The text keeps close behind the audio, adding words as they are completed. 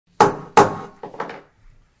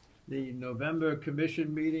The November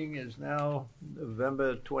commission meeting is now,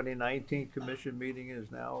 November 2019 commission meeting is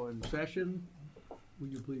now in session. Will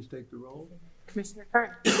you please take the roll? Commissioner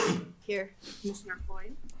Kern. Here. Commissioner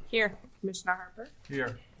Floyd. Here. Commissioner Harper.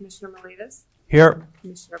 Here. Commissioner Miletus. Here.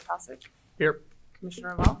 Commissioner Posick. Here.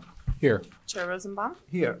 Commissioner Raval. Here. Chair Rosenbaum.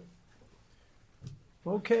 Here.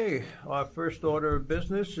 Okay, our first order of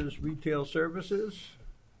business is retail services.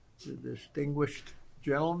 The distinguished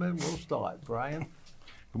gentleman will start. Brian?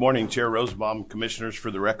 Good morning, Chair Rosenbaum, Commissioners. For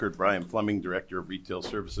the record, Brian Fleming, Director of Retail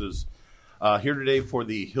Services. Here today for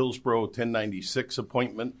the Hillsborough 1096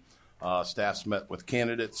 appointment. Staff's met with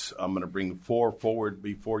candidates. I'm going to bring 4 forward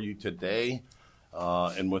before you today.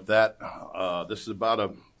 And with that, this is about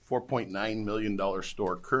a $4.9 million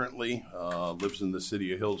store currently. Lives in the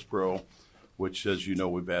city of Hillsborough, which, as you know,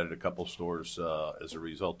 we've added a couple stores as a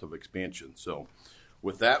result of expansion. So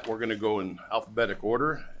with that, we're going to go in alphabetic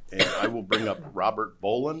order. And I will bring up Robert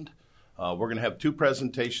Boland. We're going to have 2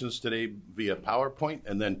 presentations today via PowerPoint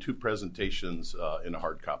and then 2 presentations in a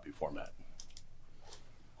hard copy format.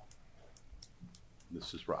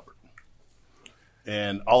 This is Robert.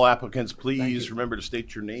 And all applicants, please remember to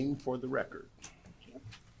state your name for the record.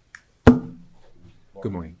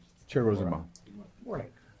 Good morning. Chair Rosenbaum. Good morning.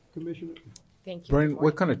 Commissioner? Thank you. Brian,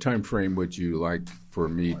 what kind of time frame would you like for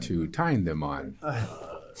me to time them on?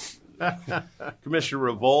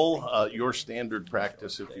 Commissioner Raval, your standard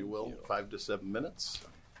practice, if you will, 5 to 7 minutes.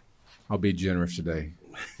 I'll be generous today.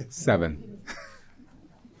 7.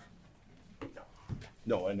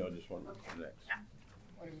 No, I know, just one next.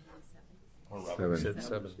 Or Robert 7. said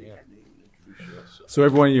 7, yeah. So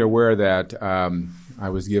everyone, you're aware that I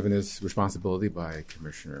was given this responsibility by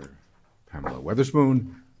Commissioner Pamela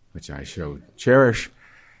Weatherspoon, which I showed cherish.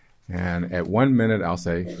 And at 1 minute, I'll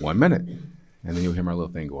say 1 minute. And then you'll hear my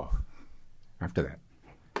little thing go off after that.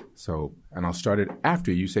 So, and I'll start it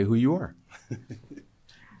after you say who you are.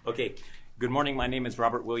 Okay. Good morning. My name is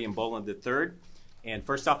Robert William Boland III. And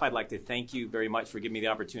first off, I'd like to thank you very much for giving me the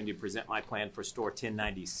opportunity to present my plan for store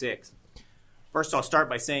 1096. First, I'll start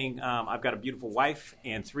by saying I've got a beautiful wife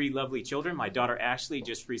and 3 lovely children. My daughter, Ashley,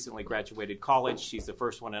 just recently graduated college. She's the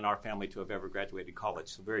first one in our family to have ever graduated college.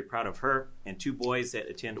 So very proud of her, and 2 boys that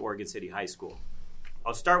attend Oregon City High School.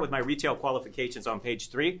 I'll start with my retail qualifications on page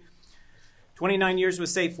 3. 29 years with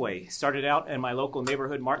Safeway. Started out in my local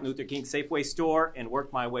neighborhood Martin Luther King Safeway store and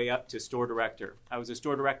worked my way up to store director. I was a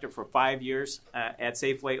store director for 5 years at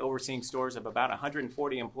Safeway, overseeing stores of about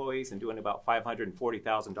 140 employees and doing about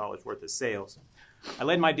 $540,000 worth of sales. I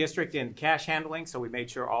led my district in cash handling, so we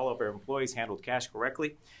made sure all of our employees handled cash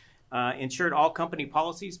correctly. Ensured all company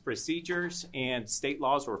policies, procedures, and state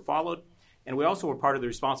laws were followed. And we also were part of the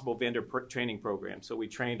responsible vendor training program. So we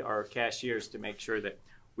trained our cashiers to make sure that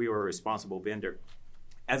we were a responsible vendor.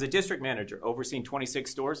 As a district manager, overseeing 26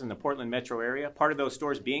 stores in the Portland metro area, part of those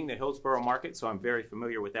stores being the Hillsborough market, so I'm very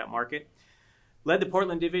familiar with that market. Led the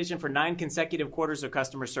Portland division for 9 consecutive quarters of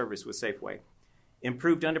customer service with Safeway.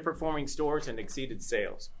 Improved underperforming stores and exceeded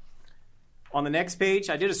sales. On the next page,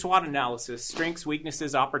 I did a SWOT analysis, strengths,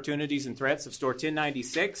 weaknesses, opportunities, and threats of store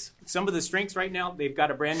 1096. Some of the strengths right now, they've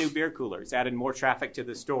got a brand new beer cooler. It's added more traffic to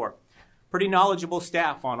the store. Pretty knowledgeable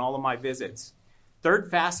staff on all of my visits.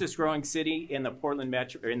 3rd fastest growing city in the Portland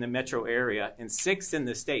metro, in the metro area, and 6th in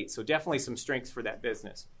the state. So definitely some strengths for that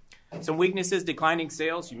business. Some weaknesses, declining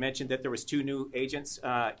sales. You mentioned that there was 2 new agents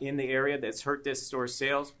in the area that's hurt this store's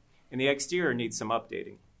sales, and the exterior needs some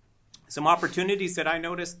updating. Some opportunities that I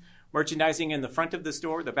noticed, merchandising in the front of the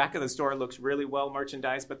store. The back of the store looks really well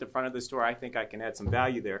merchandised, but the front of the store, I think I can add some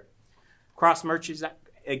value there.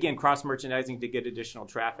 Cross-merchandising to get additional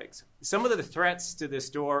traffic. Some of the threats to this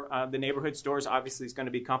store, the neighborhood stores, obviously is going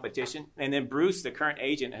to be competition. And then Bruce, the current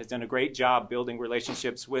agent, has done a great job building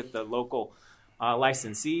relationships with the local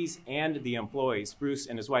licensees and the employees. Bruce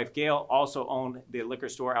and his wife, Gail, also own the liquor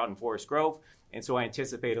store out in Forest Grove. And so I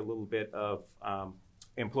anticipate a little bit of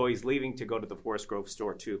employees leaving to go to the Forest Grove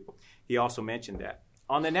store too. He also mentioned that.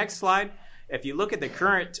 On the next slide, if you look at the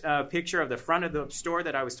current picture of the front of the store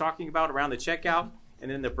that I was talking about around the checkout, and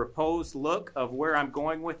then the proposed look of where I'm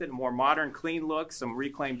going with it, more modern, clean look, some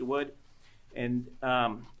reclaimed wood, and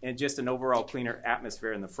just an overall cleaner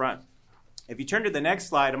atmosphere in the front. If you turn to the next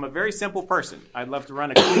slide, I'm a very simple person. I'd love to run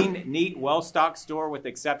a clean, neat, well-stocked store with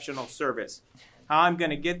exceptional service. How I'm going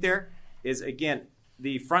to get there is, again,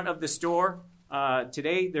 the front of the store.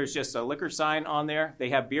 Today, there's just a liquor sign on there. They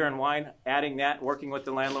have beer and wine. Adding that, working with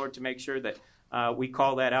the landlord to make sure that we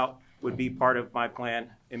call that out would be part of my plan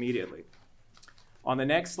immediately. On the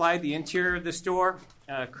next slide, the interior of the store.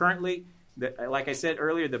 Currently, like I said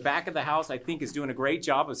earlier, the back of the house, I think, is doing a great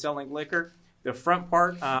job of selling liquor. The front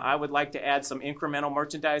part, I would like to add some incremental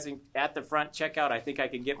merchandising at the front checkout. I think I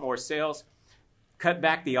can get more sales. Cut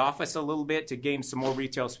back the office a little bit to gain some more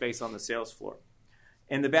retail space on the sales floor.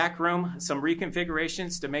 In the back room, some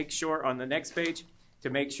reconfigurations to make sure on the next page, to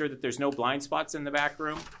make sure that there's no blind spots in the back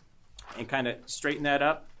room and kind of straighten that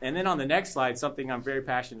up. And then on the next slide, something I'm very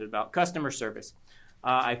passionate about, customer service.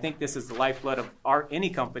 I think this is the lifeblood of any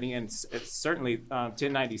company, and it's certainly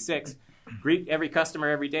 1096. Greet every customer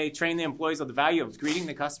every day, train the employees on the value of greeting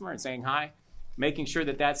the customer and saying hi, making sure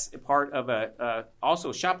that that's a part of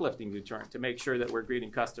also shoplifting deterrent to make sure that we're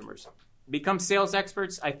greeting customers. Become sales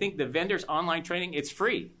experts. I think the vendors' online training, it's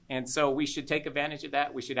free. And so we should take advantage of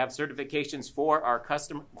that. We should have certifications for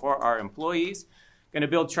our employees. Going to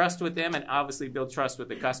build trust with them and obviously build trust with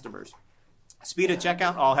the customers. Speed of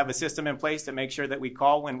checkout, I'll have a system in place to make sure that we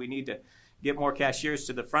call when we need to get more cashiers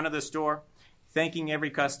to the front of the store. Thanking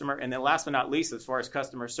every customer. And then last but not least, as far as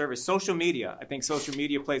customer service, social media. I think social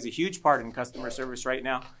media plays a huge part in customer service right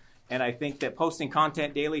now. And I think that posting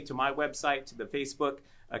content daily to my website, to the Facebook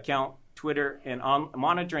account, Twitter, and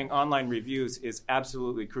monitoring online reviews is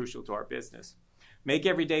absolutely crucial to our business. Make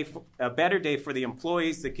every day a better day for the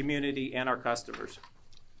employees, the community, and our customers.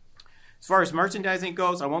 As far as merchandising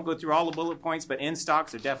goes, I won't go through all the bullet points, but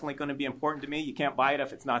in-stocks are definitely going to be important to me. You can't buy it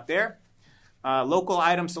if it's not there. Local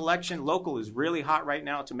item selection. Local is really hot right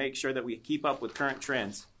now to make sure that we keep up with current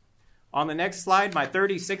trends. On the next slide, my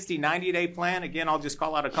 30, 60, 90-day plan. Again, I'll just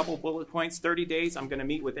call out a couple bullet points. 30 days, I'm going to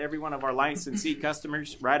meet with every one of our licensee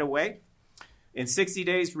customers right away. In 60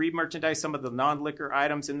 days, re-merchandise some of the non-liquor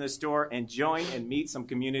items in the store and join and meet some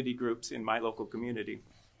community groups in my local community.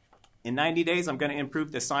 In 90 days, I'm going to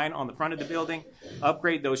improve the sign on the front of the building,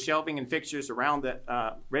 upgrade those shelving and fixtures around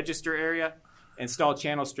the register area, install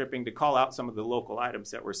channel stripping to call out some of the local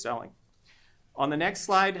items that we're selling. On the next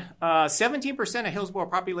slide, 17% of Hillsborough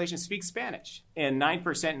population speaks Spanish and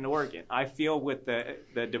 9% in Oregon. I feel with the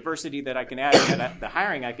diversity that I can add and the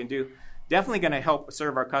hiring I can do, definitely going to help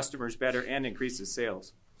serve our customers better and increase the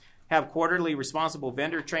sales. Have quarterly responsible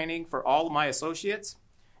vendor training for all of my associates.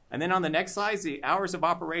 And then on the next slide, the hours of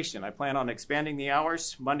operation. I plan on expanding the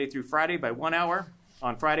hours Monday through Friday by 1 hour,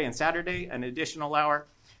 on Friday and Saturday an additional hour,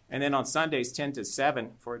 and then on Sundays 10 to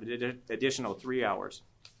 7 for an additional 3 hours.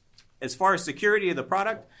 As far as security of the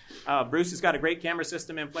product, Bruce has got a great camera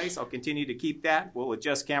system in place. I'll continue to keep that. We'll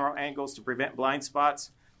adjust camera angles to prevent blind spots.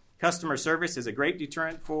 Customer service is a great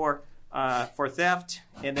deterrent for theft,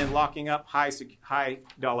 and then locking up high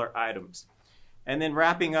dollar items. And then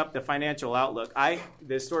wrapping up the financial outlook.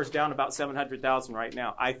 The store's down about $700,000 right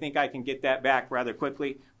now. I think I can get that back rather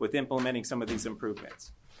quickly with implementing some of these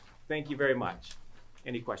improvements. Thank you very much.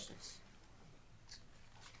 Any questions?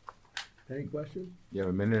 Any questions? You have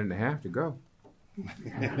a minute and a half to go. You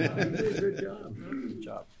did a good job. Good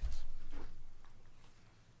job.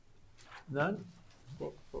 None?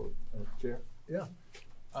 Chair? Yeah.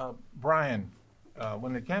 Brian,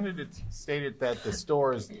 when the candidates stated that the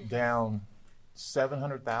store is down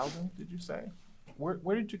 700,000, did you say?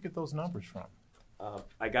 Where did you get those numbers from?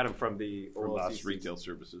 I got them from the For Lost OLCC. Retail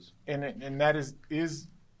Services. And that is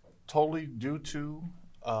totally due to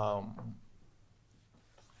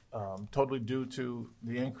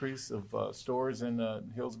the increase of stores in the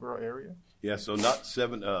Hillsborough area? Yeah, so not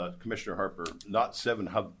Commissioner Harper, not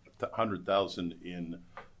 700,000 in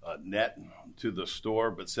net to the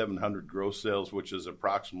store, but 700 gross sales, which is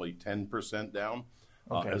approximately 10% down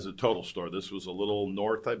as a total store. This was a little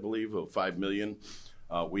north, I believe, of 5 million.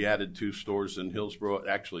 We added 2 stores in Hillsborough,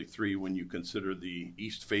 actually 3 when you consider the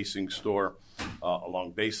east-facing store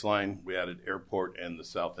along Baseline. We added Airport and the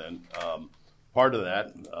South End. Part of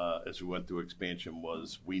that, as we went through expansion,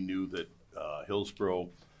 was we knew that Hillsborough,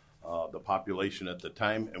 the population at the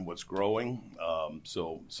time, and what's growing.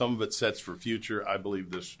 So some of it sets for future. I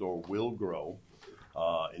believe this store will grow,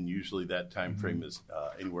 and usually that time frame is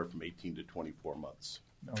anywhere from 18 to 24 months.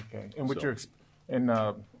 Okay. And with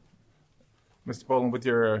Mr. Boland, with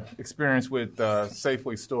your experience with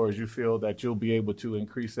Safeway stores, you feel that you'll be able to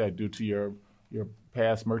increase that due to your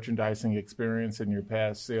past merchandising experience and your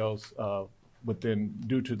past sales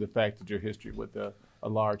due to the fact that your history with a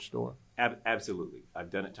large store? Absolutely.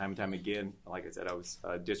 I've done it time and time again. Like I said, I was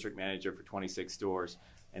a district manager for 26 stores,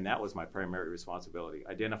 and that was my primary responsibility.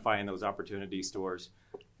 Identifying those opportunity stores,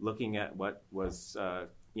 looking at what was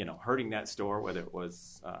hurting that store, whether it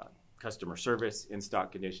was customer service,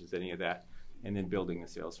 in-stock conditions, any of that, and then building the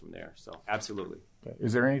sales from there. So absolutely. Okay.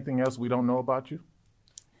 Is there anything else we don't know about you?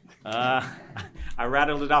 I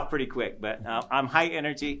rattled it off pretty quick, but I'm high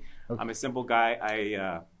energy. Okay. I'm a simple guy.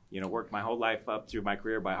 I worked my whole life up through my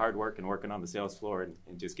career by hard work and working on the sales floor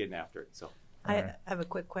and just getting after it. So I have a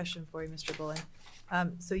quick question for you, Mr. Bullen.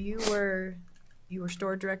 So you were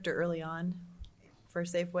store director early on for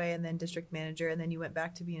Safeway, and then district manager, and then you went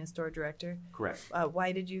back to being a store director. Correct.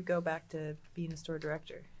 Why did you go back to being a store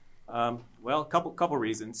director? Well, a couple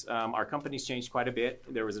reasons. Our company's changed quite a bit.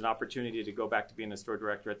 There was an opportunity to go back to being a store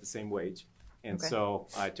director at the same wage, and Okay. so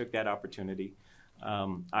I took that opportunity.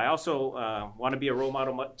 I also want to be a role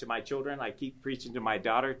model to my children. I keep preaching to my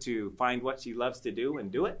daughter to find what she loves to do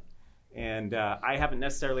and do it. And I haven't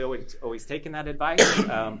necessarily always taken that advice,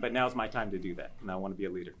 but now's my time to do that, and I want to be a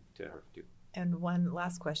leader to her too. And one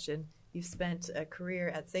last question. You've spent a career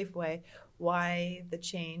at Safeway. Why the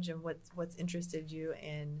change, and what's interested you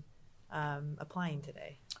in applying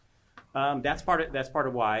today? That's part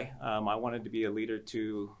of why I wanted to be a leader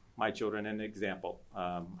to my children and an example.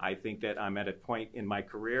 I think that I'm at a point in my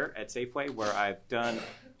career at Safeway where I've done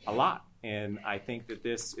a lot, and I think that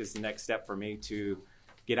this is the next step for me to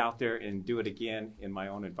get out there and do it again in my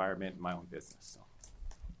own environment, in my own business. So.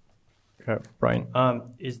 Okay, Brian,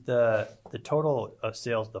 is the total of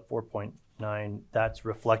sales, the 4.9, that's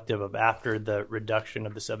reflective of after the reduction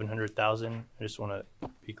of the 700,000? I just want to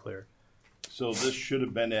be clear. So this should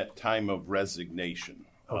have been at time of resignation.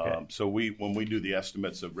 Okay. So when we do the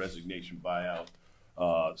estimates of resignation buyout,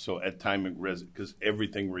 so at time of because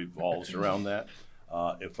everything revolves around that.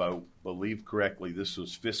 If I believe correctly, this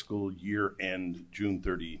was fiscal year end June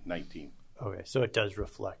 30, 19. Okay, so it does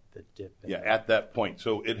reflect the dip. Yeah, at that point.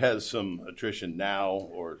 So it has some attrition now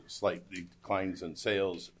or slight declines in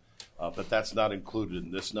sales, but that's not included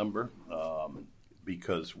in this number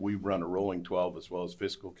because we run a rolling 12 as well as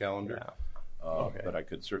fiscal calendar. Yeah. Okay. But I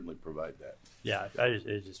could certainly provide that. Yeah,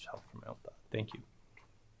 it just helped from out that. Thank you.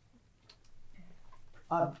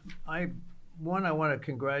 I want to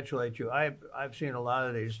congratulate you. I've seen a lot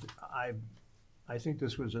of these. I think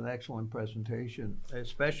this was an excellent presentation,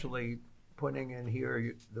 especially putting in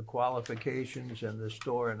here the qualifications and the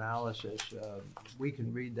store analysis. We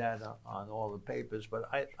can read that on all the papers, but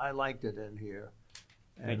I liked it in here,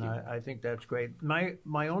 and I think that's great.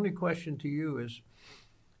 My only question to you is,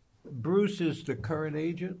 Bruce is the current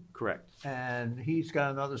agent, Correct. and he's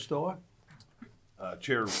got another store?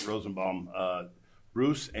 Chair Rosenbaum,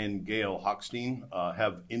 Bruce and Gail Hochstein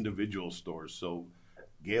have individual stores. So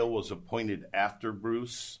Gail was appointed after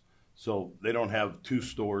Bruce. So they don't have two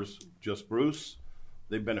stores, just Bruce.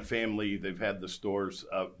 They've been a family. They've had the stores.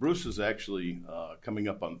 Bruce is actually coming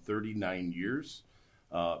up on 39 years.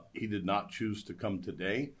 He did not choose to come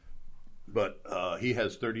today, but he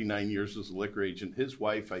has 39 years as a liquor agent. His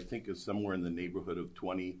wife, I think, is somewhere in the neighborhood of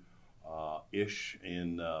 20-ish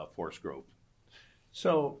in Forest Grove.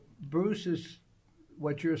 So Bruce is,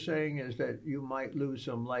 what you're saying is that you might lose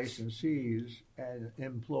some licensees and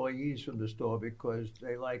employees from the store because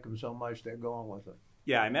they like him so much they're going with him.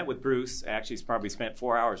 Yeah, I met with Bruce. Actually, he's probably spent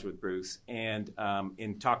 4 hours with Bruce. And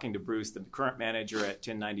in talking to Bruce, the current manager at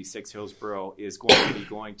 1096 Hillsborough is going to be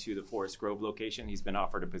going to the Forest Grove location. He's been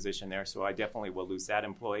offered a position there, so I definitely will lose that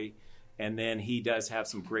employee. And then he does have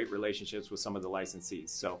some great relationships with some of the licensees.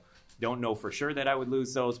 So don't know for sure that I would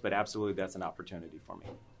lose those, but absolutely that's an opportunity for me.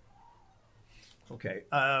 Okay.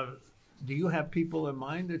 Do you have people in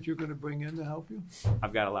mind that you're going to bring in to help you?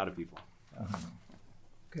 I've got a lot of people.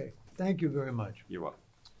 Okay. Thank you very much. You're welcome.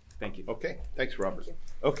 Thank you. Okay, thanks, Robert.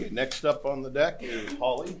 Okay, next up on the deck is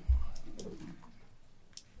Holly.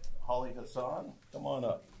 Holly Hassan, come on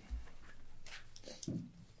up. And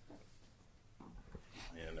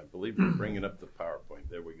I believe you're bringing up the PowerPoint.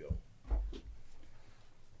 There we go.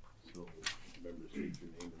 So remember to state your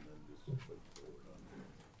name and then just click forward on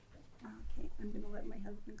there. Okay, I'm going to let my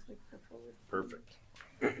husband click for forward. Perfect.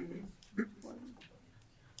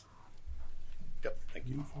 Yep, thank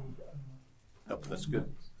you. Yep, that's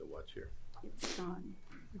good. So watch here. It's gone.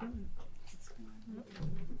 It's gone.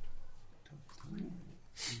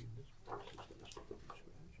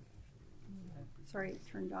 Sorry, it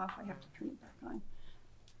turned off. I have to turn it back on.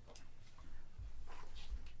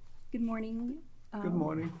 Good morning. Good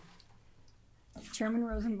morning. Chairman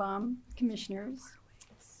Rosenbaum, commissioners.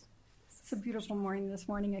 It's a beautiful morning this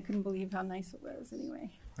morning. I couldn't believe how nice it was anyway.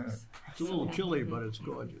 It's a little chilly, but it's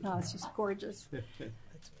gorgeous. No, it's just gorgeous.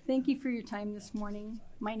 Thank you for your time this morning.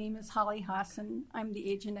 My name is Holly Hassan. I'm the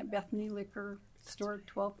agent at Bethany Liquor, store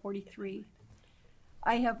 1243.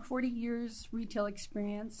 I have 40 years retail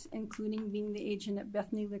experience, including being the agent at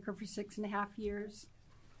Bethany Liquor for 6.5 years.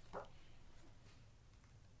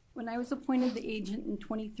 When I was appointed the agent in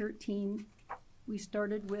 2013, we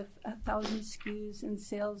started with 1,000 SKUs and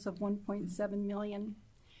sales of 1.7 million.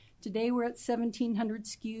 Today we're at 1,700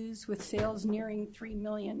 SKUs with sales nearing 3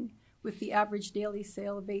 million, with the average daily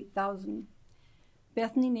sale of 8,000.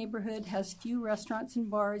 Bethany neighborhood has few restaurants and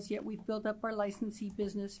bars, yet we've built up our licensee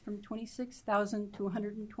business from 26,000 to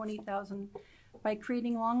 120,000 by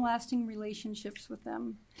creating long-lasting relationships with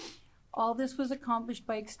them. All this was accomplished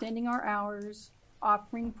by extending our hours,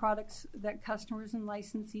 offering products that customers and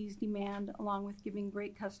licensees demand, along with giving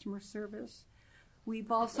great customer service.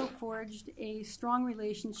 We've also forged a strong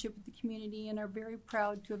relationship with the community and are very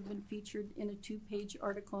proud to have been featured in a 2-page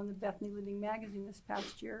article in the Bethany Living magazine this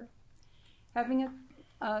past year. Having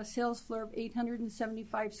a sales floor of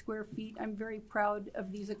 875 square feet, I'm very proud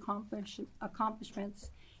of these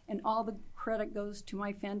accomplishments, and all the credit goes to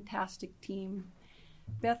my fantastic team.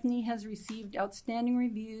 Bethany has received outstanding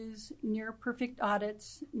reviews, near perfect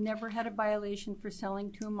audits, never had a violation for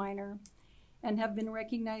selling to a minor, and have been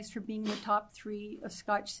recognized for being the top 3 of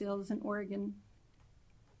Scotch sales in Oregon.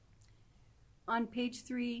 On page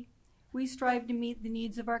 3, we strive to meet the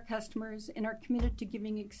needs of our customers and are committed to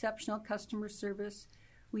giving exceptional customer service.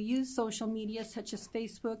 We use social media such as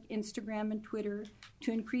Facebook, Instagram, and Twitter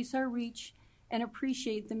to increase our reach and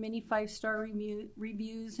appreciate the many 5-star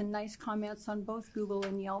reviews and nice comments on both Google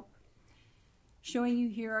and Yelp. Showing you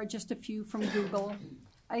here are just a few from Google.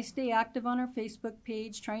 I stay active on our Facebook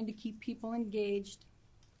page, trying to keep people engaged.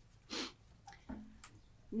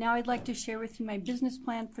 Now I'd like to share with you my business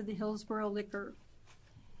plan for the Hillsboro Liquor.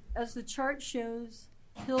 As the chart shows,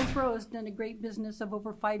 Hillsboro has done a great business of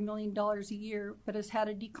over $5 million a year, but has had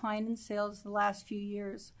a decline in sales the last few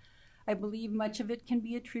years. I believe much of it can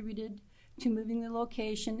be attributed to moving the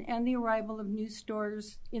location and the arrival of new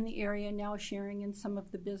stores in the area now sharing in some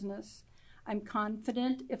of the business. I'm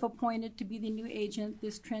confident if appointed to be the new agent,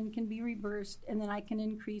 this trend can be reversed and then I can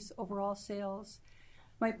increase overall sales.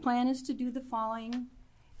 My plan is to do the following: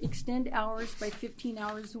 extend hours by 15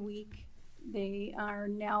 hours a week. They are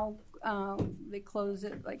now, they close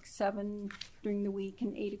at like 7 during the week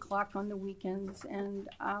and 8 o'clock on the weekends, and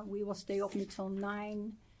we will stay open until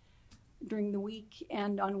 9 during the week,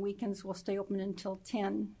 and on weekends we'll stay open until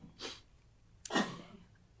 10.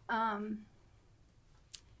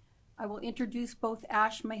 I will introduce both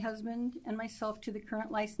Ash, my husband, and myself to the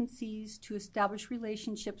current licensees to establish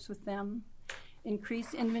relationships with them,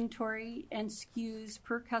 increase inventory and SKUs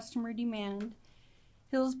per customer demand.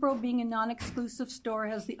 Hillsboro, being a non-exclusive store,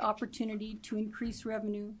 has the opportunity to increase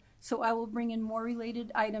revenue, so I will bring in more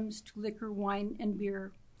related items to liquor, wine, and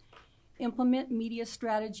beer. Implement media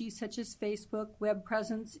strategies such as Facebook, web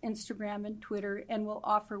presence, Instagram, and Twitter, and will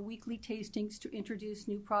offer weekly tastings to introduce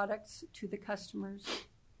new products to the customers.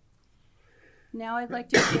 Now I'd like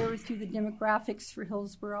to share with you the demographics for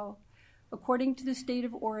Hillsboro. According to the state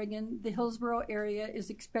of Oregon, the Hillsboro area is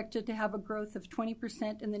expected to have a growth of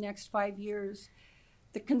 20% in the next 5 years.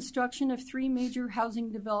 The construction of 3 major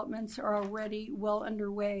housing developments are already well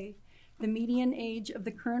underway. The median age of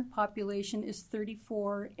the current population is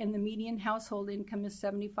 34, and the median household income is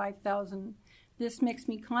 $75,000. This makes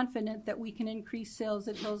me confident that we can increase sales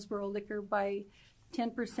at Hillsboro Liquor by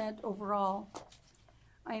 10% overall.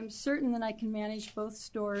 I am certain that I can manage both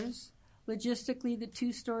stores. Logistically, the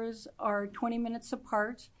 2 stores are 20 minutes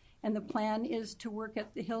apart, and the plan is to work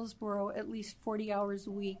at the Hillsboro at least 40 hours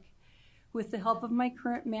a week. With the help of my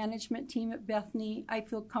current management team at Bethany, I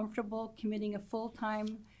feel comfortable committing a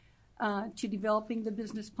full-time to developing the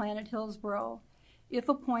business plan at Hillsboro. If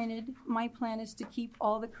appointed, my plan is to keep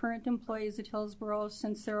all the current employees at Hillsboro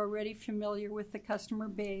since they're already familiar with the customer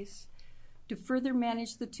base. To further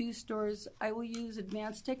manage the 2 stores, I will use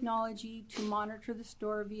advanced technology to monitor the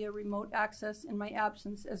store via remote access in my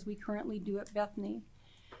absence, as we currently do at Bethany.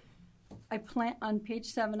 On page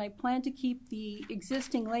 7, I plan to keep the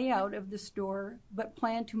existing layout of the store, but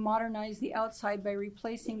plan to modernize the outside by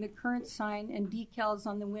replacing the current sign and decals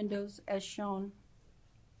on the windows as shown.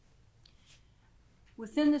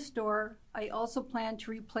 Within the store, I also plan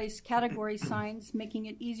to replace category signs, making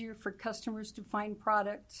it easier for customers to find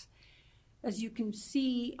products. As you can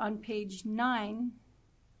see on page 9,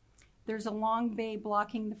 there's a long bay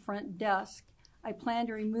blocking the front desk. I plan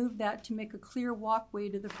to remove that to make a clear walkway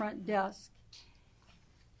to the front desk.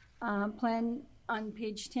 Plan on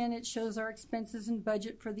page 10, it shows our expenses and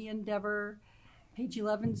budget for the endeavor. Page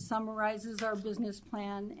 11 summarizes our business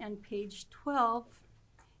plan, and page 12,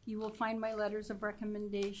 you will find my letters of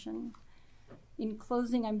recommendation. In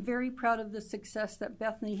closing, I'm very proud of the success that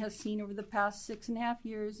Bethany has seen over the past 6.5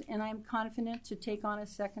 years, and I am confident to take on a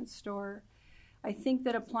second store. I think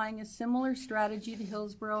that applying a similar strategy to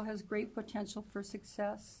Hillsboro has great potential for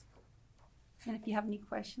success. And if you have any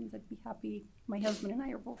questions, I'd be happy. My husband and I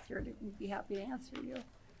are both here. We'd be happy to answer you.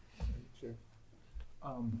 Sure.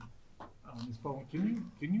 Ms. Bowen,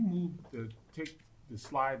 can you move take the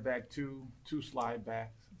slide back two slide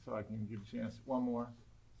backs so I can give a chance. One more,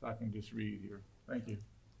 so I can just read here. Thank you.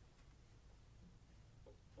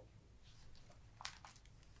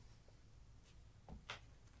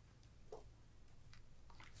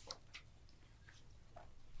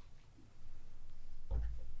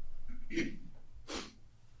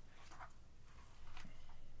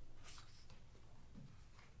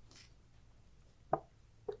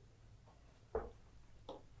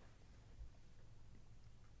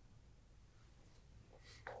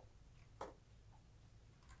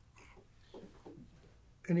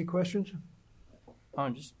 Any questions?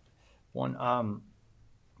 Just one.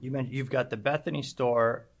 You mentioned you've got the Bethany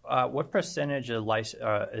store. What percentage of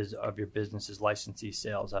of your business is licensee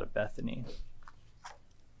sales out of Bethany?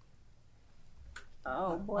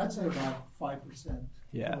 Oh, boy. I'd say about 5%.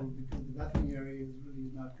 Yeah. Because the Bethany area is really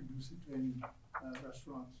not conducive to any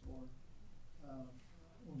restaurants or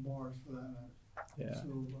bars for that matter. Yeah.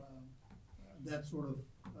 So that sort of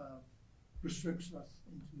restricts us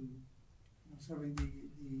into serving the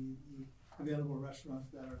available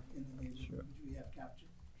restaurants that are in the neighborhood, Sure. which we have captured.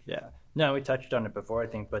 Yeah. No, we touched on it before, I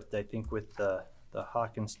think, but I think with the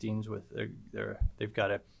Hockensteins, they've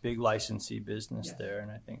got a big licensee business Yes. there,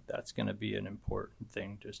 and I think that's going to be an important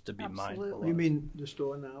thing just to be mindful Absolutely. of. You mean the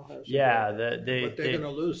store now has? Yeah, but they're going to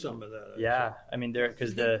lose some of that. Yeah, I mean,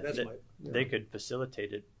 because That's they could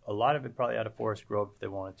facilitate it. A lot of it probably out of Forest Grove if they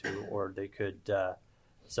wanted to, or they could.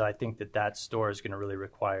 So I think that store is going to really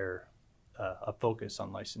require a focus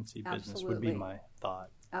on licensee business. Would be Absolutely. my thought.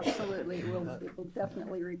 Absolutely. It will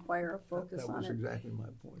definitely require a focus That on was it. exactly my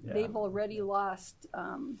point. Yeah. They've already lost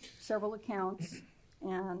several accounts,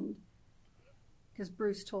 and because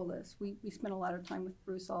Bruce told us, we spent a lot of time with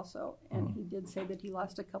Bruce also, and he did say that he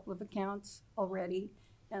lost a couple of accounts already,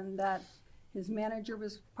 and that his manager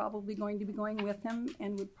was probably going to be going with him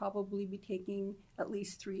and would probably be taking at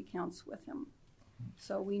least 3 accounts with him.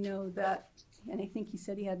 So we know that, and I think he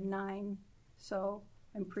said he had 9, so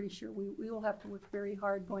I'm pretty sure we will have to work very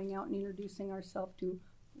hard going out and introducing ourselves to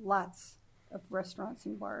lots of restaurants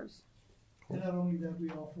and bars. And not only that,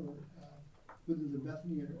 we offer, within the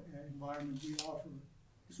Bethany environment, we offer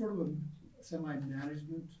sort of a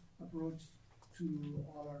semi-management approach to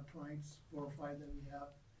all our clients, 4 or 5 that we have.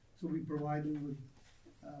 So we provide them with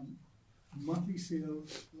monthly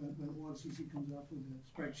sales. When OLCC comes up with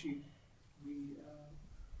a spreadsheet,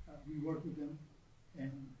 we work with them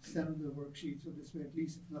and send them the worksheet, so this way, at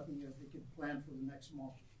least if nothing else, they can plan for the next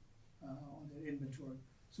month on their inventory.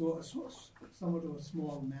 So somewhat of a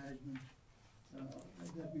small management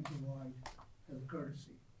that we provide as a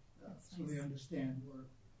courtesy, so they understand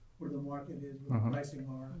where the market is, what the pricing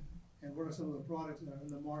are, and what are some of the products that are in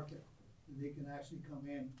the market that they can actually come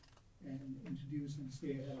in and introduce and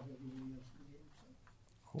stay ahead of everybody else in the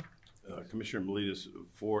game. Commissioner Miletus,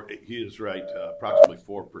 he is right, approximately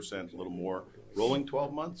 4%, a little more, rolling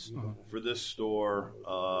 12 months. For this store,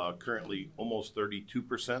 currently almost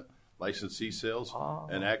 32% licensee sales,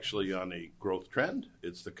 and actually on a growth trend.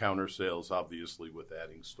 It's the counter sales, obviously, with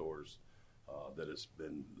adding stores that has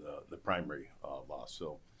been the primary loss.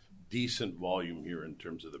 So decent volume here in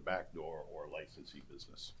terms of the back door or licensee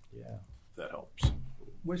business. Yeah. If that helps.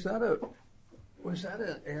 Was that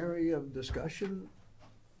an area of discussion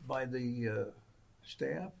by the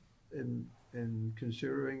staff in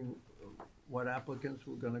considering what applicants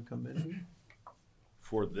were going to come in here?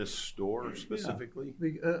 For this store specifically?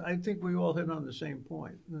 Yeah. I think we all hit on the same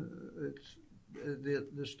point.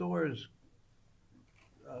 The store is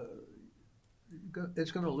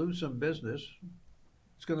it's going to lose some business.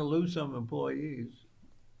 It's going to lose some employees.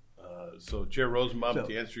 So Chair Rosenbaum,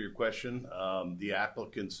 to answer your question, the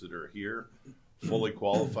applicants that are here fully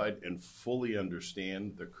qualified and fully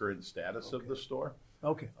understand the current status of the store.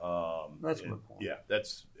 Okay. That's my point. Yeah,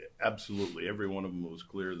 that's absolutely. Every one of them was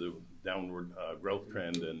clear, the downward growth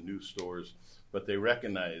trend and new stores, but they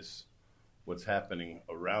recognize what's happening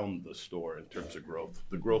around the store in terms of growth.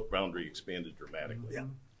 The growth boundary expanded dramatically. Yeah.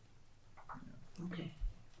 Okay.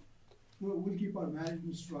 We'll keep our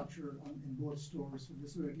management structure in both stores, so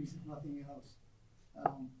this way, at least if nothing else.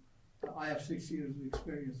 I have 6 years of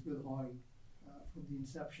experience with Hawaii from the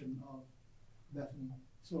inception of Bethany.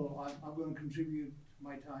 So I'm going to contribute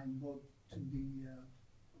my time both to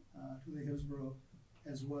the Hillsborough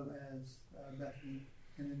as well as Bethany.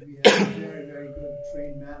 And then we have a very, very good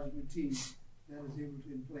trained management team that is able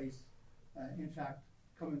to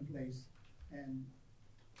come in place. And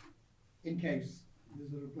in case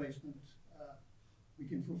there's a replacement, we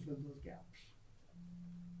can fulfill those gaps.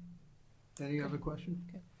 Any other questions?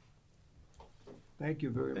 Okay. Thank you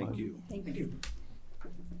very much. Thank you. Thank you.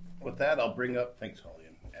 With that, I'll bring up, thanks Holly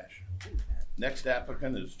and Ash. Next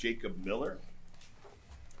applicant is Jacob Miller.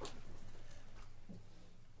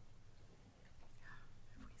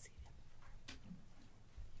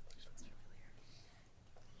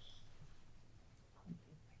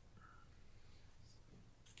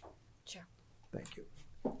 Thank you.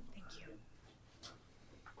 Thank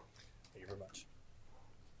you very much.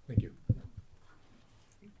 Thank you.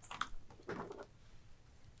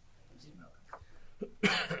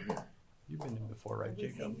 You've been in before, right,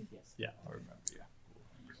 Jacob? Yeah, I remember. Yeah.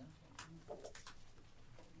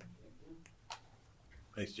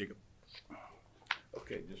 Thanks, Jacob.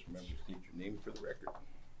 Okay, just remember to state your name for the record.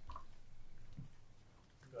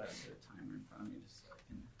 Go ahead and put a timer in front of me just so I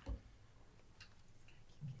can.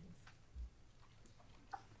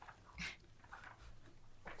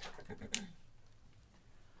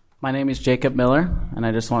 My name is Jacob Miller, and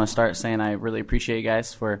I just want to start saying I really appreciate you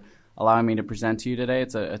guys for allowing me to present to you today.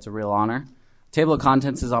 It's a real honor. Table of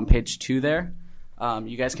contents is on page 2 there.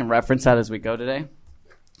 You guys can reference that as we go today.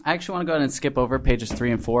 I actually want to go ahead and skip over pages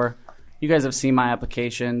 3 and 4. You guys have seen my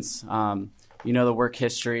applications. You know the work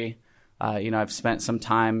history. I've spent some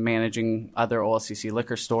time managing other OLCC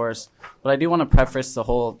liquor stores. But I do want to preface the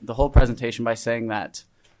whole presentation by saying that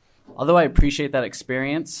although I appreciate that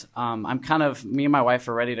experience, me and my wife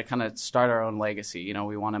are ready to kind of start our own legacy.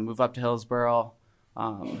 We want to move up to Hillsborough,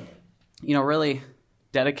 really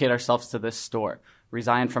dedicate ourselves to this store,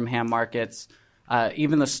 resign from Ham Markets.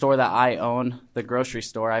 Even the store that I own, the grocery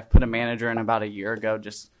store, I've put a manager in about a year ago,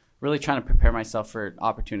 just really trying to prepare myself for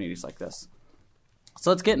opportunities like this.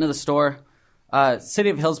 So let's get into the store. City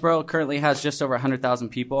of Hillsborough currently has just over 100,000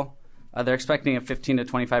 people. They're expecting a 15 to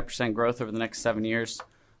 25% growth over the next 7 years.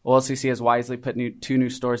 OLCC has wisely put 2 new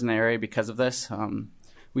stores in the area because of this.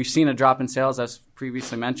 We've seen a drop in sales, as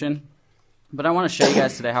previously mentioned, but I want to show you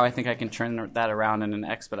guys today how I think I can turn that around in an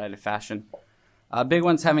expedited fashion. Big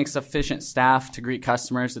one's having sufficient staff to greet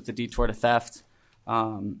customers. It's a detour to theft.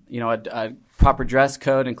 A proper dress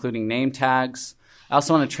code, including name tags. I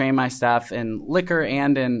also want to train my staff in liquor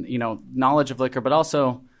and in, knowledge of liquor, but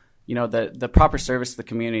also, the proper service to the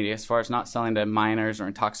community as far as not selling to minors or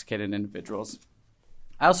intoxicated individuals.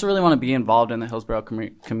 I also really want to be involved in the Hillsborough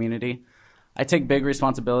community. I take big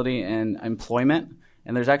responsibility in employment,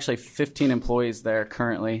 and there's actually 15 employees there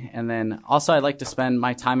currently. And then also I'd like to spend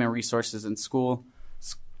my time and resources in school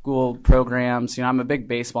programs. I'm a big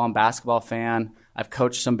baseball and basketball fan. I've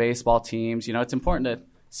coached some baseball teams. It's important to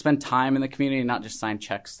spend time in the community and not just sign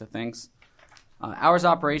checks to things. Hours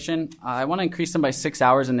of operation, I want to increase them by 6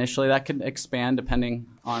 hours initially. That could expand depending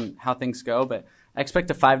on how things go, but I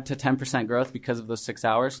expect a 5 to 10% growth because of those 6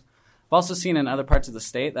 hours. I've also seen in other parts of the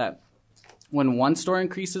state that when one store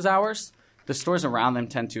increases hours, the stores around them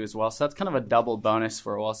tend to as well. So that's kind of a double bonus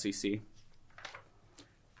for OLCC.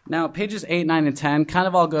 Now, pages 8, 9, and 10 kind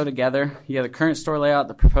of all go together. You have the current store layout,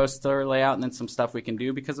 the proposed store layout, and then some stuff we can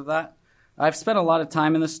do because of that. I've spent a lot of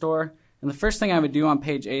time in the store, and the first thing I would do on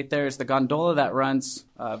page 8 there is the gondola that runs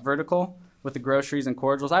vertical with the groceries and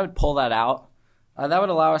cordials. I would pull that out. That would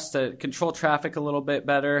allow us to control traffic a little bit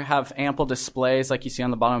better, have ample displays like you see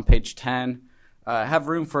on the bottom of page 10, have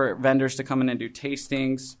room for vendors to come in and do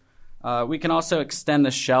tastings. We can also extend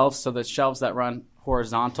the shelves, so the shelves that run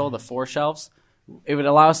horizontal, the 4 shelves, it would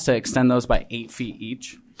allow us to extend those by 8 feet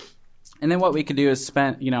each. And then what we could do is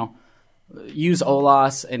use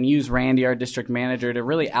OLAS and use Randy, our district manager, to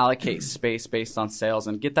really allocate space based on sales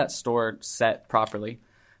and get that store set properly.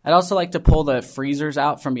 I'd also like to pull the freezers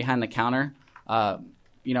out from behind the counter.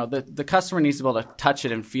 The customer needs to be able to touch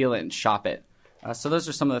it and feel it and shop it. So those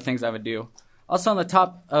are some of the things I would do. Also on the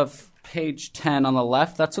top of page 10 on the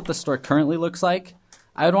left, that's what the store currently looks like.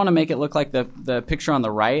 I would want to make it look like the picture on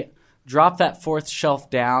the right. Drop that 4th shelf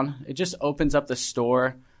down. It just opens up the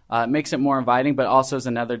store, makes it more inviting, but also is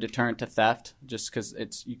another deterrent to theft just because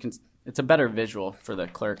it's a better visual for the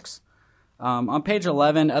clerks. On page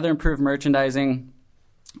 11, other improved merchandising,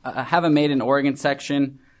 have a Made in Oregon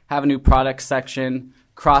section, have a new product section,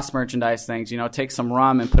 cross-merchandise things. Take some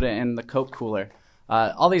rum and put it in the Coke cooler.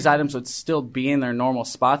 All these items would still be in their normal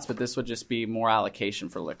spots, but this would just be more allocation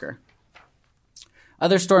for liquor.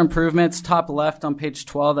 Other store improvements, top left on page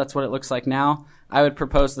 12, that's what it looks like now. I would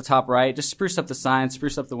propose the top right. Just spruce up the signs,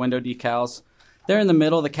 spruce up the window decals. There in the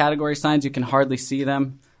middle, the category signs, you can hardly see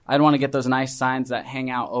them. I'd want to get those nice signs that hang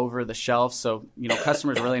out over the shelves so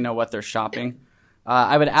customers really know what they're shopping.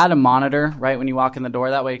 I would add a monitor right when you walk in the door.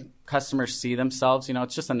 That way customers see themselves.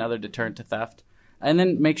 It's just another deterrent to theft. And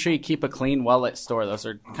then make sure you keep a clean, well-lit store. Those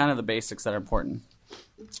are kind of the basics that are important.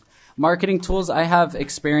 Marketing tools, I have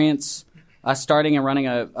experience starting and running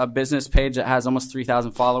a business page that has almost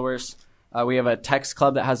 3,000 followers. We have a text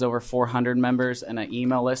club that has over 400 members and an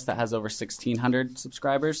email list that has over 1,600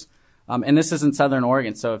 subscribers. And this is in Southern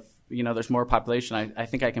Oregon, so if there's more population, I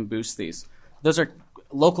think I can boost these. Those are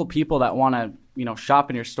local people that want to shop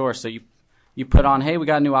in your store. So you put on, hey, we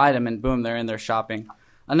got a new item, and boom, they're in there shopping.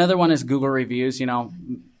 Another one is Google reviews.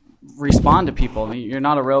 respond to people. You're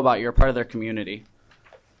not a robot. You're a part of their community.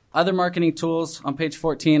 Other marketing tools on page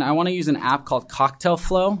 14, I want to use an app called Cocktail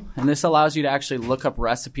Flow, and this allows you to actually look up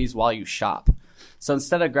recipes while you shop. So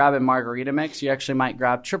instead of grabbing margarita mix, you actually might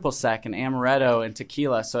grab triple sec and amaretto and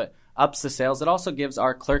tequila, so it ups the sales. It also gives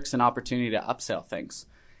our clerks an opportunity to upsell things.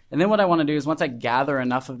 And then what I want to do is once I gather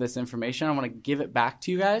enough of this information, I want to give it back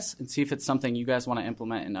to you guys and see if it's something you guys want to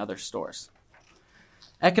implement in other stores.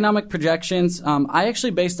 Economic projections, I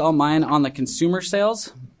actually based all mine on the consumer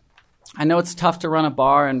sales. I know it's tough to run a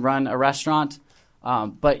bar and run a restaurant,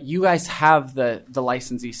 but you guys have the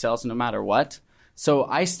licensee sales no matter what. So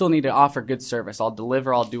I still need to offer good service. I'll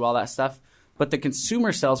deliver, I'll do all that stuff. But the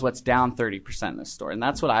consumer sales what's down 30% in this store, and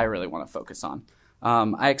that's what I really want to focus on.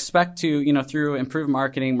 I expect to, through improved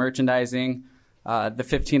marketing, merchandising, the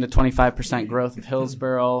 15 to 25% growth of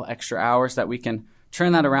Hillsborough, extra hours, that we can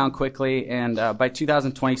turn that around quickly, and by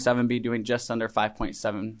 2027 be doing just under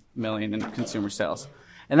 $5.7 million in consumer sales.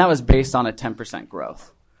 And that was based on a 10%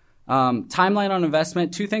 growth. Timeline on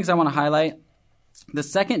investment, two things I want to highlight. The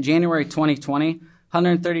second January 2020,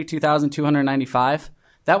 $132,295.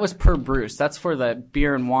 That was per Bruce. That's for the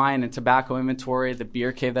beer and wine and tobacco inventory, the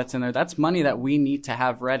beer cave that's in there. That's money that we need to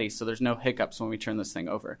have ready so there's no hiccups when we turn this thing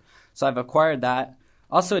over. So I've acquired that.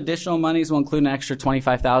 Also, additional monies will include an extra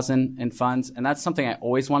 $25,000 in funds, and that's something I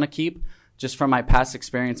always want to keep just from my past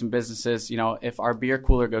experience in businesses. If our beer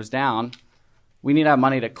cooler goes down, we need to have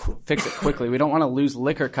money to fix it quickly. We don't want to lose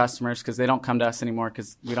liquor customers because they don't come to us anymore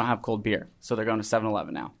because we don't have cold beer. So they're going to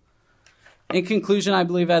 7-Eleven now. In conclusion, I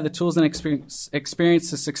believe I have the tools and experience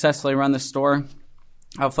to successfully run this store.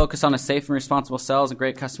 I'll focus on a safe and responsible sales and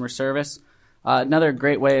great customer service. Another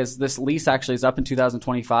great way is this lease actually is up in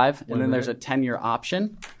 2025, and then there's a 10-year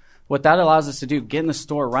option. What that allows us to do, get in the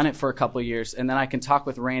store, run it for a couple of years, and then I can talk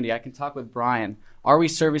with Randy, I can talk with Brian. Are we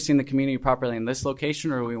servicing the community properly in this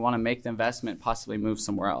location, or do we want to make the investment, possibly move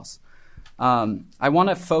somewhere else? I want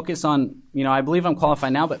to focus on, I believe I'm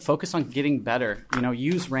qualified now, but focus on getting better.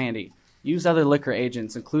 Use Randy. Use other liquor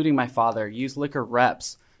agents, including my father. Use liquor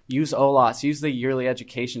reps. Use OLAS. Use the yearly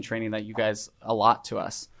education training that you guys allot to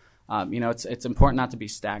us. It's important not to be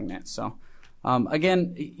stagnant. So,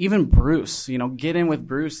 again, even Bruce, get in with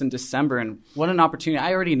Bruce in December. And what an opportunity.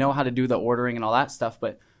 I already know how to do the ordering and all that stuff,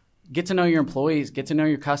 but get to know your employees. Get to know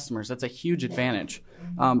your customers. That's a huge advantage.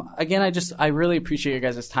 Again, I really appreciate your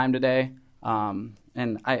guys' time today.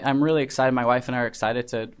 And I'm really excited. My wife and I are excited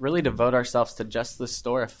to really devote ourselves to just this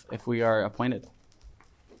store if we are appointed.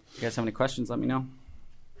 If you guys have any questions, let me know.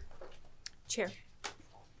 Chair.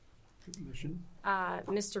 Commission.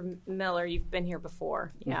 Mr. Miller, you've been here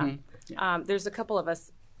before. Yeah. Mm-hmm. Yeah. There's a couple of us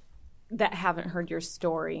that haven't heard your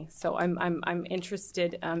story, so I'm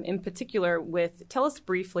interested in particular tell us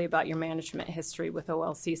briefly about your management history with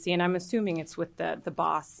OLCC, and I'm assuming it's with the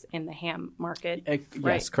boss in the ham market.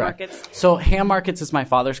 Yes, correct. Markets. So Ham Markets is my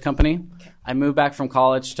father's company. Okay. I moved back from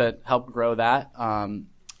college to help grow that, and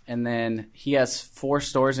then he has 4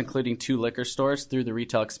 stores, including 2 liquor stores through the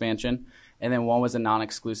retail expansion, and then one was a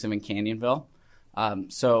non-exclusive in Canyonville.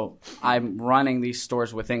 So I'm running these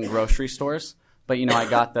stores within grocery stores. But, I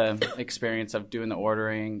got the experience of doing the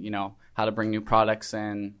ordering, how to bring new products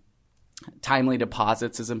in. Timely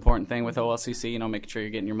deposits is an important thing with OLCC, making sure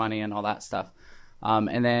you're getting your money and all that stuff.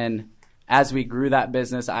 And then as we grew that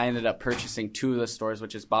business, I ended up purchasing 2 of the stores,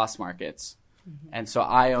 which is Boss Markets. Mm-hmm. And so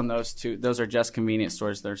I own those 2. Those are just convenience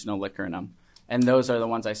stores. There's no liquor in them. And those are the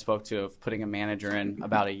ones I spoke to of putting a manager in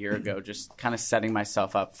about a year ago, just kind of setting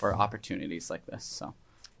myself up for opportunities like this. So.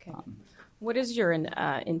 Okay. What is your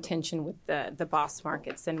intention with the Boss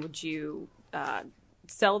Markets, and would you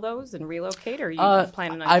sell those and relocate, or are you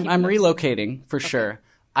planning on I'm those? Relocating for sure.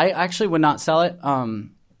 I actually would not sell it.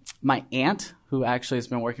 My aunt, who actually has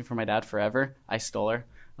been working for my dad forever, I stole her.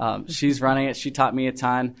 She's running it. She taught me a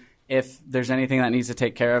ton. If there's anything that needs to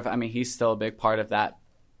take care of, he's still a big part of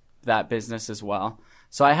that business as well.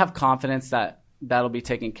 So I have confidence that that'll be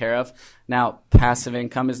taken care of. Now, passive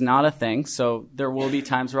income is not a thing, so there will be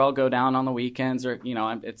times where I'll go down on the weekends or,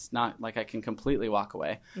 it's not like I can completely walk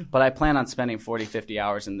away. Mm-hmm. But I plan on spending 40, 50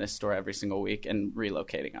 hours in this store every single week and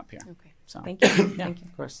relocating up here. Okay. So, thank you. Yeah, Thank you.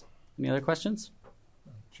 Of course. Any other questions?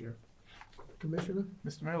 Chair. Commissioner?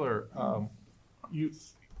 Mr. Miller, you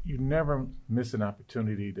never miss an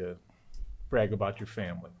opportunity to brag about your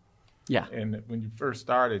family. Yeah. And when you first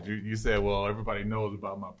started, you said, well, everybody knows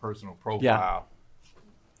about my personal profile. Yeah.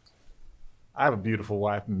 I have a beautiful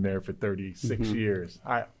wife, been married for 36 years.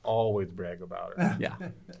 I always brag about her. Yeah.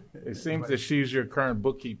 It seems that she's your current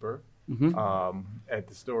bookkeeper. at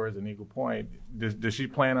the stores in Eagle Point. Does she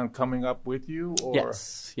plan on coming up with you? Or?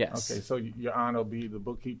 Yes. Okay, so your aunt will be the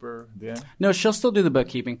bookkeeper then? No, she'll still do the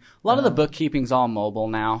bookkeeping. A lot of the bookkeeping's all mobile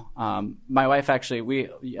now. My wife actually,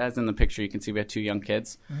 as in the picture, you can see we have 2 young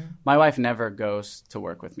kids. My wife never goes to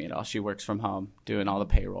work with me at all. She works from home, doing all the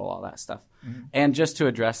payroll, all that stuff. And just to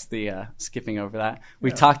address the skipping over that,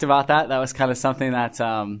 we talked about that. That was kind of something that,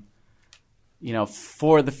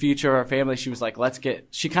 for the future of our family, she was like,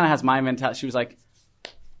 she kind of has my mentality. She was like,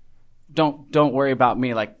 don't worry about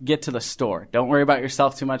me. Like, get to the store. Don't worry about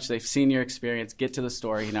yourself too much. They've seen your experience. Get to the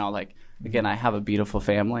store. Again, I have a beautiful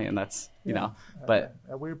family, and that's, but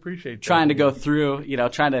we appreciate that. Trying to go through,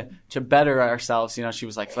 trying to better ourselves. She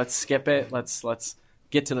was like, let's skip it. Let's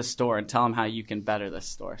get to the store and tell them how you can better this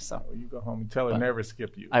store. So you go home and tell her never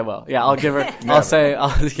skip you. I will. Yeah, I'll give her.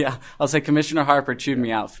 I'll say Commissioner Harper chewed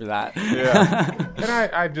me out for that. Yeah, and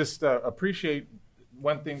I just appreciate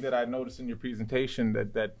one thing that I noticed in your presentation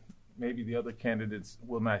that maybe the other candidates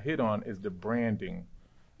will not hit on is the branding.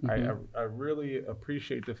 I really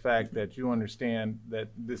appreciate the fact that you understand that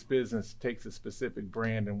this business takes a specific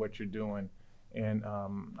brand in what you're doing. And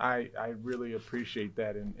I really appreciate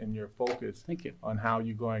that in your focus. Thank you. On how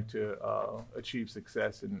you're going to achieve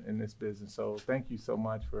success in this business. So thank you so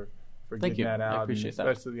much for getting that out. I appreciate and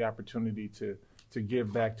especially the opportunity to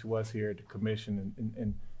give back to us here at the commission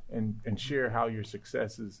and share how your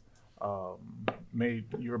successes made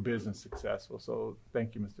your business successful. So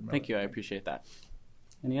thank you, Mr. Miller. Thank you. I appreciate that.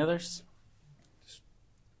 Any others?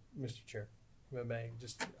 Mr. Chair,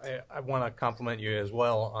 I want to compliment you as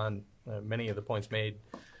well on many of the points made,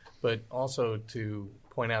 but also to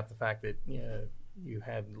point out the fact that you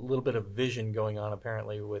had a little bit of vision going on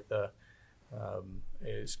apparently with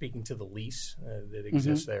speaking to the lease that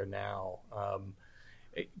exists there now.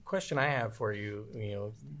 A question I have for you,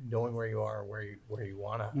 knowing where you are, where you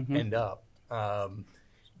want to end up,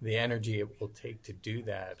 the energy it will take to do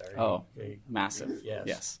that. Massive. Yes.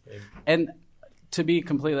 Yes. And to be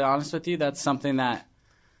completely honest with you, that's something that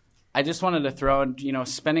I just wanted to throw in,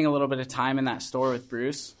 spending a little bit of time in that store with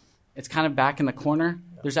Bruce. It's kind of back in the corner.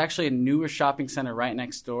 There's actually a newer shopping center right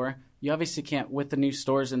next door. You obviously can't, with the new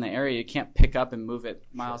stores in the area, you can't pick up and move it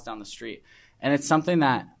miles down the street. And it's something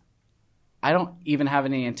that I don't even have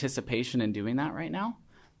any anticipation in doing that right now.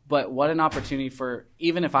 But what an opportunity for,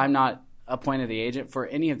 even if I'm not appointed the agent, for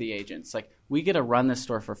any of the agents. Like, we get to run this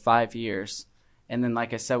store for 5 years. And then,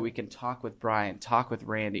 like I said, we can talk with Brian, talk with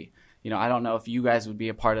Randy. I don't know if you guys would be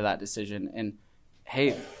a part of that decision. And,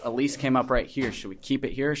 hey, a lease came up right here. Should we keep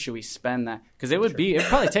it here? Or should we spend that? Because it'd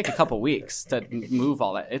probably take a couple weeks to move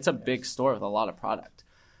all that. It's a big store with a lot of product.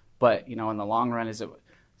 But, in the long run,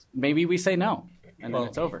 maybe we say no, and then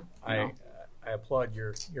it's over. I applaud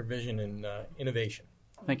your vision and innovation.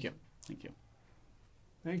 Thank you. Thank you.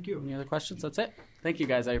 Thank you. Any other questions? That's it. Thank you,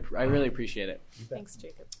 guys. I really appreciate it. Thanks,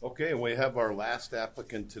 Jacob. Okay, and we have our last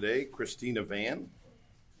applicant today, Christina Van.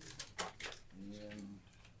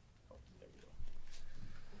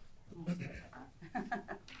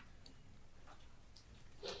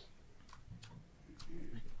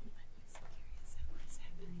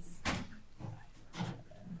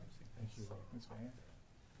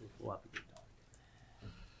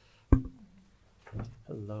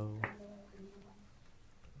 Hello.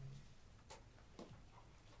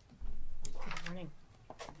 Good morning.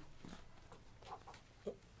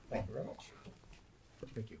 Thank you very much.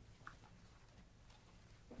 Thank you.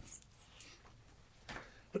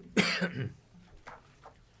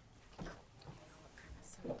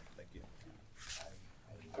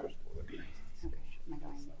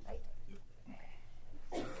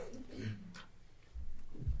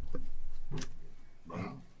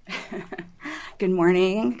 Good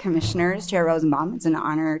morning, Commissioners, Chair Rosenbaum. It's an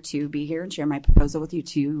honor to be here and share my proposal with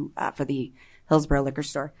you for the Hillsborough Liquor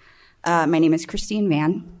Store. My name is Christine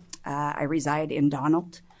Van. I reside in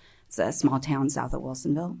Donald. It's a small town south of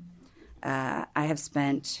Wilsonville. I have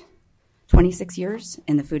spent 26 years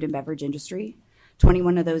in the food and beverage industry,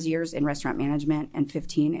 21 of those years in restaurant management and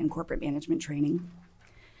 15 in corporate management training.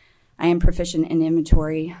 I am proficient in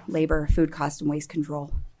inventory, labor, food cost, and waste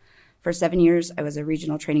control. For 7 years, I was a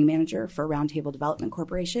regional training manager for Roundtable Development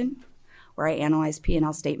Corporation, where I analyzed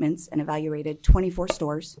P&L statements and evaluated 24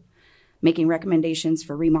 stores, making recommendations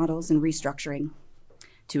for remodels and restructuring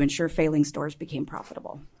to ensure failing stores became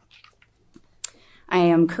profitable. I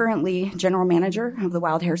am currently general manager of the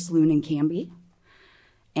Wild Hair Saloon in Canby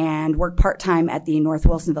and work part-time at the North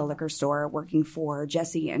Wilsonville Liquor Store, working for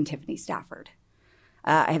Jesse and Tiffany Stafford.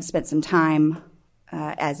 I have spent some time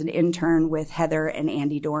as an intern with Heather and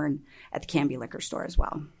Andy Dorn at the Canby Liquor Store as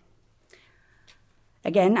well.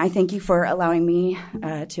 Again, I thank you for allowing me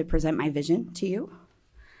to present my vision to you.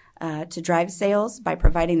 To drive sales by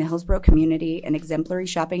providing the Hillsborough community an exemplary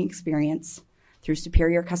shopping experience through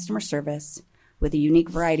superior customer service with a unique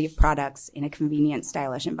variety of products in a convenient,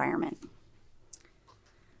 stylish environment.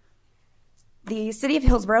 The city of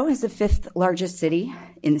Hillsborough is the 5th largest city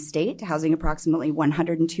in the state, housing approximately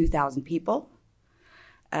 102,000 people.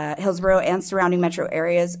 Hillsborough and surrounding metro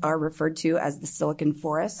areas are referred to as the Silicon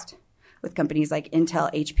Forest, with companies like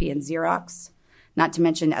Intel, HP, and Xerox, not to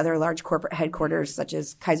mention other large corporate headquarters such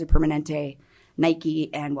as Kaiser Permanente,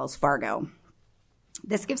 Nike, and Wells Fargo.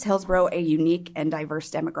 This gives Hillsborough a unique and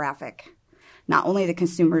diverse demographic, not only the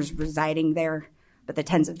consumers residing there, but the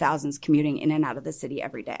tens of thousands commuting in and out of the city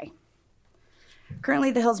every day.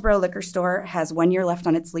 Currently, the Hillsborough Liquor Store has 1 year left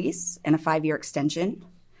on its lease and a 5-year extension.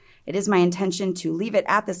 It is my intention to leave it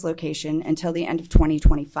at this location until the end of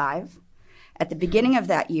 2025. At the beginning of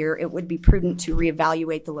that year, it would be prudent to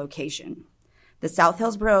reevaluate the location. The South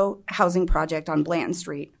Hillsborough housing project on Blanton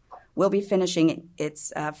Street will be finishing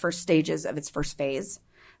its first stages of its first phase,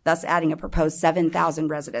 thus adding a proposed 7,000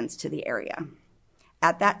 residents to the area.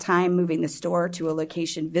 At that time, moving the store to a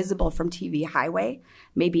location visible from TV Highway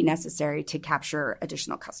may be necessary to capture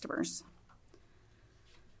additional customers.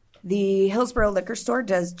 The Hillsborough Liquor Store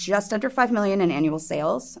does just under $5 million in annual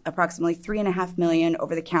sales, approximately $3.5 million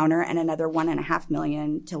over the counter, and another $1.5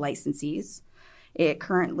 million to licensees. It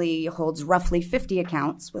currently holds roughly 50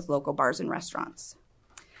 accounts with local bars and restaurants.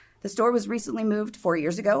 The store was recently moved 4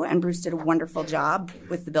 years ago, and Bruce did a wonderful job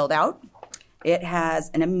with the build-out. It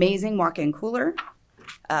has an amazing walk-in cooler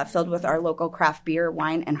filled with our local craft beer,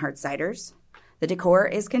 wine, and hard ciders. The decor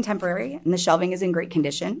is contemporary, and the shelving is in great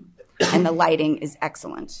condition, and the lighting is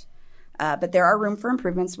excellent. But there are room for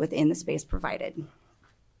improvements within the space provided.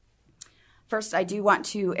 First, I do want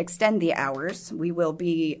to extend the hours. We will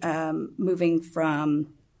be moving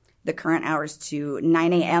from the current hours to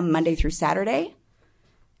 9 a.m. Monday through Saturday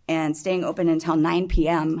and staying open until 9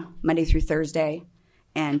 p.m. Monday through Thursday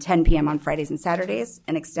and 10 p.m. on Fridays and Saturdays,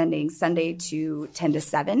 and extending Sunday to 10 to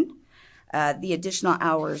 7. The additional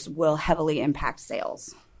hours will heavily impact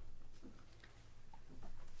sales.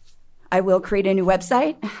 I will create a new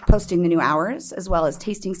website posting the new hours, as well as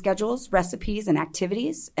tasting schedules, recipes, and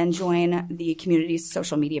activities, and join the community's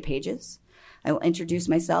social media pages. I will introduce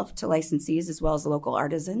myself to licensees as well as local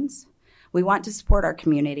artisans. We want to support our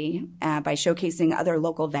community by showcasing other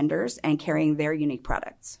local vendors and carrying their unique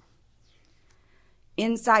products.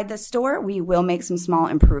 Inside the store, we will make some small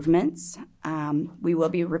improvements. We will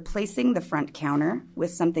be replacing the front counter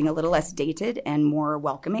with something a little less dated and more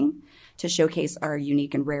welcoming to showcase our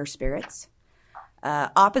unique and rare spirits.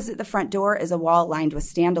 Opposite the front door is a wall lined with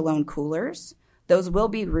standalone coolers. Those will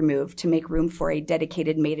be removed to make room for a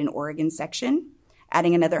dedicated Made in Oregon section,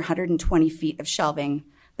 adding another 120 feet of shelving,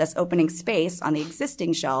 thus opening space on the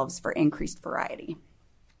existing shelves for increased variety.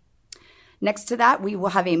 Next to that, we will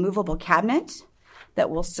have a movable cabinet that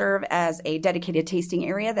will serve as a dedicated tasting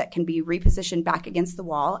area that can be repositioned back against the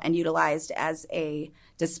wall and utilized as a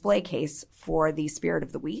display case for the Spirit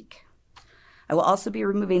of the Week. I will also be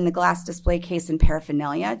removing the glass display case and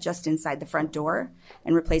paraphernalia just inside the front door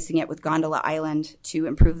and replacing it with Gondola Island to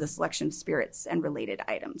improve the selection of spirits and related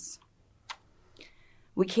items.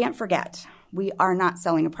 We can't forget, we are not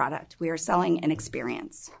selling a product. We are selling an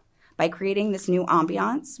experience. By creating this new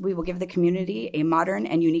ambiance, we will give the community a modern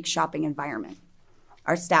and unique shopping environment.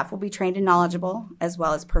 Our staff will be trained and knowledgeable, as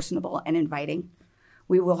well as personable and inviting.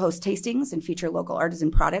 We will host tastings and feature local artisan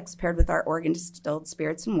products paired with our Oregon distilled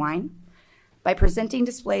spirits and wine. By presenting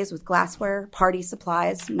displays with glassware, party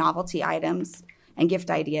supplies, novelty items, and gift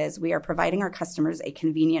ideas, we are providing our customers a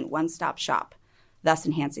convenient one-stop shop, thus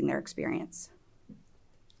enhancing their experience.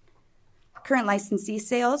 Current licensee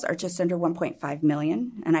sales are just under $1.5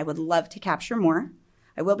 million, and I would love to capture more.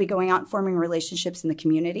 I will be going out and forming relationships in the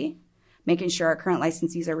community, making sure our current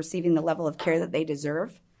licensees are receiving the level of care that they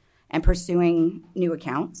deserve, and pursuing new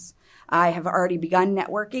accounts. I have already begun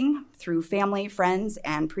networking through family, friends,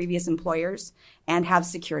 and previous employers, and have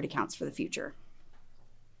secured accounts for the future.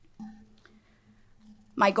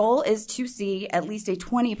 My goal is to see at least a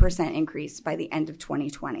 20% increase by the end of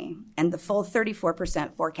 2020, and the full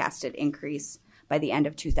 34% forecasted increase by the end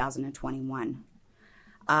of 2021.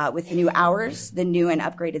 With the new hours, the new and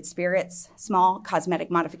upgraded spirits, small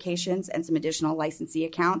cosmetic modifications, and some additional licensee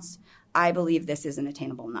accounts, I believe this is an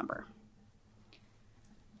attainable number.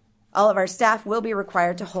 All of our staff will be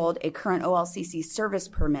required to hold a current OLCC service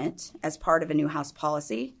permit as part of a new house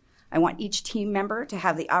policy. I want each team member to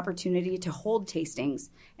have the opportunity to hold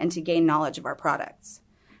tastings and to gain knowledge of our products.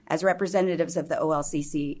 As representatives of the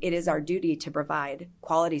OLCC, it is our duty to provide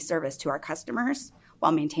quality service to our customers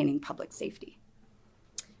while maintaining public safety.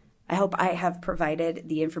 I hope I have provided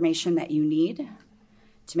the information that you need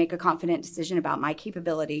to make a confident decision about my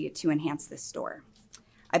capability to enhance this store.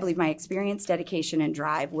 I believe my experience, dedication, and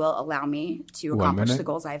drive will allow me to accomplish the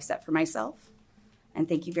goals I have set for myself. And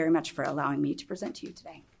thank you very much for allowing me to present to you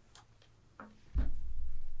today.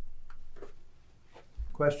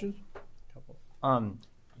 Questions?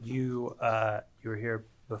 You were here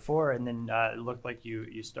before, and then it looked like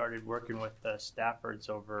you started working with the Staffords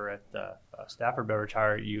over at the Stafford Beverage. How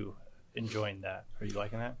are you enjoying that? Are you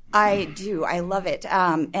liking that? I do. I love it.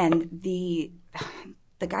 And the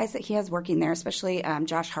guys that he has working there, especially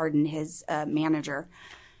Josh Harden, his manager,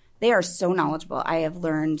 they are so knowledgeable. I have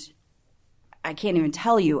learned, I can't even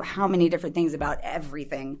tell you how many different things about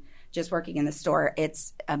everything just working in the store.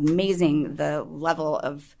 It's amazing the level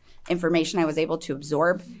of information I was able to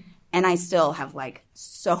absorb, and I still have like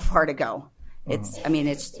so far to go.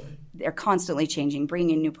 They're constantly changing,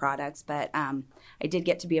 bringing in new products, but I did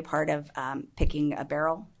get to be a part of picking a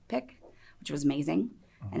barrel pick, which was amazing.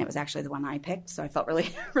 And it was actually the one I picked, so I felt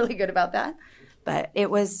really, really good about that. But it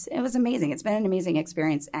was amazing. It's been an amazing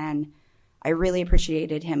experience, and I really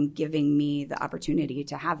appreciated him giving me the opportunity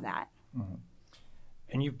to have that. Mm-hmm.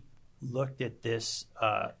 And you looked at this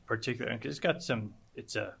particular, because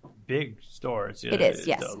it's a big store. It is,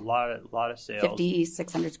 yes. A lot of sales.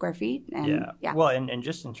 5,600 square feet. And, yeah. Well, and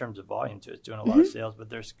just in terms of volume, too, it's doing a lot of sales.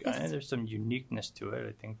 But there's some uniqueness to it.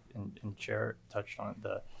 I think, and Chair touched on it,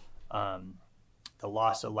 the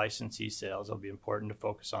loss of licensee sales. It'll be important to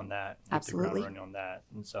focus on that. Absolutely. The ground running on that.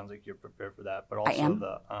 And it sounds like you're prepared for that. But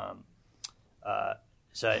also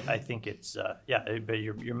so I think it's but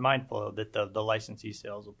you're mindful that the licensee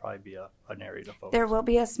sales will probably be an area to focus. There will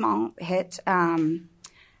be a small hit.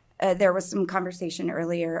 There was some conversation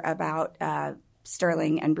earlier about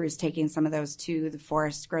Sterling and Bruce taking some of those to the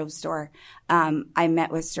Forest Grove store. I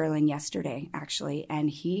met with Sterling yesterday, actually, and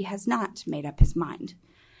he has not made up his mind.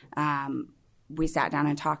 We sat down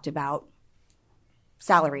and talked about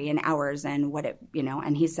salary and hours and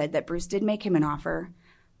and he said that Bruce did make him an offer,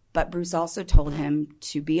 but Bruce also told him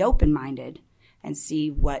to be open-minded and see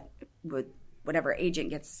whatever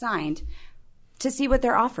agent gets assigned to see what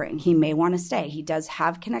they're offering. He may want to stay. He does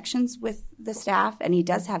have connections with the staff, and he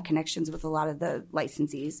does have connections with a lot of the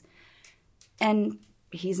licensees, and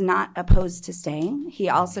he's not opposed to staying. He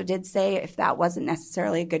also did say if that wasn't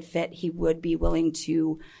necessarily a good fit, he would be willing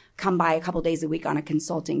to come by a couple days a week on a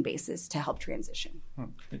consulting basis to help transition.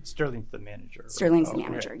 Sterling's the manager. Sterling's the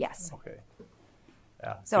manager, yes. Okay.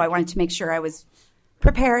 Yeah. So I wanted to make sure I was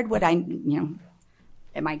prepared.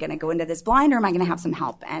 Am I going to go into this blind, or am I going to have some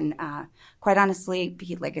help? And quite honestly,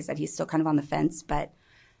 like I said, he's still kind of on the fence. But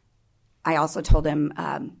I also told him,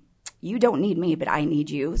 you don't need me, but I need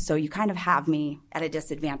you. So you kind of have me at a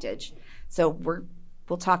disadvantage. So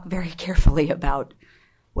we'll talk very carefully about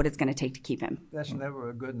what it's going to take to keep him. That's never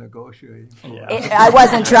a good negotiating. Yeah. I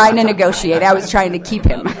wasn't trying to negotiate. I was trying to keep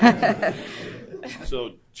him.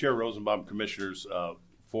 So, Chair Rosenbaum, Commissioners,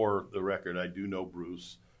 for the record, I do know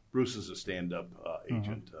Bruce. Bruce is a stand-up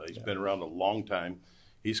agent. He's been around a long time.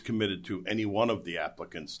 He's committed to any one of the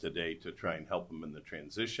applicants today to try and help them in the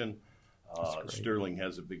transition. Sterling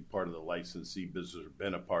has a big part of the licensee business, or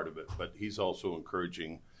been a part of it, but he's also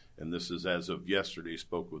encouraging, and this is as of yesterday,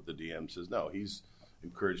 spoke with the DM, says, no, he's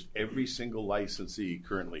encouraged every single licensee he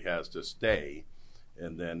currently has to stay,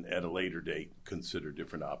 and then at a later date consider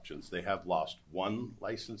different options. They have lost one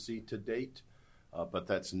licensee to date, but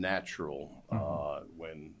that's natural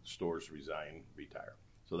when stores retire.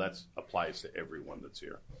 So that applies to everyone that's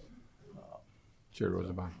here. Chair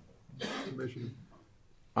Rosenbaum. Commissioner.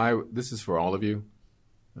 This is for all of you.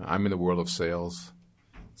 I'm in the world of sales.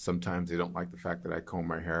 Sometimes they don't like the fact that I comb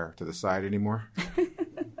my hair to the side anymore.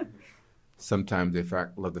 Sometimes they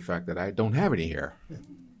love the fact that I don't have any hair.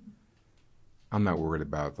 I'm not worried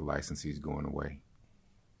about the licensees going away,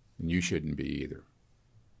 and you shouldn't be either.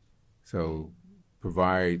 So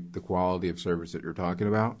provide the quality of service that you're talking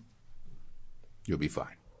about, you'll be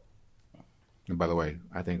fine. And by the way,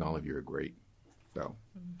 I think all of you are great. So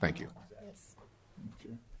thank you. Yes.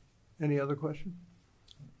 Any other questions?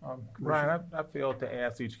 Brian, I failed to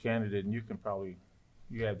ask each candidate, and you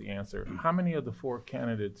have the answer. How many of the 4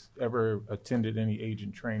 candidates ever attended any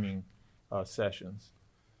agent training sessions?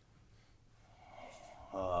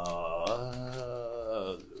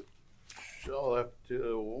 I'll have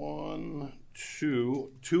to 1,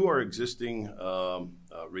 2. 2 are existing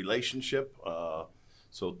relationship.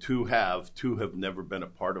 So 2 have never been a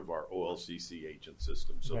part of our OLCC agent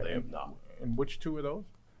system, so they have not. And which 2 are those?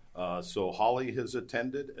 So Holly has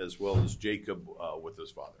attended, as well as Jacob with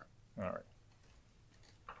his father. All right.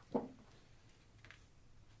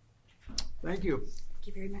 Thank you. Thank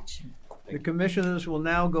you very much. The commissioners will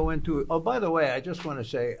now go into, oh, by the way, I just want to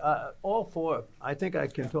say, all four, I think I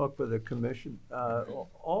can talk for the commission,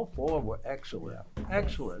 all four were excellent.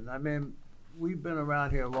 Excellent. I mean, we've been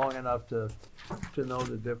around here long enough to know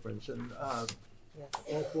the difference, and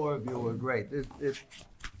all four of you were great.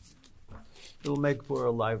 It'll make for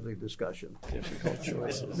a lively discussion. Difficult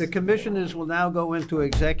choices. The commissioners will now go into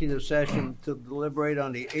executive session to deliberate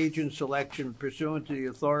on the agent selection pursuant to the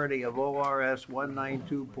authority of ORS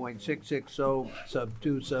 192.660 sub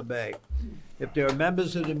 2 sub A. If there are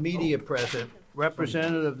members of the media present,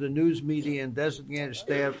 representative of the news media and designated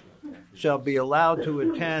staff shall be allowed to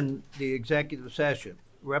attend the executive session.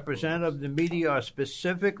 Representative of the media are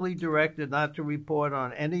specifically directed not to report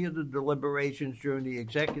on any of the deliberations during the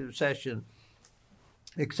executive session,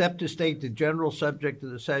 except to state the general subject of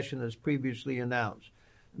the session as previously announced.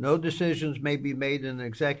 No decisions may be made in an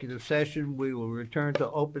executive session. We will return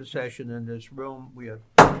to open session in this room. We are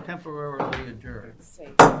temporarily adjourned.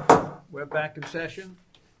 We're back in session.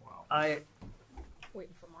 Waiting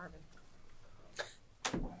for Marvin.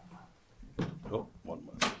 Oh, 1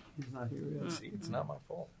 month. He's not here yet. See, it's not my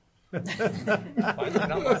fault. Finally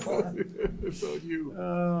not my fault. It's on you.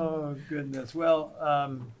 Oh, goodness. Well,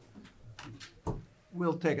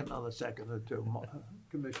 we'll take another second or two.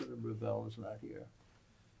 Commissioner Revelle is not here.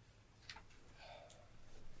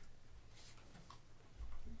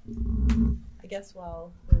 I guess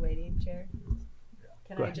while we're waiting, Chair,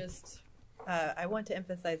 can Go I ahead. just, I want to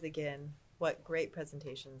emphasize again what great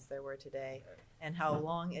presentations there were today, and how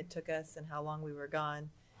long it took us and how long we were gone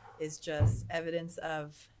is just evidence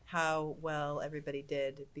of how well everybody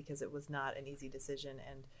did, because it was not an easy decision,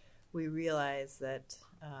 and we realize that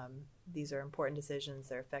these are important decisions.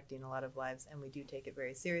 They're affecting a lot of lives, and we do take it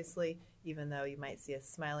very seriously, even though you might see us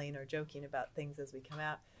smiling or joking about things as we come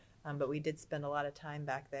out. But we did spend a lot of time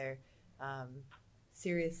back there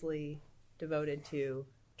seriously devoted to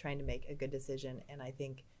trying to make a good decision, and I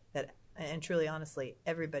think that, and truly honestly,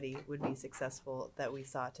 everybody would be successful that we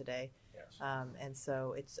saw today. And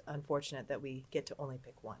so it's unfortunate that we get to only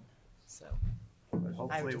pick one. So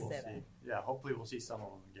I would just say that. Yeah, hopefully we'll see some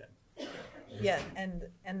of them again. Yeah, and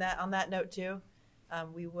that on that note too,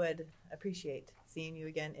 we would appreciate seeing you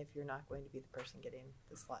again if you're not going to be the person getting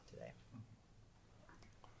the slot today.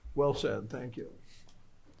 Well said. Thank you.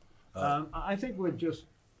 I think we're just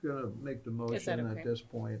going to make the motion okay? at this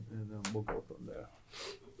point, and then we'll go from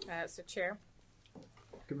there. So, Chair,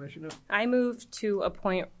 Commissioner? I move to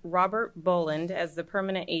appoint Robert Boland as the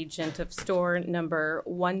permanent agent of store number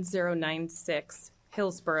 1096,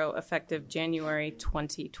 Hillsborough, effective January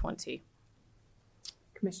 2020.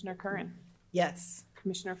 Commissioner Curran, Yes.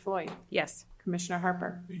 Commissioner Floyd, Yes. Commissioner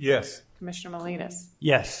Harper, Yes. Commissioner Miletus,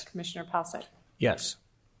 Yes. Commissioner Palsett, Yes.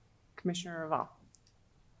 Commissioner Raval.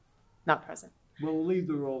 Not present. We'll leave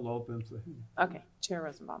the roll open for him. Okay, Chair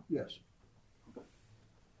Rosenbaum. Yes.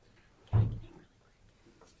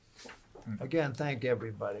 Again, thank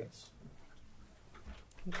everybody.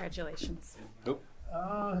 Congratulations. Nope.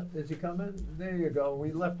 Is he coming? There you go.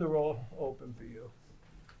 We left the roll open for you.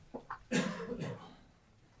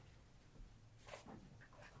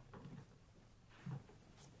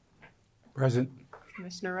 Present.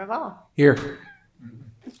 Commissioner Raval. Here.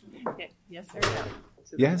 Yes, sir. No.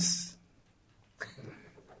 Yes.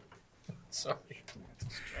 Sorry.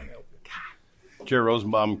 Chair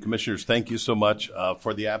Rosenbaum, Commissioners, thank you so much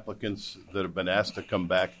for the applicants that have been asked to come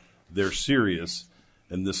back. They're serious,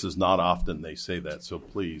 and this is not often they say that, so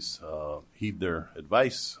please heed their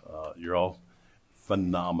advice. You're all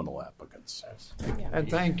phenomenal applicants. And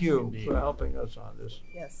thank you for helping us on this.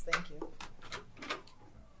 Yes, thank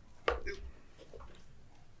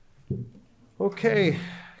you. Okay,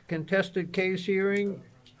 contested case hearing,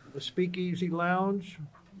 the Speakeasy Lounge.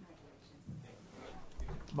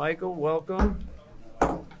 Michael, welcome.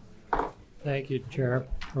 Thank you, Chair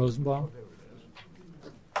Rosenbaum.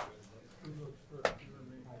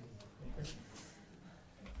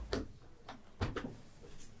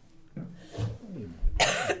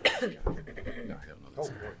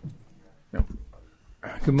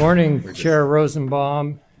 Good morning, Chair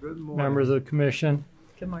Rosenbaum, Good morning. members of the commission.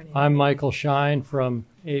 Good morning. I'm Michael Shine from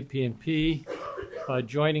AP&P.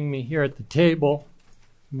 Joining me here at the table,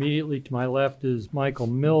 immediately to my left, is Michael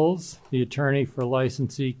Mills, the attorney for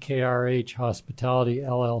licensee KRH Hospitality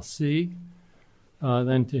LLC.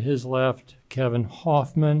 Then to his left, Kevin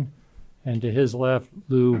Hoffman, and to his left,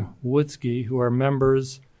 Lou Woodsky, who are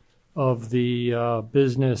members of the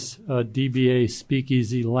business DBA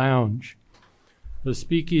Speakeasy Lounge. The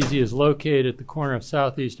Speakeasy is located at the corner of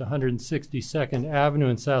Southeast 162nd Avenue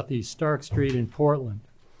and Southeast Stark Street in Portland.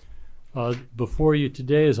 Before you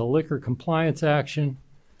today is a liquor compliance action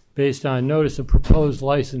based on notice of proposed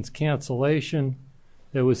license cancellation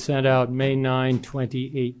that was sent out May 9,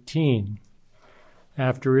 2018.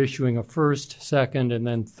 After issuing a first, second, and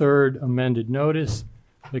then third amended notice,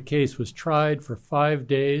 the case was tried for 5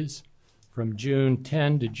 days from June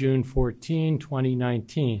 10 to June 14,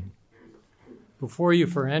 2019. Before you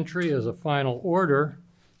for entry as a final order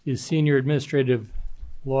is Senior Administrative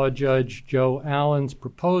Law Judge Joe Allen's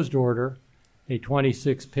proposed order, a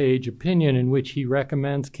 26-page opinion in which he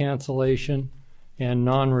recommends cancellation and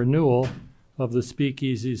non-renewal of the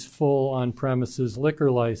Speakeasy's full on-premises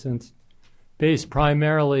liquor license based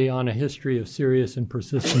primarily on a history of serious and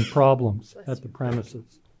persistent problems at the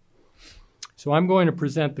premises. So I'm going to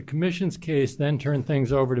present the Commission's case, then turn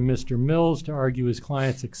things over to Mr. Mills to argue his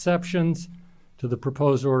client's exceptions to the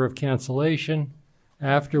proposed order of cancellation,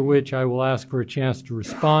 after which I will ask for a chance to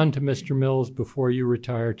respond to Mr. Mills before you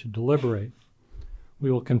retire to deliberate.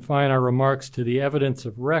 We will confine our remarks to the evidence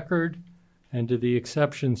of record and to the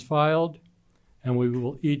exceptions filed, and we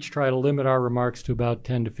will each try to limit our remarks to about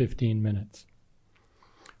 10 to 15 minutes.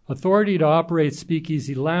 Authority to operate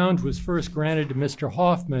Speakeasy Lounge was first granted to Mr.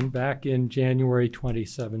 Hoffman back in January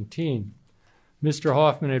 2017. Mr.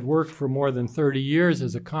 Hoffman had worked for more than 30 years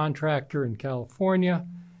as a contractor in California,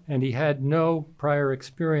 and he had no prior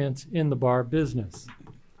experience in the bar business.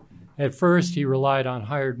 At first, he relied on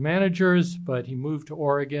hired managers, but he moved to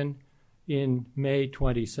Oregon in May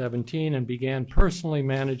 2017 and began personally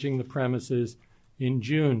managing the premises in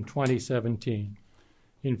June 2017.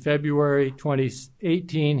 In February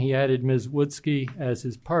 2018, he added Ms. Woodsky as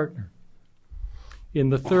his partner. In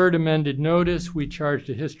the third amended notice, we charged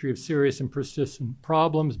a history of serious and persistent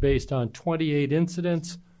problems based on 28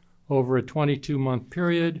 incidents over a 22-month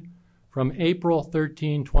period from April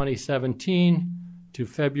 13, 2017 to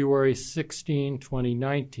February 16,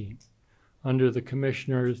 2019. Under the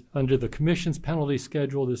Commission's penalty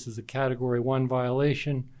schedule, this is a Category 1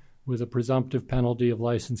 violation with a presumptive penalty of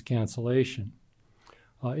license cancellation.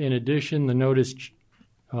 In addition, the notice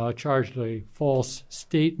charged a false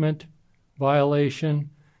statement violation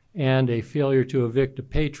and a failure to evict a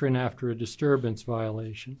patron after a disturbance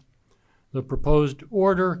violation. The proposed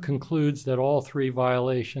order concludes that all three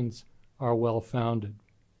violations are well-founded.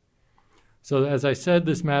 So as I said,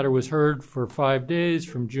 this matter was heard for 5 days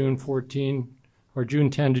from June 10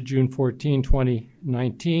 to June 14,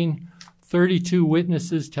 2019. 32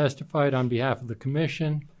 witnesses testified on behalf of the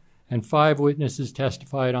Commission, and 5 witnesses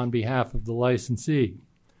testified on behalf of the licensee.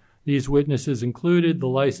 These witnesses included the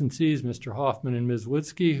licensees, Mr. Hoffman and Ms.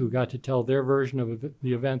 Woodsky, who got to tell their version of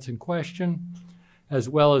the events in question, as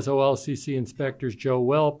well as OLCC inspectors Joe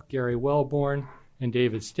Welp, Gary Wellborn, and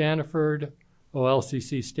David Staniford,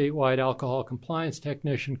 OLCC statewide alcohol compliance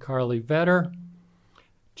technician Carly Vetter,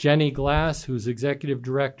 Jenny Glass, who's executive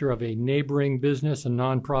director of a neighboring business, a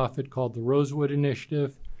nonprofit called the Rosewood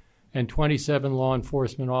Initiative, and 27 law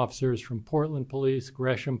enforcement officers from Portland Police,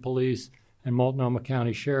 Gresham Police, and Multnomah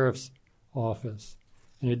County Sheriff's Office.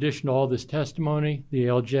 In addition to all this testimony, the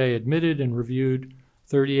ALJ admitted and reviewed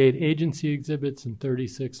 38 agency exhibits and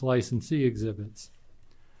 36 licensee exhibits.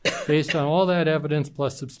 Based on all that evidence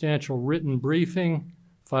plus substantial written briefing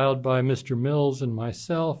filed by Mr. Mills and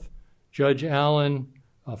myself, Judge Allen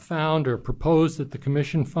found or proposed that the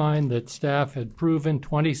Commission find that staff had proven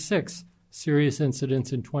 26 serious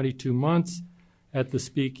incidents in 22 months at the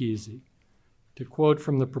Speakeasy. To quote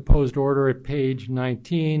from the proposed order at page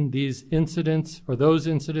 19, those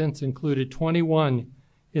incidents included 21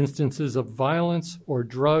 instances of violence or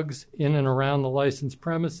drugs in and around the licensed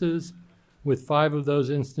premises, with 5 of those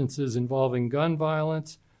instances involving gun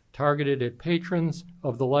violence targeted at patrons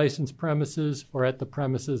of the licensed premises or at the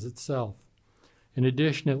premises itself. In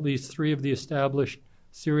addition, at least 3 of the established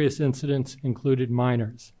serious incidents included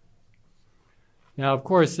minors. Now, of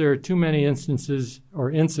course, there are too many instances or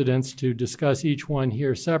incidents to discuss each one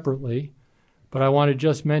here separately, but I want to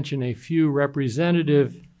just mention a few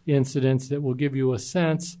representative incidents that will give you a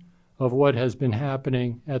sense of what has been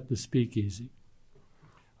happening at the Speakeasy.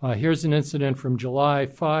 Here's an incident from July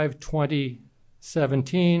 5,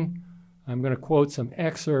 2017. I'm going to quote some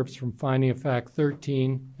excerpts from Finding of Fact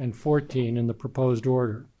 13 and 14 in the proposed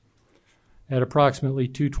order. At approximately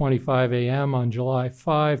 2:25 a.m. on July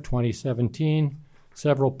 5, 2017,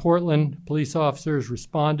 several Portland police officers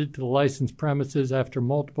responded to the licensed premises after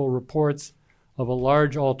multiple reports of a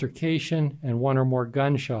large altercation and 1 or more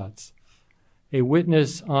gunshots. A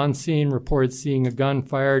witness on scene reported seeing a gun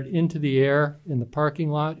fired into the air in the parking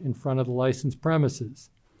lot in front of the licensed premises.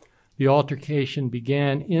 The altercation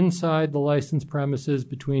began inside the licensed premises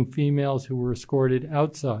between females who were escorted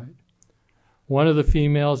outside. One of the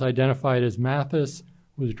females, identified as Mathis,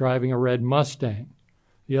 was driving a red Mustang.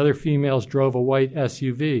 The other females drove a white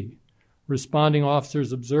SUV. Responding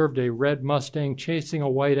officers observed a red Mustang chasing a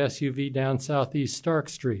white SUV down Southeast Stark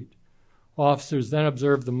Street. Officers then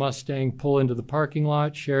observed the Mustang pull into the parking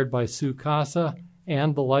lot shared by Sue Casa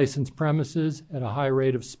and the licensed premises at a high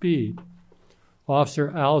rate of speed. Officer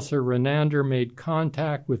Alicer Renander made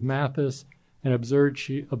contact with Mathis and observed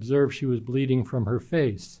she was bleeding from her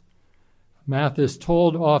face. Mathis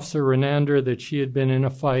told Officer Renander that she had been in a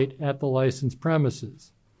fight at the licensed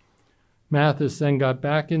premises. Mathis then got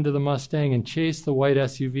back into the Mustang and chased the white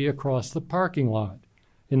SUV across the parking lot.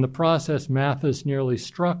 In the process, Mathis nearly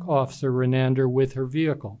struck Officer Renander with her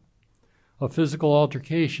vehicle. A physical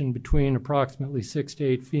altercation between approximately 6 to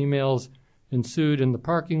 8 females ensued in the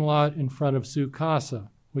parking lot in front of Sue Casa,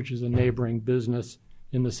 which is a neighboring business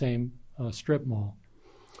in the same strip mall.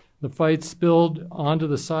 The fight spilled onto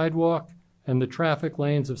the sidewalk and the traffic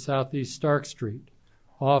lanes of Southeast Stark Street.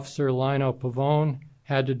 Officer Lino Pavone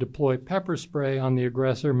had to deploy pepper spray on the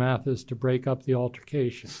aggressor, Mathis, to break up the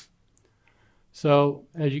altercation. So,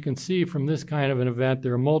 as you can see from this kind of an event,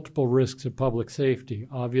 there are multiple risks of public safety.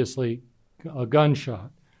 Obviously, a gunshot,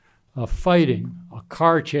 fighting, a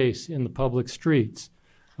car chase in the public streets,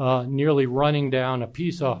 nearly running down a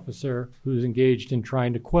peace officer who's engaged in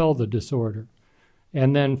trying to quell the disorder,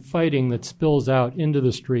 and then fighting that spills out into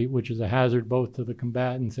the street, which is a hazard both to the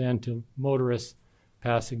combatants and to motorists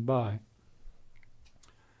passing by.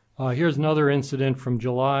 Here's another incident from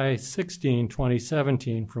July 16,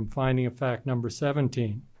 2017, from finding of fact number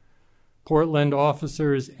 17. Portland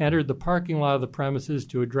officers entered the parking lot of the premises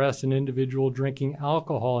to address an individual drinking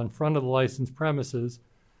alcohol in front of the licensed premises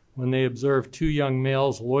when they observed 2 young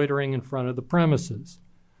males loitering in front of the premises.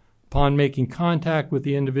 Upon making contact with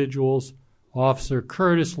the individuals, Officer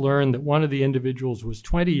Curtis learned that one of the individuals was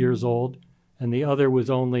 20 years old and the other was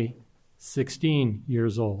only 16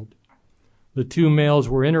 years old. The 2 males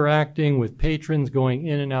were interacting with patrons going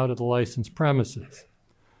in and out of the licensed premises.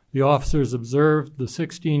 The officers observed the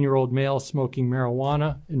 16-year-old male smoking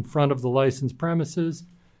marijuana in front of the licensed premises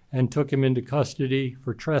and took him into custody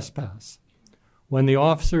for trespass. When the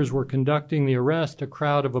officers were conducting the arrest, a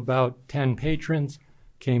crowd of about 10 patrons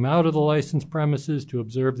came out of the licensed premises to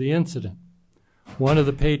observe the incident. One of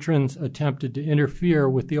the patrons attempted to interfere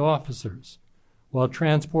with the officers. While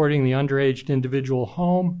transporting the underage individual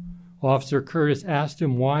home, Officer Curtis asked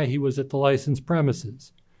him why he was at the licensed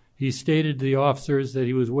premises. He stated to the officers that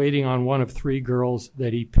he was waiting on one of 3 girls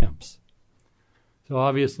that he pimps. So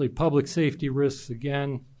obviously public safety risks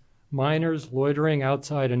again. Minors loitering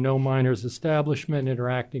outside a no minors establishment,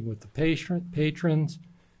 interacting with the patrons,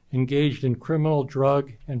 engaged in criminal,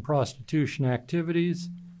 drug, and prostitution activities.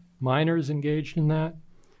 Minors engaged in that.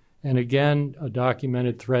 And again, a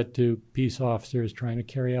documented threat to peace officers trying to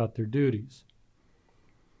carry out their duties.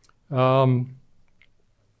 I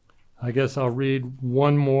guess I'll read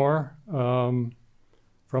one more from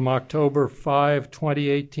October 5,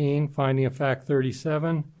 2018, finding of fact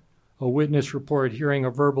 37. A witness report hearing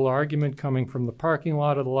a verbal argument coming from the parking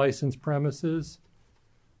lot of the licensed premises.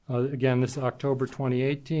 Again, this is October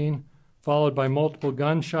 2018, followed by multiple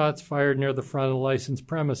gunshots fired near the front of the licensed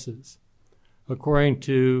premises. According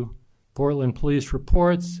to Portland police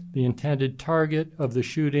reports, the intended target of the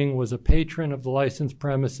shooting was a patron of the licensed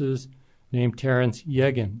premises named Terrence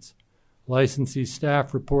Yeggins. Licensee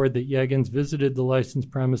staff reported that Yeggins visited the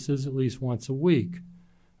licensed premises at least once a week.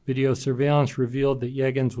 Video surveillance revealed that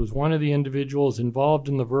Yeggins was one of the individuals involved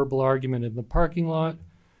in the verbal argument in the parking lot,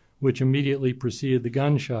 which immediately preceded the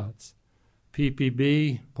gunshots.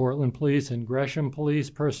 PPB, Portland Police, and Gresham Police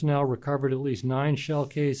personnel recovered at least 9 shell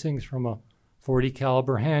casings from a .40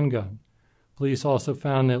 caliber handgun. Police also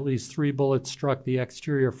found that at least 3 bullets struck the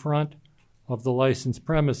exterior front of the licensed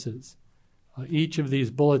premises. Each of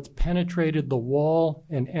these bullets penetrated the wall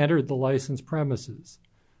and entered the licensed premises.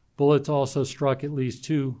 Bullets also struck at least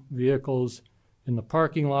 2 vehicles in the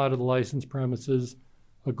parking lot of the licensed premises,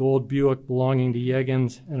 a gold Buick belonging to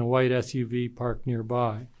Yeggins and a white SUV parked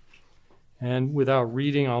nearby. And without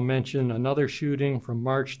reading, I'll mention another shooting from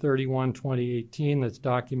March 31, 2018 that's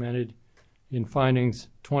documented in findings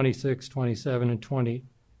 26, 27, and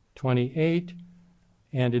 28.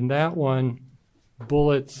 And in that one,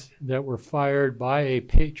 bullets that were fired by a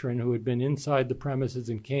patron who had been inside the premises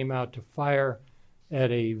and came out to fire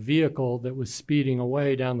at a vehicle that was speeding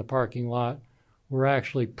away down the parking lot were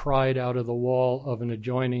actually pried out of the wall of an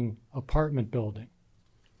adjoining apartment building.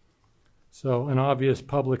 So an obvious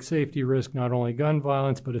public safety risk, not only gun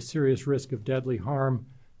violence, but a serious risk of deadly harm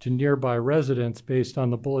to nearby residents based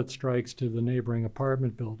on the bullet strikes to the neighboring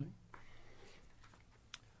apartment building.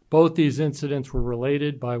 Both these incidents were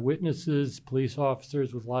related by witnesses, police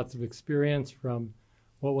officers with lots of experience from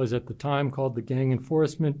what was at the time called the gang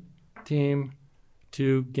enforcement team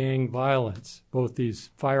to gang violence, both these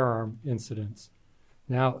firearm incidents.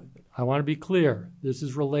 Now, I want to be clear, this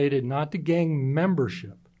is related not to gang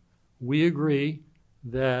membership. We agree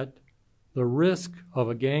that the risk of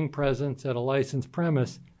a gang presence at a licensed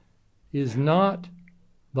premise is not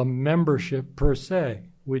the membership per se,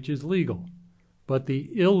 which is legal, but the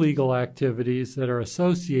illegal activities that are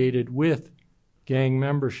associated with gang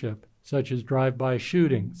membership, such as drive-by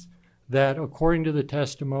shootings, that, according to the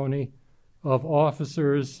testimony of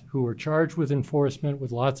officers who were charged with enforcement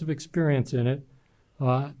with lots of experience in it,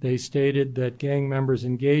 they stated that gang members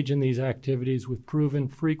engage in these activities with proven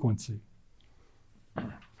frequency.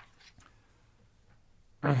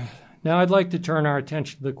 Now I'd like to turn our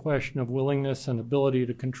attention to the question of willingness and ability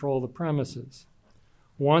to control the premises.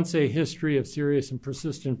 Once a history of serious and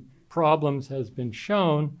persistent problems has been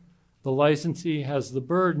shown, the licensee has the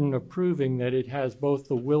burden of proving that it has both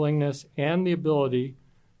the willingness and the ability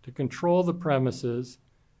to control the premises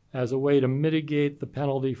as a way to mitigate the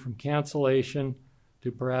penalty from cancellation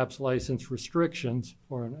to perhaps license restrictions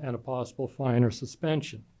and a possible fine or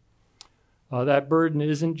suspension. That burden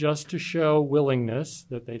isn't just to show willingness,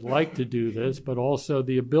 that they'd like to do this, but also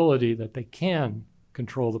the ability that they can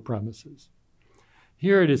control the premises.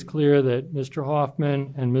 Here it is clear that Mr.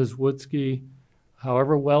 Hoffman and Ms. Woodsky,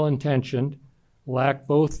 however well-intentioned, lack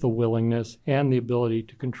both the willingness and the ability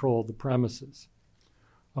to control the premises.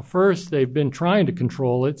 First, they've been trying to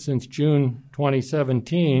control it since June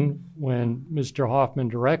 2017, when Mr. Hoffman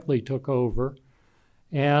directly took over,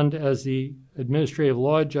 and as the administrative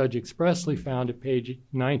law judge expressly found at page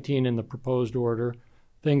 19 in the proposed order,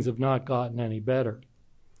 things have not gotten any better.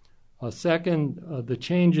 Second, the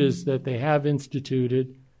changes that they have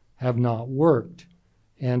instituted have not worked,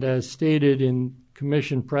 and as stated in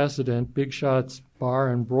commission precedent, Big Shots Bar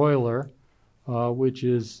and Broiler, which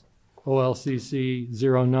is OLCC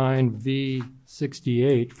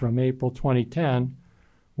 09V68 from April 2010,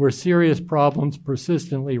 where serious problems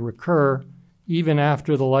persistently recur even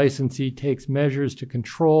after the licensee takes measures to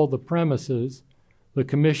control the premises, the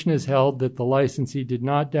commission has held that the licensee did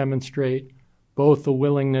not demonstrate both the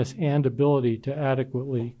willingness and ability to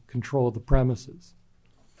adequately control the premises.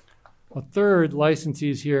 A third,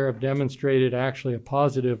 licensees here have demonstrated actually a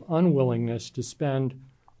positive unwillingness to spend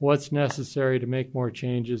what's necessary to make more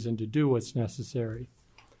changes and to do what's necessary.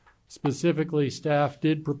 Specifically, staff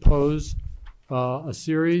did propose a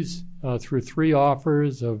series through 3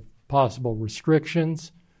 offers of possible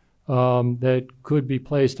restrictions that could be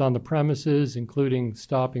placed on the premises, including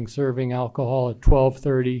stopping serving alcohol at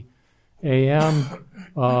 12:30 a.m.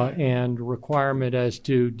 And requirement as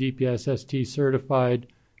to DPSST certified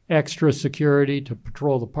extra security to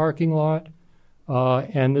patrol the parking lot.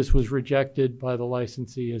 And this was rejected by the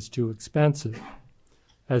licensee as too expensive.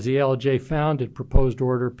 As the ALJ found at proposed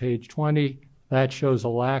order, page 20, that shows a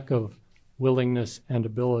lack of willingness and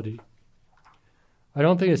ability. I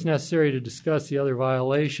don't think it's necessary to discuss the other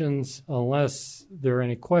violations unless there are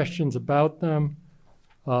any questions about them.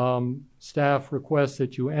 Staff requests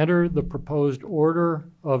that you enter the proposed order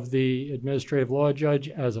of the administrative law judge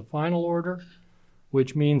as a final order,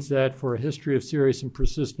 which means that for a history of serious and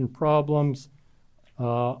persistent problems,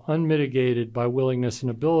 unmitigated by willingness and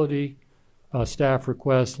ability, staff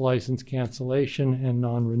requests license cancellation and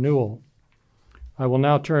non-renewal. I will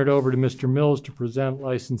now turn it over to Mr. Mills to present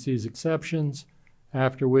licensee's exceptions,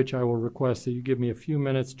 after which I will request that you give me a few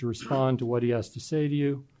minutes to respond to what he has to say to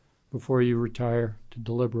you before you retire to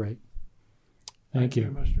deliberate. Thank you.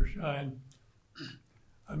 Mr. Shine.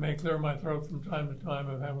 I may clear my throat from time to time.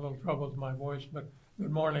 I've had a little trouble with my voice, but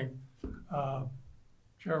good morning.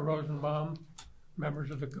 Chair Rosenbaum,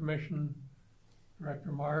 members of the commission,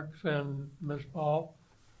 Director Marks, and Ms. Paul.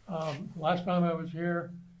 Last time I was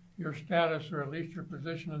here, your status, or at least your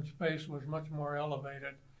position in space, was much more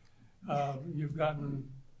elevated. You've gotten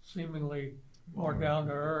seemingly more down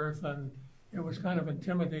to earth, and it was kind of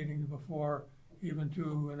intimidating before, even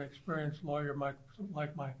to an experienced lawyer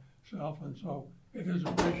like myself, and so it is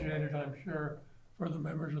appreciated, I'm sure, for the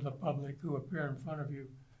members of the public who appear in front of you.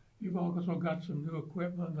 You've also got some new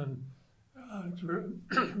equipment, and it's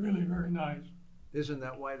really very nice. Isn't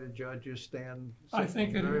that why the judges stand I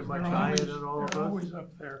think it very is. much They're higher always, than all of they're us? always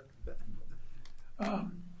up there.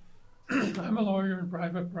 I'm a lawyer in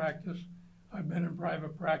private practice. I've been in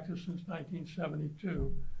private practice since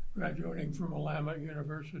 1972, graduating from Willamette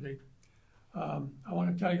University. I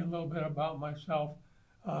want to tell you a little bit about myself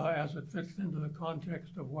as it fits into the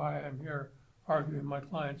context of why I'm here arguing my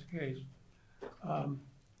client's case.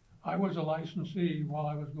 I was a licensee while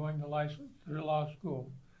I was going to law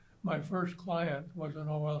school. My first client was an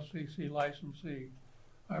OLCC licensee.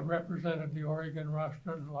 I represented the Oregon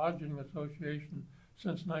Restaurant and Lodging Association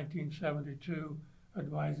since 1972,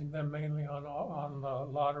 advising them mainly on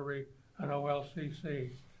lottery and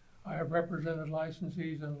OLCC. I have represented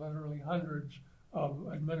licensees in literally hundreds of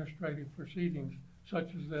administrative proceedings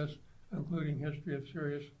such as this, including history of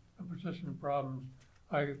serious and persistent problems.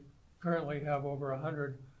 I currently have over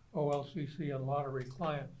 100 OLCC and lottery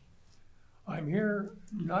clients. I'm here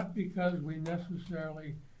not because we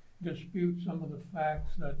necessarily dispute some of the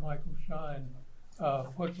facts that Michael Shine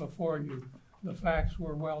put before you. The facts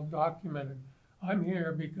were well documented. I'm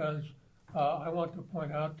here because I want to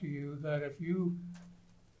point out to you that if you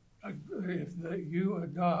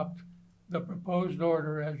adopt the proposed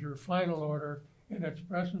order as your final order in its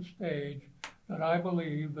present stage, that I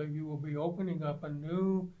believe that you will be opening up a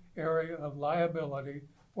new area of liability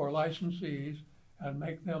for licensees and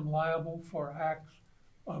make them liable for acts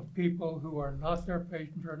of people who are not their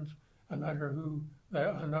patrons and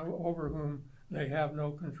over whom they have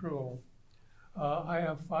no control. I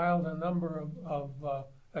have filed a number of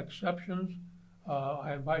exceptions.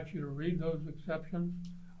 I invite you to read those exceptions.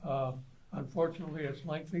 Unfortunately, it's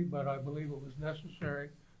lengthy, but I believe it was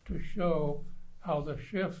necessary to show how the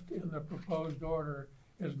shift in the proposed order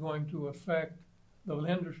is going to affect the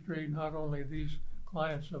industry, not only these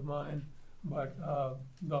clients of mine, but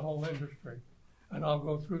the whole industry. And I'll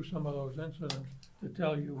go through some of those incidents to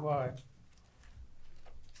tell you why.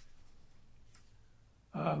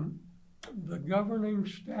 The governing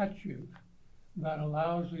statute that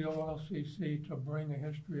allows the OLCC to bring a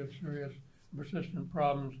history of serious persistent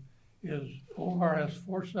problems is ORS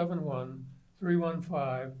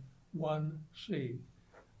 471-315-1C.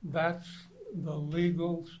 That's the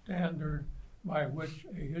legal standard by which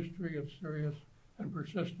a history of serious and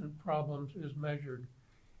persistent problems is measured.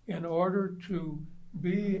 In order to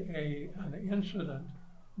be an incident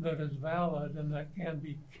that is valid and that can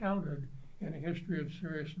be counted in a history of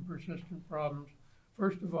serious and persistent problems,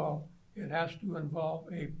 first of all, it has to involve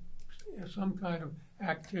some kind of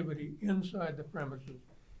activity inside the premises.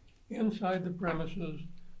 Inside the premises,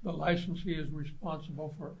 the licensee is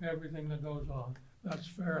responsible for everything that goes on. That's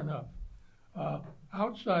fair enough.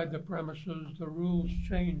 Outside the premises, the rules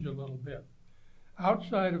change a little bit.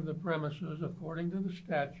 Outside of the premises, according to the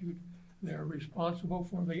statute, they're responsible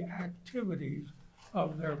for the activities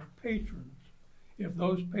of their patrons. If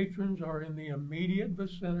those patrons are in the immediate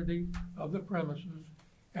vicinity of the premises,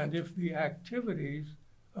 and if the activities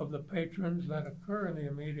of the patrons that occur in the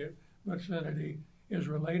immediate vicinity is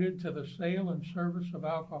related to the sale and service of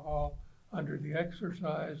alcohol under the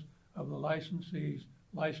exercise of the licensee's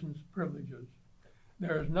license privileges.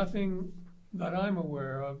 There is nothing that I'm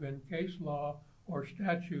aware of in case law or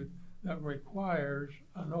statute that requires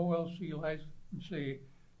an OLC licensee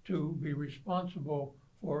to be responsible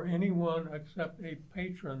for anyone except a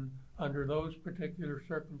patron under those particular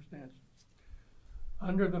circumstances.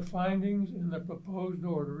 Under the findings in the proposed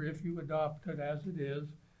order, if you adopt it as it is,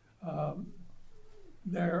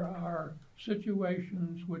 there are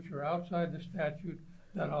situations which are outside the statute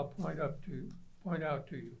that I'll point out to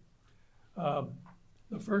you.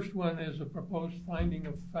 The first one is a proposed finding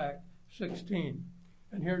of fact 16.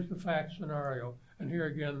 And here's the fact scenario. And here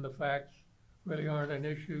again, the facts really aren't an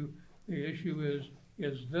issue. The issue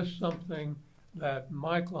is this something that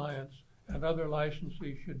my clients and other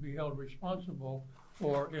licensees should be held responsible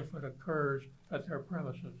for if it occurs at their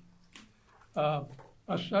premises? A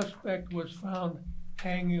suspect was found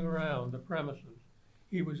hanging around the premises.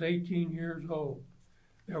 He was 18 years old.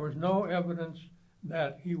 There was no evidence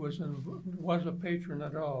that he was a patron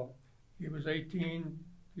at all. He was 18.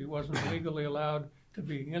 He wasn't legally allowed to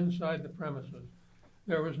be inside the premises.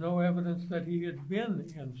 There was no evidence that he had been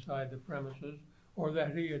inside the premises or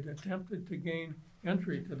that he had attempted to gain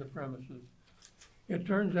entry to the premises. It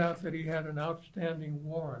turns out that he had an outstanding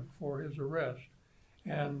warrant for his arrest,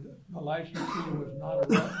 and the licensee was not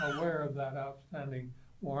aware of that outstanding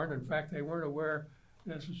warrant. In fact, they weren't aware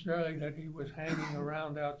necessarily that he was hanging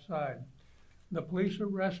around outside. The police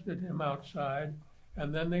arrested him outside,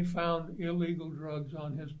 and then they found illegal drugs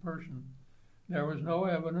on his person. There was no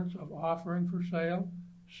evidence of offering for sale,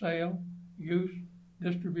 use,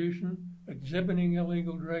 distribution, exhibiting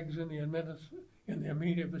illegal drugs in the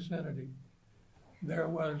immediate vicinity. There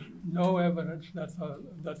was no evidence that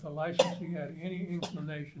the licensee had any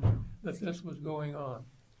inclination that this was going on.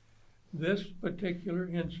 This particular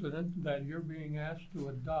incident that you're being asked to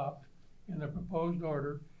adopt in the proposed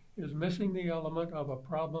order is missing the element of a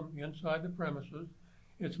problem inside the premises.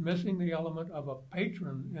 It's missing the element of a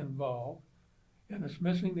patron involved. and it's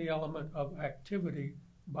missing the element of activity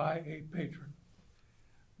by a patron.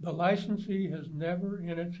 The licensee has never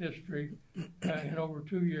in its history, in over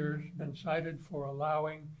 2 years, been cited for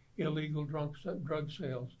allowing illegal drug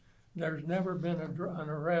sales. There's never been an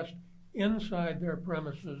arrest inside their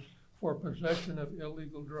premises for possession of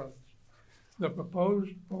illegal drugs. The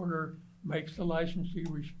proposed order makes the licensee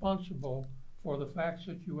responsible for the fact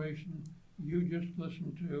situation you just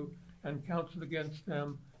listened to and counts it against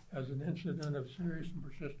them as an incident of serious and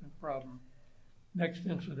persistent problem. Next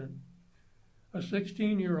incident. A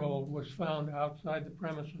 16-year-old was found outside the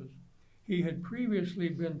premises. He had previously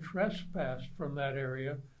been trespassed from that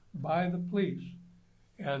area by the police,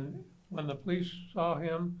 and when the police saw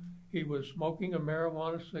him, he was smoking a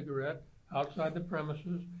marijuana cigarette outside the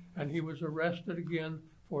premises, and he was arrested again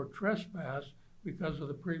for trespass because of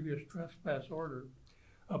the previous trespass order.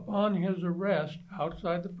 Upon his arrest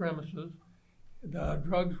outside the premises, the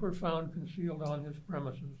drugs were found concealed on his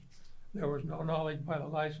premises. There was no knowledge by the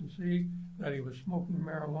licensee that he was smoking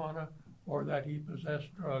marijuana or that he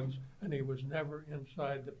possessed drugs, and he was never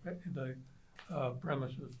inside the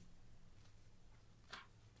premises.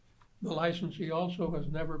 The licensee also has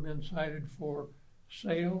never been cited for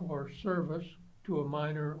sale or service to a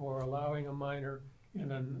minor or allowing a minor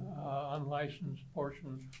in an unlicensed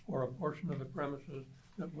portion or a portion of the premises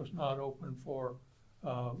that was not open for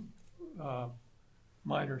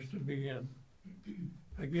minors to be in.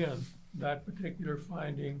 Again, that particular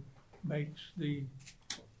finding makes the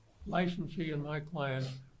licensee and my client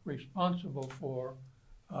responsible for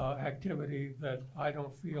activity that I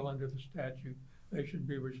don't feel under the statute they should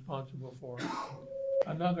be responsible for.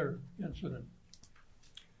 Another incident.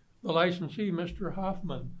 The licensee, Mr.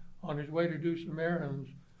 Hoffman, on his way to do some errands,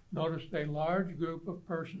 noticed a large group of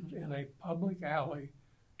persons in a public alley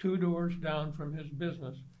 2 doors down from his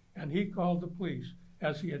business, and he called the police,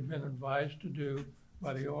 as he had been advised to do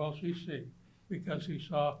by the OLCC, because he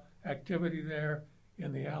saw activity there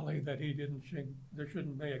in the alley that he didn't think there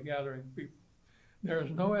shouldn't be a gathering of people. There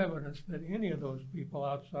is no evidence that any of those people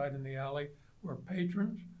outside in the alley were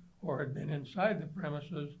patrons or had been inside the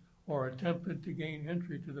premises or attempted to gain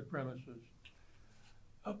entry to the premises.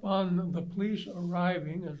 Upon the police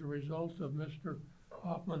arriving as a result of Mr.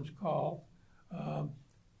 Hoffman's call,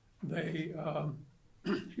 they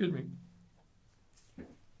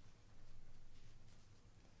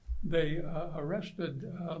arrested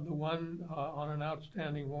the one on an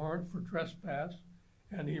outstanding warrant for trespass,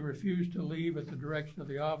 and he refused to leave at the direction of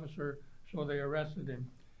the officer, so they arrested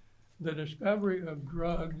him. The discovery of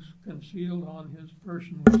drugs concealed on his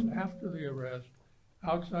person was after the arrest,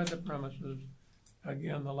 outside the premises.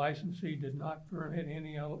 Again, the licensee did not permit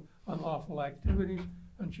any unlawful activities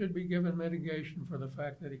and should be given mitigation for the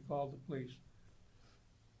fact that he called the police.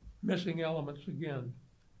 Missing elements again.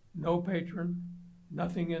 No patron,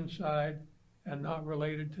 nothing inside, and not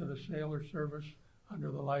related to the sale or service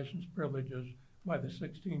under the license privileges by the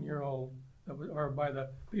 16-year-old, or by the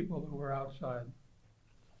people that were outside.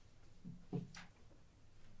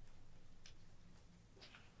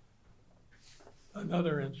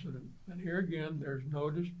 Another incident, and here again there's no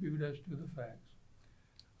dispute as to the facts.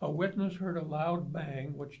 A witness heard a loud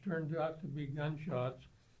bang, which turned out to be gunshots,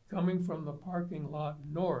 coming from the parking lot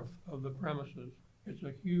north of the premises. It's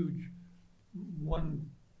a huge, one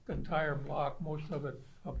entire block, most of it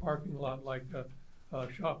a parking lot like a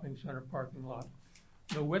shopping center parking lot.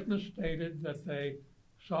 The witness stated that they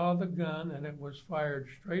saw the gun and it was fired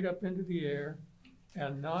straight up into the air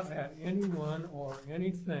and not at anyone or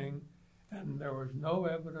anything, and there was no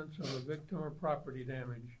evidence of a victim or property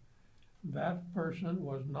damage. That person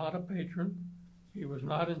was not a patron. He was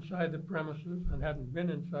not inside the premises and hadn't been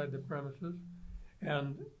inside the premises,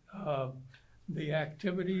 and the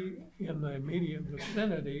activity in the immediate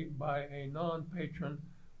vicinity by a non-patron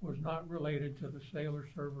was not related to the sale or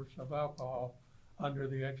service of alcohol under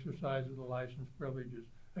the exercise of the license privileges.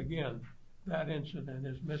 Again, that incident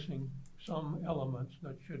is missing some elements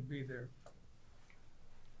that should be there.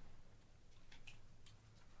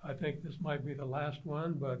 I think this might be the last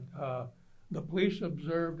one, but the police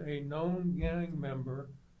observed a known gang member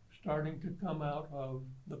starting to come out of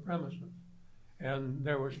the premises. And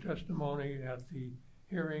there was testimony at the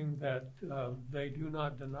hearing that they do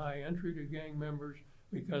not deny entry to gang members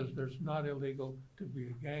because there's not illegal to be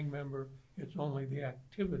a gang member. It's only the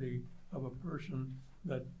activity of a person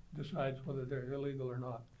that decides whether they're illegal or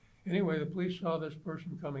not. Anyway, the police saw this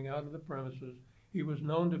person coming out of the premises. He was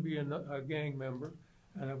known to be a gang member,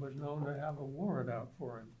 and it was known to have a warrant out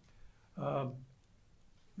for him.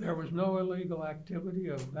 There was no illegal activity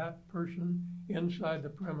of that person inside the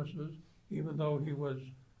premises, even though he was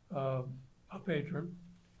a patron.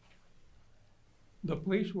 The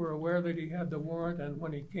police were aware that he had the warrant, and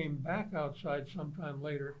when he came back outside sometime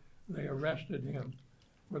later, they arrested him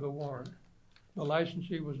for the warrant. The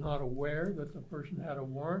licensee was not aware that the person had a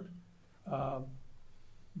warrant.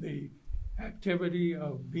 The activity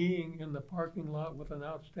of being in the parking lot with an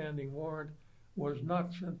outstanding warrant was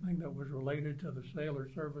not something that was related to the sale or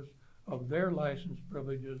service of their license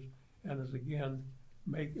privileges, and is again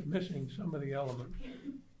missing some of the elements.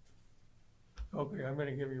 Okay, I'm going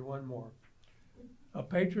to give you one more. A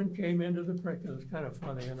patron came into the premises. It's kind of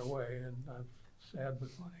funny in a way, and sad but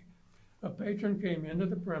funny. A patron came into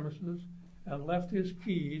the premises and left his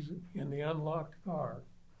keys in the unlocked car.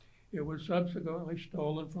 It was subsequently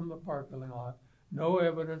stolen from the parking lot. No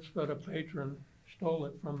evidence that a patron stole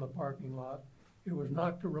it from the parking lot. It was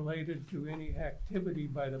not related to any activity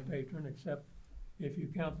by the patron, except if you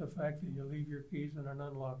count the fact that you leave your keys in an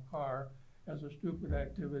unlocked car as a stupid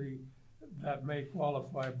activity, that may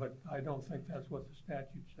qualify, but I don't think that's what the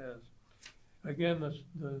statute says. Again,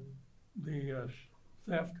 the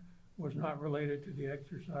theft was not related to the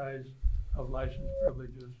exercise of license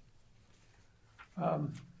privileges.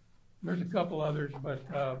 There's a couple others, but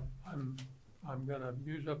I'm going to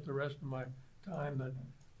use up the rest of my time. That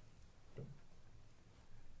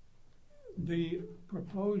the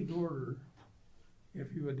proposed order,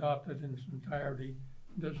 if you adopt it in its entirety,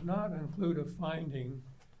 does not include a finding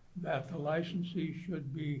that the licensee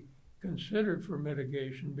should be considered for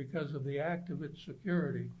mitigation because of the act of its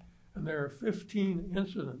security. And there are 15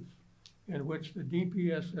 incidents in which the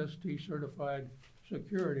DPSST certified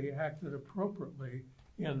security acted appropriately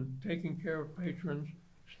in taking care of patrons,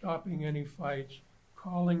 stopping any fights,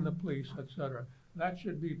 calling the police, etc. That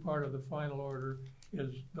should be part of the final order,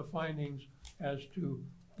 is the findings as to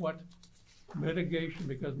what mitigation,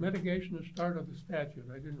 because mitigation is part of the statute.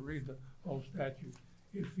 I didn't read the whole statute.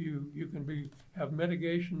 If you can have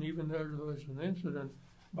mitigation even though there's an incident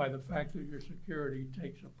by the fact that your security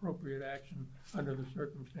takes appropriate action under the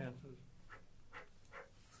circumstances.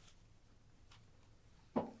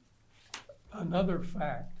 Another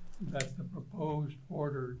fact that the proposed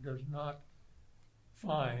order does not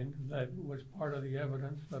find, that was part of the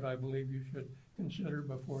evidence that I believe you should consider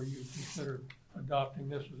before you consider adopting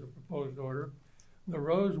this as a proposed order. The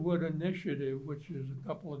Rosewood Initiative, which is a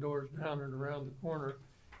couple of doors down and around the corner,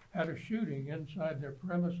 had a shooting inside their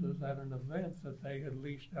premises at an event that they had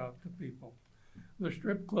leased out to people. The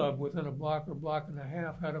strip club within a block or block and a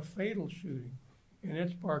half had a fatal shooting in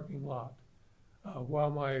its parking lot while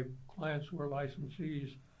my clients were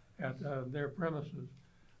licensees at their premises.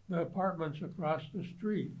 The apartments across the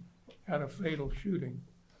street had a fatal shooting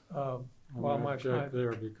while my client...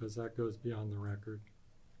 there because that goes beyond the record.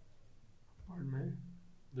 Pardon me?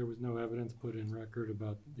 There was no evidence put in record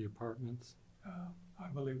about the apartments. I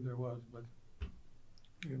believe there was, but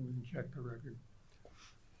again, we can check the record.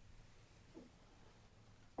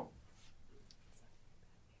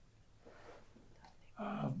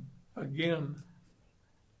 Again,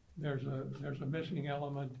 there's a missing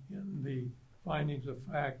element in the findings of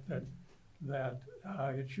fact that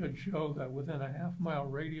it should show that within a half-mile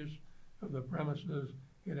radius of the premises,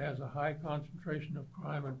 it has a high concentration of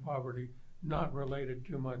crime and poverty not related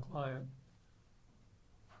to my client.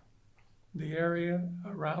 The area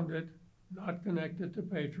around it, not connected to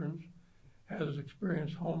patrons, has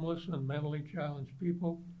experienced homeless and mentally challenged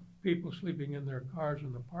people sleeping in their cars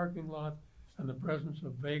in the parking lot, and the presence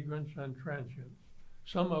of vagrants and transients,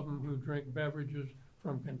 some of them who drink beverages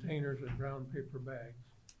from containers and brown paper bags.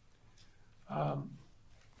 A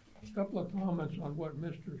couple of comments on what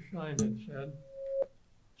Mr. Shine had said.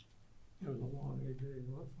 It was a long day,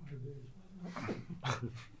 what, 5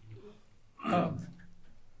 days?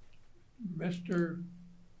 Mr.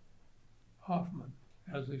 Hoffman,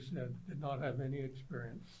 as they said, did not have any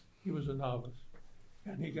experience. He was a novice,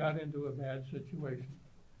 and he got into a bad situation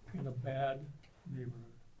in a bad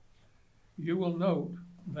neighborhood. You will note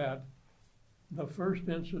that the first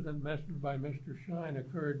incident mentioned by Mr. Shine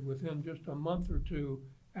occurred within just a month or two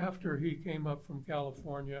after he came up from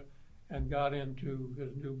California and got into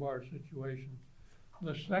his new bar situation.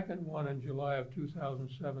 The second one in July of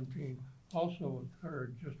 2017 also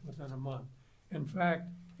occurred just within a month. In fact,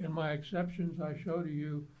 in my exceptions, I show to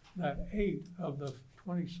you that 8 of the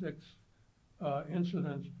 26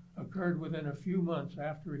 incidents occurred within a few months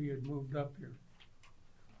after he had moved up here.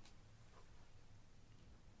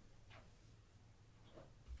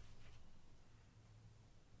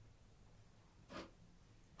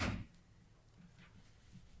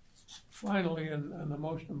 Finally, and the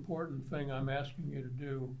most important thing I'm asking you to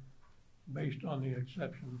do, based on the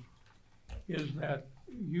exceptions, is that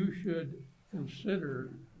you should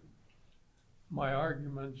consider my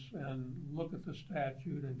arguments and look at the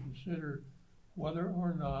statute and consider whether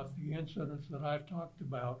or not the incidents that I've talked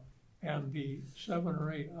about and the 7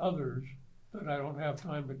 or 8 others that I don't have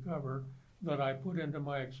time to cover that I put into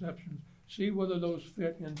my exceptions, see whether those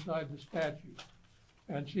fit inside the statute,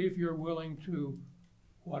 and see if you're willing to,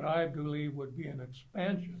 what I believe would be an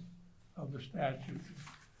expansion of the statute.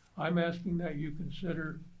 I'm asking that you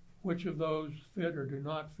consider which of those fit or do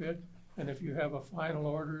not fit, and if you have a final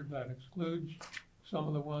order that excludes some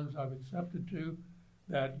of the ones I've accepted to,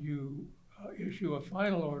 that you issue a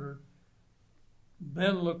final order,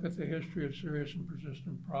 then look at the history of serious and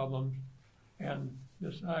persistent problems and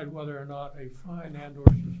decide whether or not a fine and or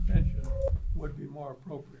suspension would be more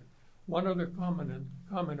appropriate. One other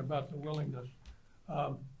comment about the willingness.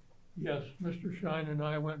 Yes, Mr. Shine and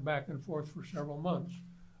I went back and forth for several months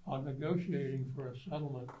on negotiating for a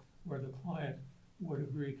settlement where the client would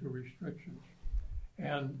agree to restrictions.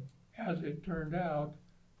 And as it turned out,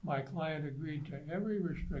 my client agreed to every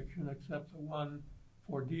restriction except the one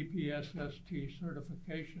for DPSST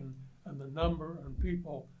certification and the number of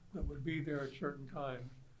people that would be there at certain times.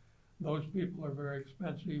 Those people are very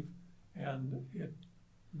expensive, and it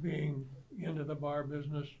being into the bar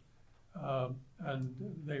business, and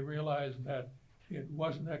they realized that it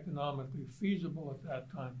wasn't economically feasible at that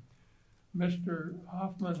time. Mr.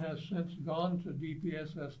 Hoffman has since gone to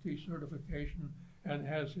DPSST certification and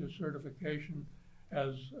has his certification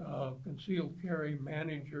as a concealed carry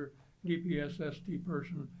manager, DPSST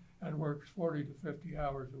person, and works 40 to 50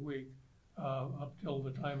 hours a week up till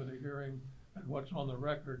the time of the hearing and what's on the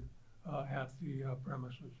record at the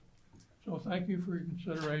premises. So thank you for your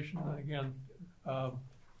consideration. And again,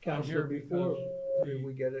 Counselor, before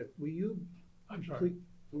we get it, will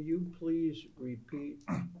you please repeat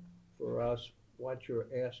for us what you're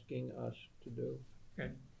asking us to do?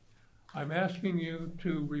 Okay. I'm asking you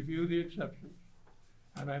to review the exceptions,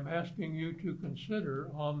 and I'm asking you to consider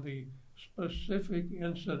on the specific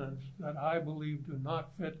incidents that I believe do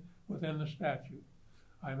not fit within the statute.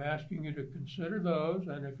 I'm asking you to consider those,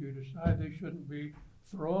 and if you decide they shouldn't be,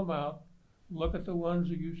 throw them out. Look at the ones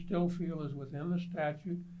that you still feel is within the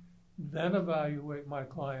statute, then evaluate my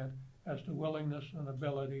client as to willingness and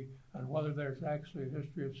ability and whether there's actually a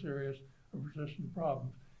history of serious and persistent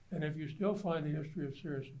problems. And if you still find a history of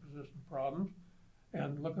serious and persistent problems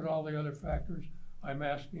and look at all the other factors, I'm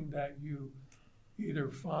asking that you either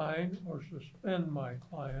fine or suspend my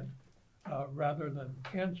client rather than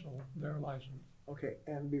cancel their license. Okay,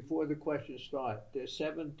 and before the questions start, there's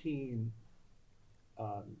 17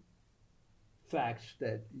 facts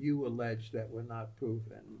that you allege that were not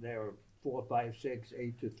proven. There are 4, 5, 6,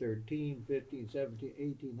 8 to 13, 15, 17,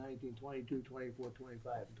 18, 19, 22, 24,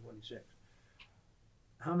 25, and 26.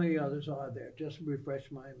 How many others are there? Just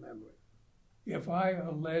refresh my memory. If I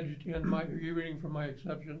alleged in my, are you reading from my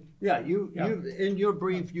exception? Yeah, you in your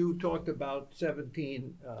brief, you talked about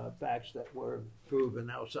 17 facts that were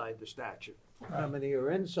proven outside the statute. Right. How many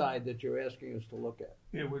are inside that you're asking us to look at?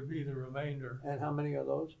 It would be the remainder. And how many are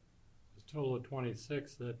those? A total of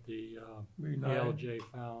 26 that the ALJ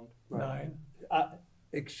found. Right. 9.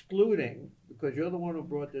 Excluding, because you're the one who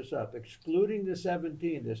brought this up, excluding the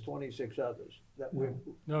 17, there's 26 others. That we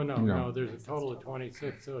No, there's a total of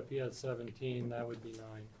 26, so if he has 17, that would be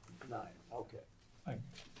 9. Okay. Right.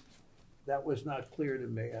 That was not clear to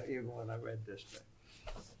me, even when I read this thing.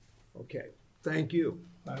 Okay, thank you.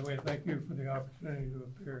 By the way, thank you for the opportunity to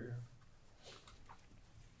appear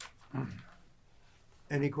here.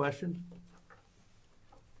 Any questions?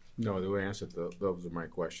 No, the way I answered those are my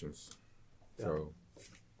questions. Yeah. So,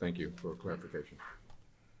 thank you for clarification.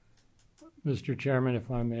 Mr. Chairman,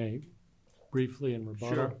 if I may briefly in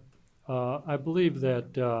rebuttal. Sure. I believe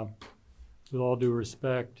that, with all due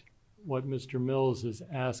respect, what Mr. Mills is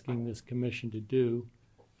asking this commission to do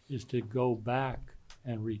is to go back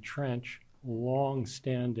and retrench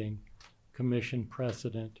long-standing commission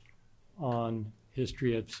precedent on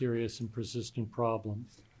history of serious and persistent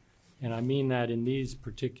problems. And I mean that in these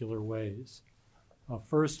particular ways.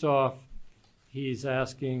 First off, he's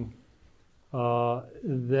asking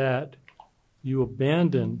that you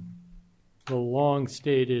abandon the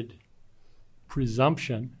long-stated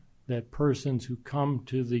presumption that persons who come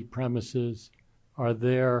to the premises are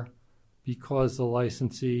there because the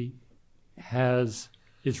licensee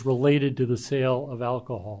is related to the sale of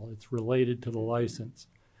alcohol. It's related to the license.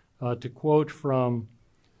 To quote from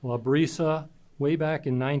La Brisa, way back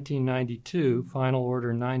in 1992, Final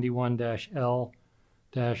Order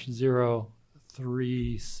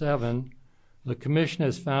 91-L-037, the Commission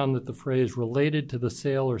has found that the phrase related to the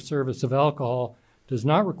sale or service of alcohol does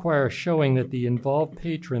not require showing that the involved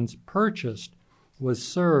patrons purchased was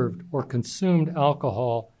served or consumed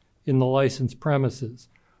alcohol in the licensed premises.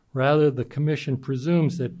 Rather, the Commission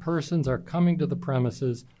presumes that persons are coming to the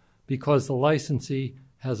premises because the licensee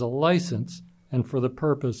has a license and for the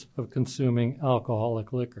purpose of consuming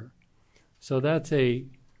alcoholic liquor. So that's a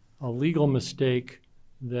legal mistake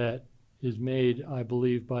that is made, I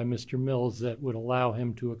believe, by Mr. Mills that would allow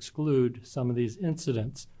him to exclude some of these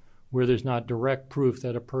incidents where there's not direct proof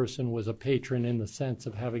that a person was a patron in the sense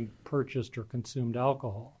of having purchased or consumed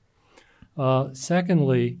alcohol.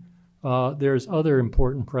 Secondly, there's other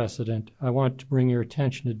important precedent. I want to bring your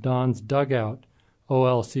attention to Don's Dugout,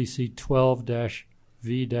 OLCC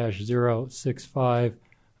 12-V-065,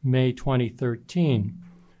 May 2013.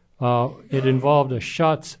 It involved a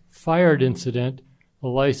shots fired incident. The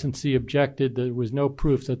licensee objected that there was no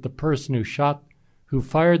proof that the person who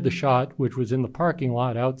fired the shot, which was in the parking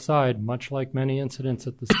lot outside, much like many incidents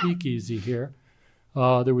at the speakeasy here,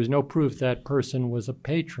 there was no proof that person was a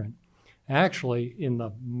patron. Actually, in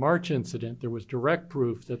the March incident, there was direct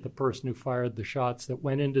proof that the person who fired the shots that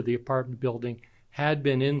went into the apartment building had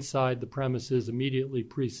been inside the premises immediately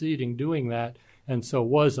preceding doing that, and so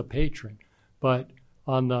was a patron. But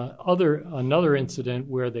on another incident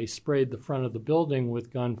where they sprayed the front of the building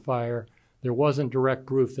with gunfire, there wasn't direct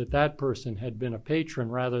proof that that person had been a patron,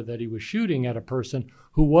 rather that he was shooting at a person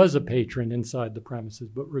who was a patron inside the premises.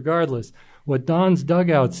 But regardless, what Don's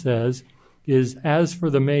Dugout says is, as for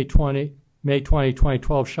the May 20,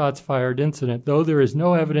 2012 shots fired incident, though there is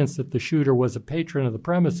no evidence that the shooter was a patron of the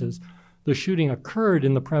premises, the shooting occurred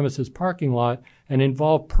in the premises parking lot and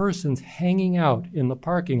involved persons hanging out in the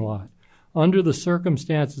parking lot. Under the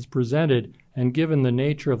circumstances presented, and given the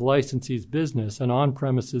nature of licensee's business, an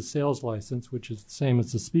on-premises sales license, which is the same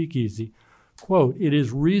as the speakeasy, quote, it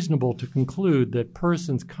is reasonable to conclude that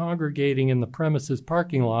persons congregating in the premises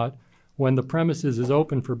parking lot when the premises is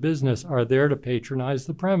open for business are there to patronize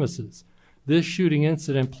the premises. This shooting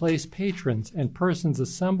incident placed patrons and persons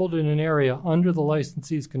assembled in an area under the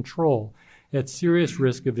licensee's control at serious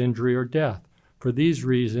risk of injury or death. For these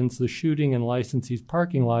reasons, the shooting in licensee's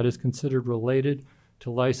parking lot is considered related to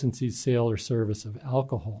licensee's sale or service of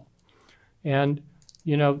alcohol. And,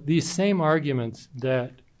 these same arguments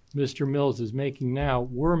that Mr. Mills is making now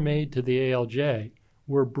were made to the ALJ,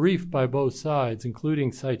 were briefed by both sides,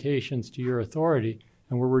 including citations to your authority,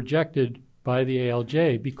 and were rejected by the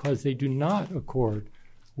ALJ because they do not accord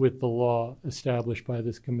with the law established by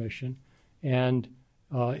this commission. And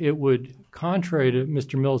it would, contrary to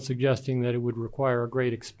Mr. Mills suggesting that it would require a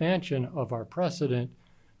great expansion of our precedent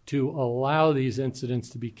to allow these incidents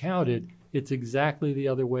to be counted, it's exactly the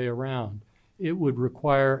other way around. It would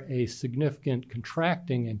require a significant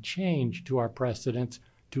contracting and change to our precedents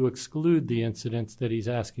to exclude the incidents that he's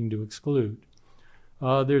asking to exclude.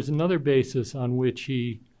 There's another basis on which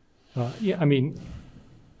there's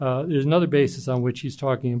another basis on which he's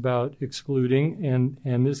talking about excluding,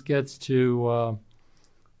 and this gets to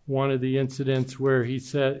one of the incidents where he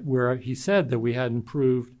said that we hadn't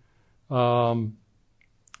proved.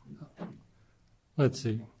 Let's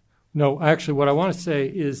see. No, actually, what I want to say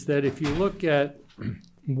is that if you look at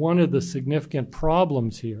one of the significant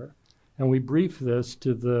problems here, and we briefed this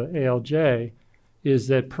to the ALJ, is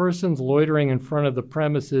that persons loitering in front of the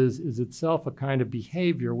premises is itself a kind of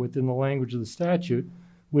behavior within the language of the statute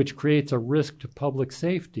which creates a risk to public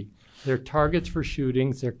safety. They're targets for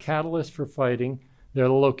shootings, they're catalysts for fighting, they're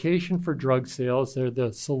the location for drug sales, they're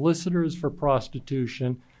the solicitors for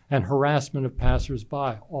prostitution and harassment of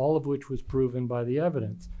passersby, all of which was proven by the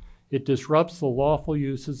evidence. It disrupts the lawful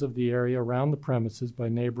uses of the area around the premises by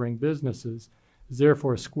neighboring businesses, is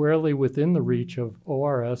therefore squarely within the reach of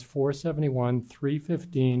ORS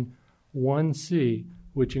 471-315-1C,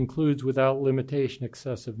 which includes without limitation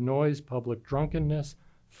excessive noise, public drunkenness,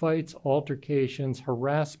 fights, altercations,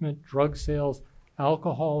 harassment, drug sales,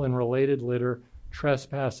 alcohol and related litter,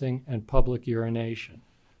 trespassing, and public urination.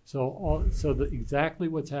 So exactly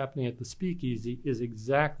what's happening at the speakeasy is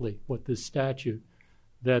exactly what this statute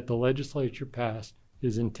that the legislature passed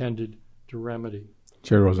is intended to remedy.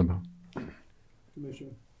 Chair Rosenbaum.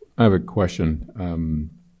 Commissioner. I have a question.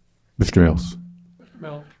 Mr. Mills. Mr.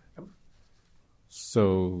 Mills.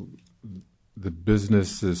 So the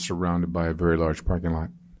business is surrounded by a very large parking lot.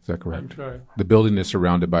 Is that correct? I'm sorry? The building is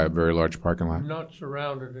surrounded by a very large parking lot? Not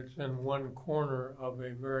surrounded. It's in one corner of a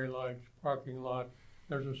very large parking lot.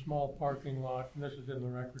 There's a small parking lot, and this is in the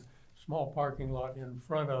record, small parking lot in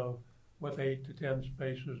front of with 8 to 10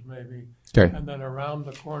 spaces maybe. Okay. And then around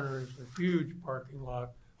the corner is a huge parking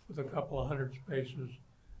lot with a couple of hundred spaces.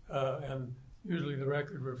 And usually the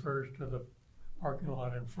record refers to the parking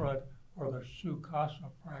lot in front or the Su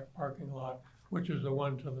Casa parking lot, which is the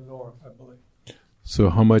one to the north, I believe. So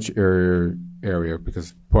how much area,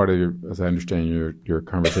 because part of your, as I understand your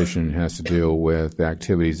conversation has to deal with the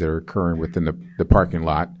activities that are occurring within the parking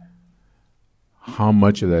lot. How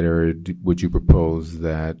much of that area would you propose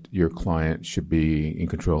that your client should be in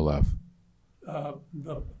control of?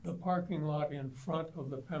 The parking lot in front of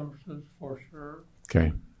the premises, for sure.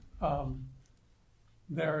 Okay.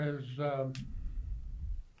 There is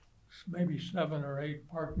maybe 7 or 8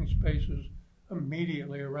 parking spaces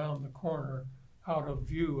immediately around the corner out of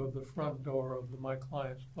view of the front door of my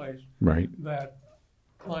client's place. Right. That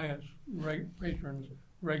patrons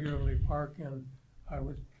regularly park in. I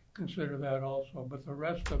would consider that also, but the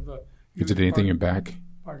rest of the... Is it anything in back?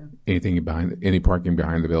 Pardon? Anything behind, any parking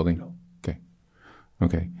behind the building? No.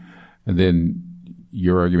 Okay. And then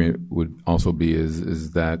your argument would also be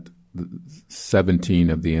is that 17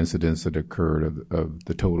 of the incidents that occurred of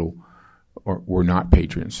the total were not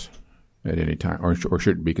patrons at any time, or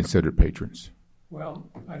shouldn't be considered patrons. Well,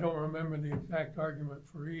 I don't remember the exact argument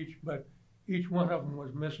for each, but each one of them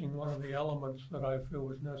was missing one of the elements that I feel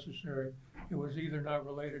was necessary. It was either not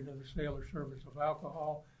related to the sale or service of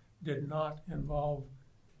alcohol, did not involve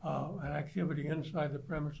an activity inside the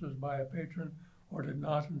premises by a patron, or did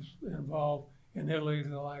not involve an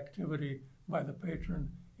illegal activity by the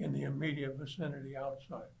patron in the immediate vicinity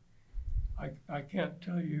outside. I can't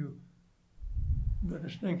tell you the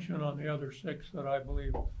distinction on the other 6 that I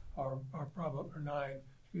believe are probably, or 9,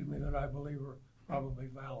 that I believe are probably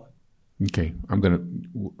valid. Okay.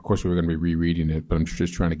 Of course, we're going to be rereading it, but I'm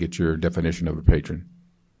just trying to get your definition of a patron.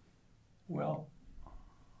 Well,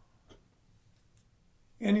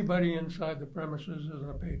 anybody inside the premises is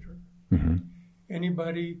a patron. Mm-hmm.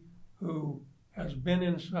 Anybody who has been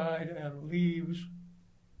inside and leaves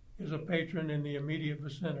is a patron in the immediate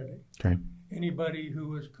vicinity. Okay. Anybody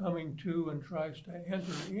who is coming to and tries to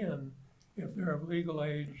enter in, if they're of legal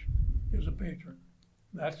age, is a patron.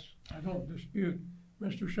 I don't dispute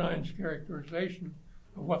Mr. Shine's characterization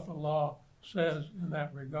of what the law says in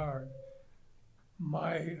that regard.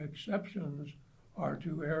 My exceptions are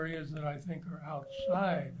to areas that I think are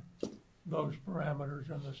outside those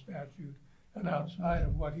parameters in the statute and outside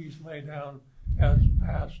of what he's laid down as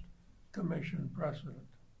past commission precedent.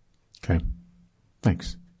 Okay.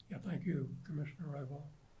 Thanks. Yeah, thank you, Commissioner Rival.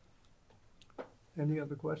 Any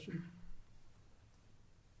other questions?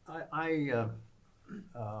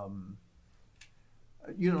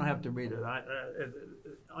 You don't have to read it.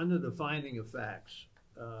 Under the finding of facts,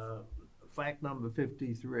 fact number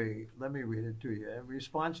 53, let me read it to you. In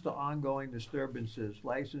response to ongoing disturbances,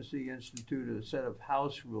 licensee instituted a set of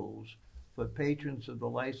house rules for patrons of the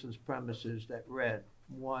licensed premises that read: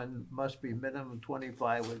 1, must be minimum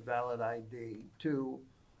 25 with valid ID. 2,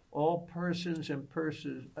 all persons and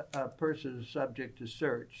persons subject to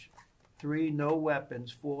search. 3, no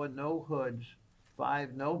weapons. 4, no hoods.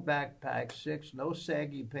 5, no backpacks. 6, no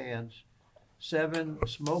saggy pants. 7,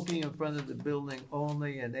 smoking in front of the building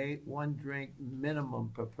only. And 8, 1 drink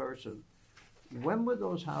minimum per person. When were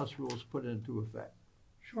those house rules put into effect?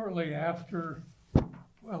 Shortly after,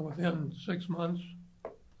 within 6 months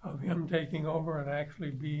of him taking over and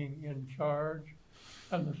actually being in charge.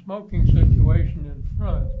 And the smoking situation in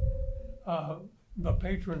front, the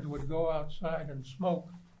patrons would go outside and smoke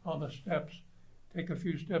on the steps, take a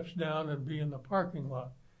few steps down and be in the parking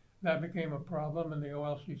lot. That became a problem, and the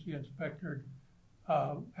OLCC inspector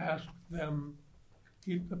asked them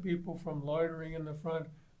to keep the people from loitering in the front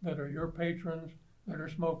that are your patrons that are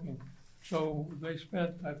smoking. So they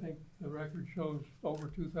spent, I think the record shows, over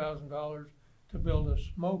 $2,000 to build a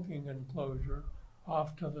smoking enclosure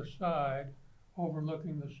off to the side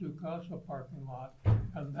overlooking the Sukasa parking lot,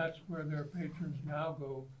 and that's where their patrons now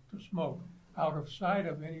go to smoke, out of sight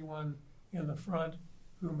of anyone in the front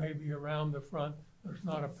who may be around the front. There's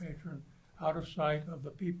not a patron, out of sight of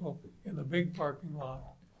the people in the big parking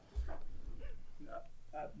lot.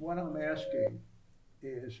 What I'm asking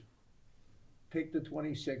is, take the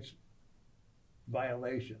 26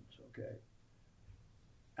 violations, okay?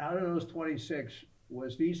 Out of those 26,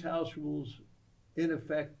 was these house rules in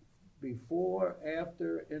effect before,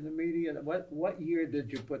 after, intermediate? What year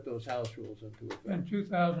did you put those house rules into effect? In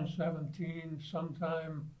 2017,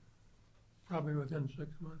 sometime, probably within 6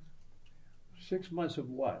 months. 6 months of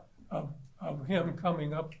what? Of him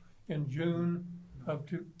coming up in June of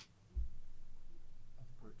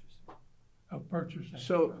purchasing.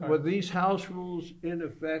 So were these house rules in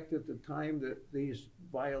effect at the time that these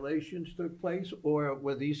violations took place, or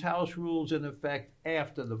were these house rules in effect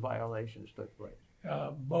after the violations took place?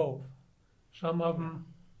 Both. Some of them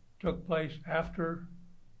took place after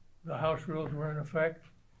the house rules were in effect,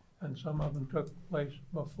 and some of them took place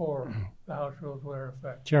before the house rules were in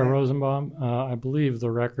effect. Chair Rosenbaum, I believe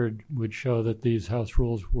the record would show that these house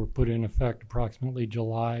rules were put in effect approximately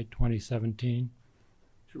July 2017.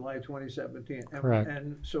 July 2017. Correct.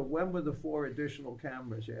 And so when were the 4 additional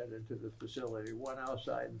cameras added to the facility? 1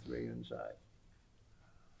 outside and 3 inside?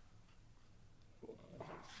 I'm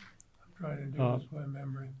trying to do this by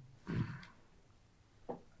memory.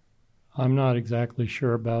 I'm not exactly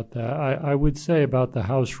sure about that. I would say about the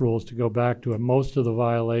house rules, to go back to it, most of the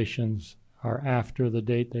violations are after the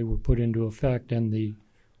date they were put into effect, and the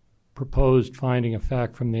proposed finding of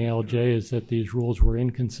fact from the ALJ is that these rules were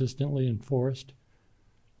inconsistently enforced,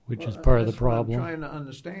 which is part of the problem. That's what I'm trying to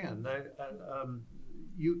understand.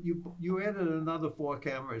 You added another 4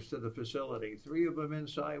 cameras to the facility, 3 of them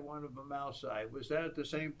inside, 1 of them outside. Was that at the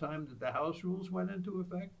same time that the house rules went into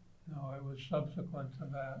effect? No, it was subsequent to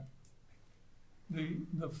that.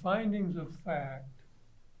 The findings of fact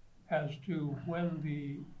as to when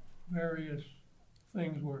the various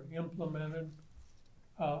things were implemented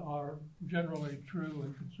are generally true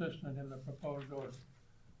and consistent in the proposed order.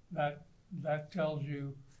 That tells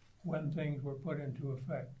you when things were put into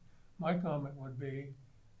effect. My comment would be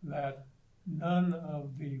that none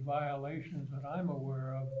of the violations that I'm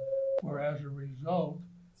aware of were as a result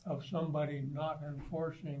of somebody not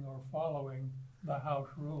enforcing or following the house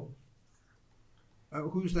rules.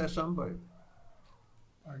 Who's that somebody?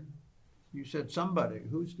 Pardon? You said somebody.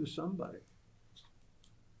 Who's the somebody?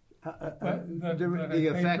 That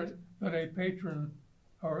a patron,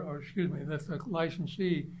 or excuse me, that the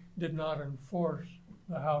licensee did not enforce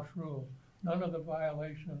the house rules. None of the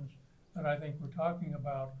violations that I think we're talking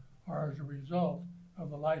about are as a result of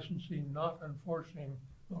the licensee not enforcing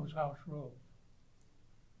those house rules.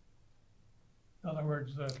 In other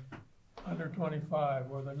words, the under 25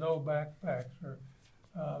 or the no backpacks, or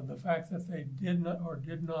the fact that they did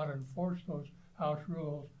not enforce those house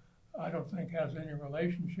rules, I don't think has any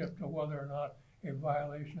relationship to whether or not a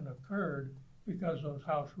violation occurred because those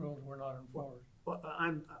house rules were not enforced. Well,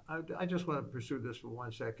 I just want to pursue this for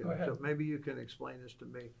 1 second. Go ahead. So maybe you can explain this to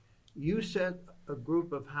me. You set a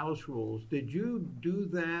group of house rules. Did you do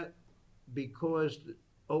that because the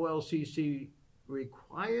OLCC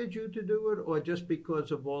required you to do it, or just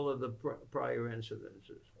because of all of the prior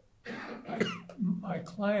incidences? My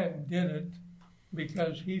client did it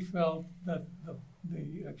because he felt that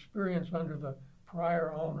the experience under the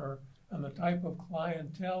prior owner and the type of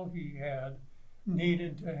clientele he had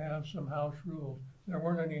needed to have some house rules. There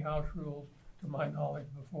weren't any house rules to my knowledge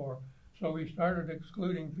before. So we started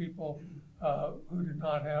excluding people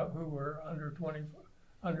who were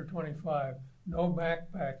under 25. No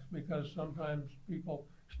backpacks, because sometimes people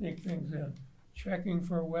sneak things in. Checking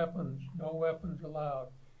for weapons, no weapons allowed.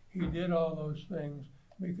 He did all those things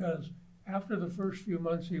because after the first few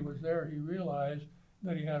months he was there, he realized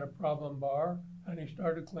that he had a problem bar, and he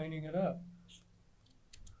started cleaning it up.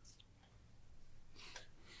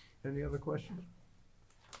 Any other questions?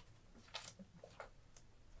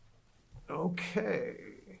 Okay.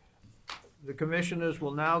 The commissioners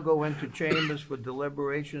will now go into chambers for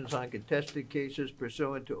deliberations on contested cases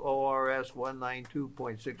pursuant to ORS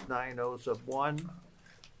 192.690 sub 1.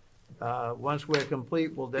 Once we're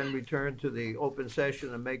complete, we'll then return to the open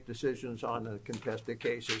session and make decisions on the contested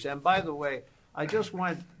cases. And by the way, I just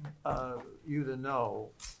want you to know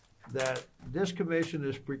that this commission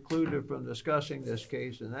is precluded from discussing this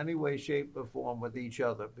case in any way, shape, or form with each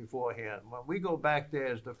other beforehand. When we go back there,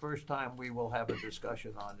 it's the first time we will have a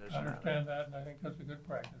discussion on this. I understand that, and I think that's a good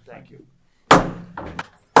practice. Thank you.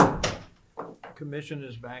 Commission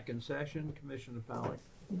is back in session. Commissioner Powley.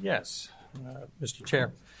 Yes, Mr.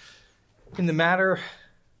 Chair. In the matter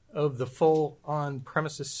of the full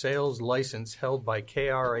on-premises sales license held by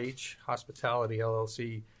KRH Hospitality,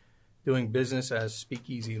 LLC, doing business as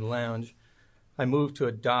Speakeasy Lounge, I move to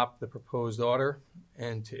adopt the proposed order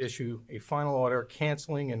and to issue a final order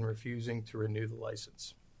canceling and refusing to renew the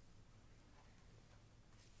license.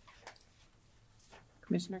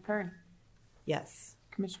 Commissioner Kern. Yes.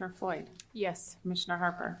 Commissioner Floyd. Yes. Commissioner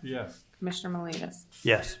Harper. Yes. Commissioner Molinas.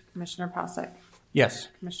 Yes. Commissioner Pasek. Yes.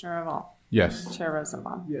 Commissioner Raval. Yes. Chair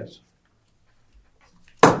Rosenbaum. Yes.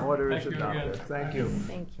 Order is Thank you adopted. again. Thank you.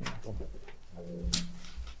 Thank you.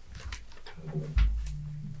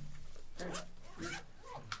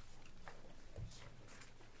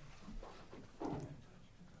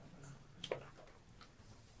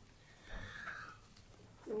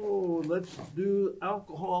 Oh, let's do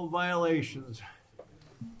alcohol violations.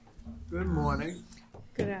 Good morning.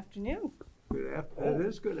 Good afternoon. Good afternoon. It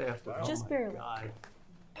is good afternoon. Just Oh, my barely. God.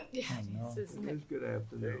 Yeah, it is, isn't It it? is good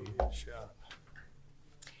afternoon.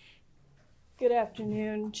 Good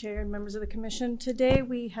afternoon, Chair and members of the Commission. Today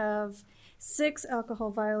we have 6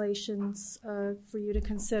 alcohol violations for you to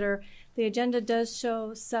consider. The agenda does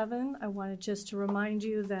show 7. I wanted just to remind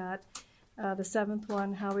you that the 7th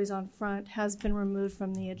one, Howie's on Front, has been removed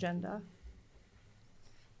from the agenda.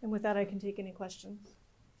 And with that, I can take any questions.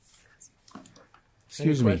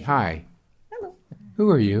 Excuse me. Hi. Hello.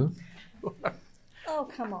 Who are you? Oh,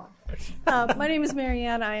 come on. My name is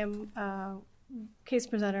Marianne. I am case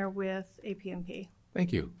presenter with APMP.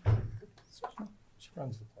 Thank you. She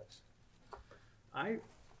runs the place.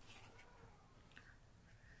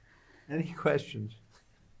 Any questions?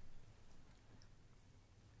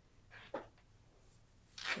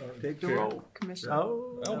 Take the roll. Commissioner.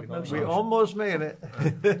 Oh, we almost made it.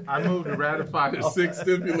 I move to ratify the 6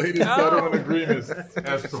 stipulated settlement agreements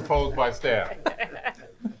as proposed by staff.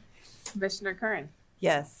 Commissioner Curran.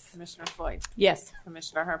 Yes. Commissioner Floyd. Yes.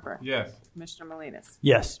 Commissioner Harper. Yes. Commissioner Molinas.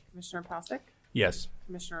 Yes. Commissioner Pasek. Yes.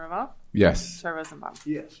 Commissioner Raval. Yes. Chair Rosenbaum.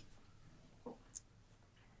 Yes.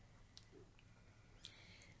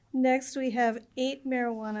 Next, we have 8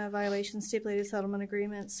 marijuana violation stipulated settlement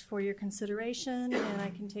agreements for your consideration, and I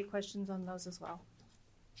can take questions on those as well.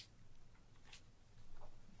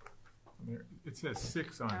 It says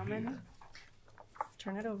 6 on How here. many?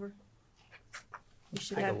 Turn it over. You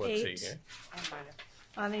should Take a have look-see 8 here.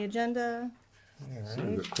 on the agenda. So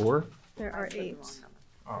is it 4? There are 8.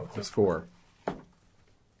 Oh, It's 4. For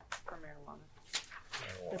marijuana.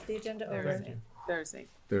 Flip the agenda There's over. 8. There's 8.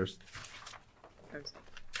 There's. There's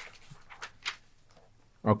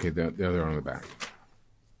 8. Okay, the other on the back.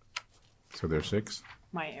 So there's 6?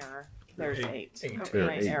 My error. There's 8. Eight. There are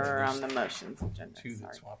My 8. error on the motions agenda. 2 that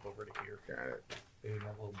Sorry. swap over to here. Got it. They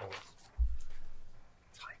have little bullets.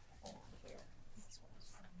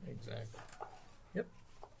 Exactly. Yep.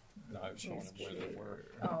 No, I was showing them where they were.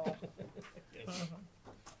 Oh. Yes.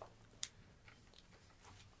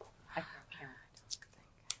 I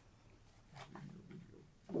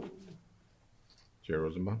can't. Chair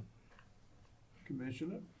Rosenbaum?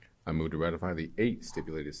 Commissioner? I move to ratify the 8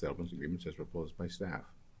 stipulated settlement agreements as proposed by staff.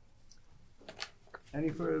 Any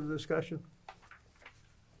further discussion?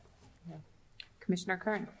 Commissioner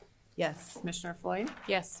Curran. Yes. Commissioner Floyd.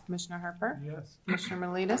 Yes. Commissioner Harper. Yes. Commissioner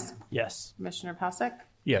Molinas. Yes. Commissioner Pasek.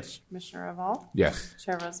 Yes. Commissioner Raval. Yes.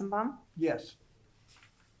 Chair Rosenbaum. Yes.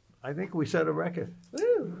 I think we set a record.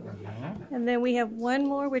 And then we have one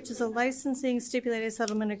more, which is a licensing stipulated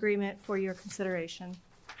settlement agreement for your consideration.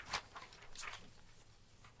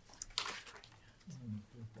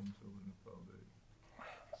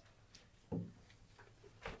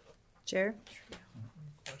 Chair?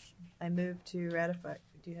 I move to ratify.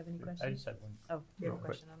 Do you have any questions? I just had one. Oh, you have a real quick.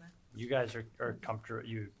 question on that? You guys are comfortable,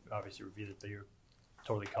 you obviously reviewed it, but you're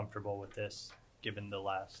totally comfortable with this, given the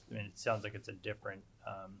last, I mean, it sounds like it's a different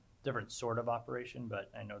sort of operation,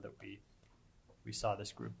 but I know that we saw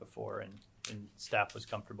this group before and staff was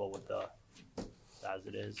comfortable with the, as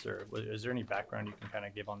it is, or is there any background you can kind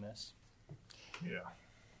of give on this? Yeah.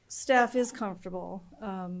 Staff is comfortable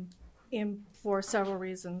for several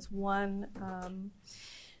reasons. One,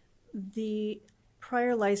 the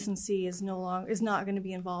prior licensee is not going to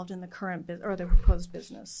be involved in the current or the proposed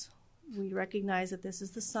business. We recognize that this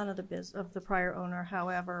is the son of the prior owner.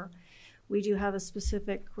 However, we do have a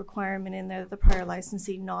specific requirement in there that the prior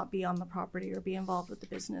licensee not be on the property or be involved with the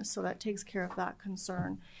business. So that takes care of that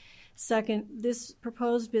concern. Second, this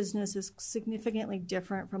proposed business is significantly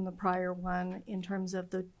different from the prior one in terms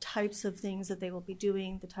of the types of things that they will be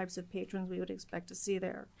doing, the types of patrons we would expect to see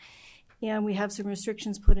there. And we have some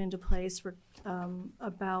restrictions put into place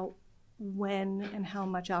about when and how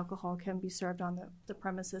much alcohol can be served on the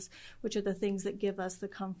premises, which are the things that give us the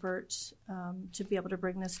comfort to be able to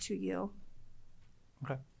bring this to you.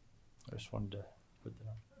 Okay. I just wanted to put that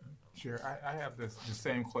on. Chair, I have the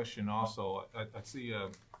same question also. I see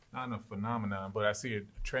not a phenomenon, but I see a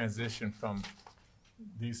transition from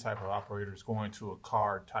these type of operators going to a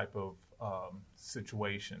card type of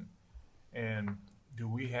situation. And do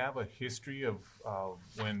we have a history of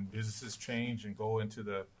when businesses change and go into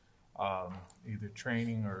the either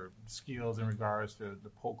training or skills in regards to the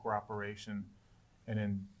poker operation and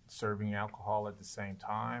then serving alcohol at the same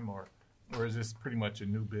time, or is this pretty much a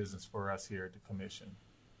new business for us here at the commission?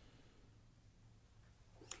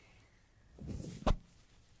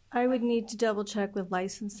 I would need to double check with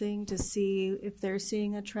licensing to see if they're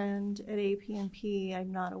seeing a trend at APMP.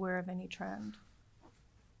 I'm not aware of any trend.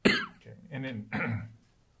 Okay, and then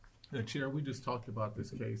the chair, we just talked about this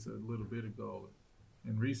case a little bit ago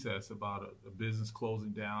in recess about a business closing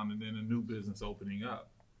down and then a new business opening up.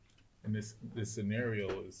 And this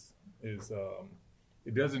scenario is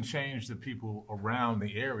it doesn't change the people around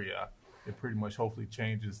the area, it pretty much hopefully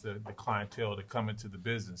changes the clientele to come into the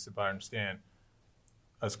business, if I understand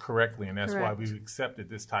us correctly. And that's why we've accepted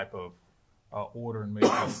this type of order and made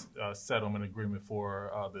this settlement agreement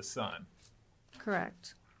for the Sun.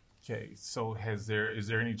 Correct. Okay, so is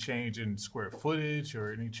there any change in square footage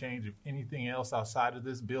or any change of anything else outside of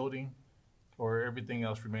this building, or everything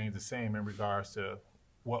else remains the same in regards to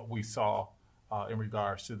what we saw in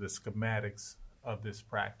regards to the schematics of this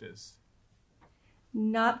practice?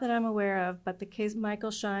 Not that I'm aware of, but the case,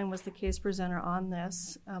 Michael Shine was the case presenter on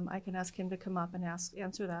this. I can ask him to come up and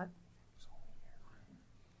answer that.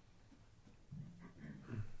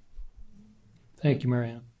 Thank you,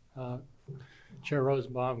 Marianne. Chair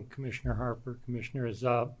Rosenbaum, Commissioner Harper, Commissioners,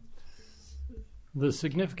 the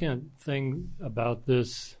significant thing about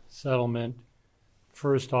this settlement,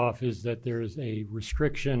 first off, is that there is a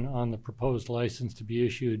restriction on the proposed license to be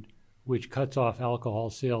issued which cuts off alcohol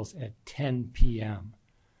sales at 10 p.m.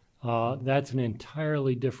 That's an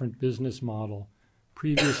entirely different business model.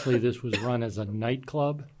 Previously, this was run as a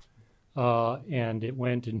nightclub, and it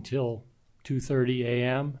went until 2:30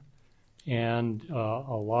 a.m., and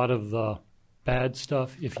a lot of the bad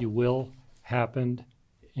stuff, if you will, happened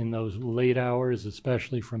in those late hours,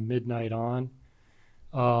 especially from midnight on.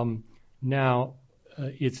 Now,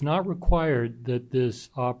 it's not required that this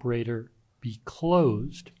operator be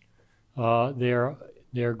closed.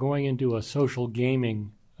 They're going into a social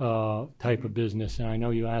gaming type of business, and I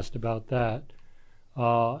know you asked about that.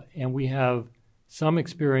 And we have some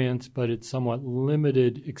experience, but it's somewhat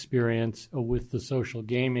limited experience with the social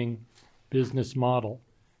gaming business model.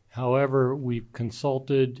 However, we've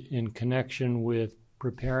consulted in connection with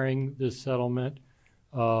preparing this settlement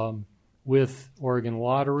with Oregon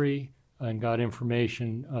Lottery and got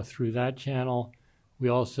information through that channel. We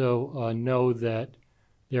also know that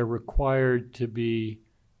they're required to be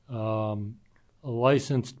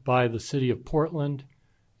licensed by the city of Portland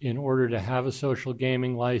in order to have a social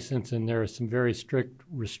gaming license, and there are some very strict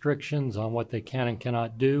restrictions on what they can and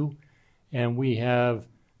cannot do. And we have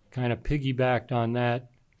kind of piggybacked on that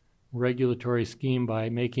regulatory scheme by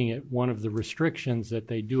making it one of the restrictions that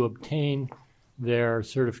they do obtain their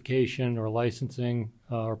certification or licensing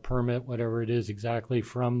or permit, whatever it is exactly,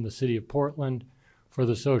 from the city of Portland for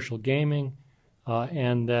the social gaming,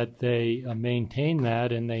 and that they maintain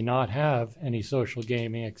that and they not have any social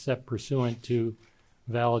gaming except pursuant to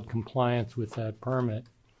valid compliance with that permit.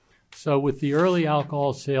 So with the early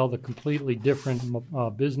alcohol sale, the completely different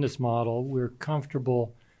business model, we're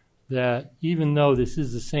comfortable that even though this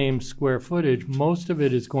is the same square footage, most of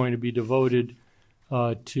it is going to be devoted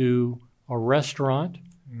to a restaurant,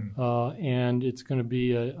 and it's going to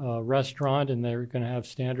be a restaurant, and they're going to have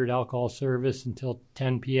standard alcohol service until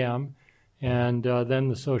 10 p.m., and then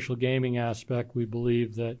the social gaming aspect, we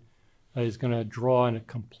believe that is going to draw in a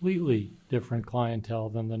completely different clientele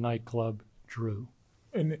than the nightclub drew.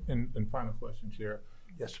 And final question, Chair.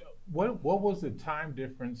 Yes. What was the time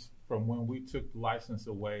difference from when we took the license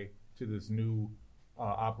away to this new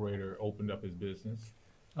operator opened up his business?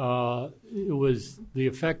 It was the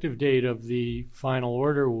effective date of the final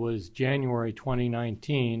order was January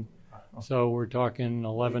 2019, so we're talking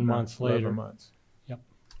 11 months later. 11 months. Yep.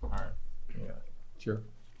 All right. Yeah. Sure.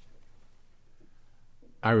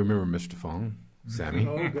 I remember Mr. Fong, Sammy.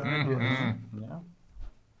 Oh, God, yes.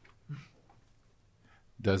 Yeah.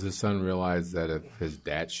 Does his son realize that if his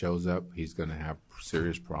dad shows up, he's going to have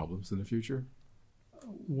serious problems in the future?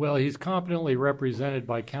 Well, he's competently represented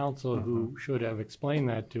by counsel who should have explained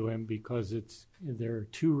that to him, because there are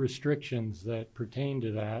two restrictions that pertain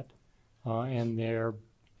to that, and their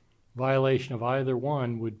violation of either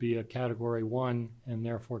one would be a Category 1 and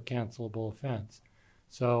therefore cancelable offense.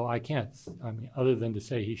 So other than to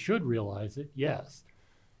say he should realize it, yes.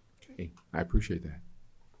 Okay, I appreciate that.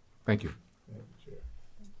 Thank you.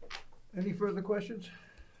 Any further questions?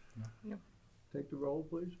 No. Take the roll,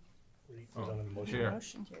 please. Chair,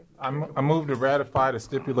 I move to ratify the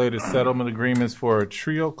stipulated settlement agreements for a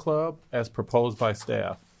Trio Club as proposed by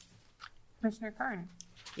staff. Commissioner Carn.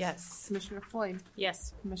 Yes. Commissioner Floyd.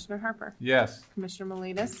 Yes. Commissioner Harper. Yes. Commissioner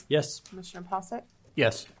Miletus. Yes. Commissioner Pausick.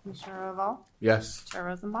 Yes. Commissioner Raval. Yes. Chair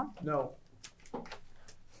Rosenbaum. No.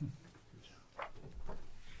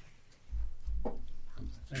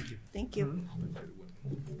 Thank you. Thank you.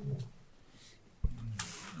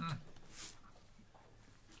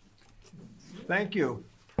 Thank you.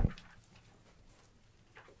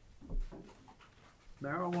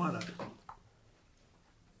 Marijuana.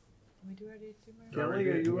 We do already do Kelly,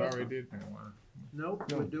 are you up? already did marijuana.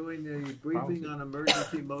 Nope, we're doing a briefing on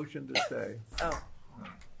emergency motion to stay. Oh.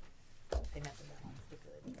 They meant the marijuana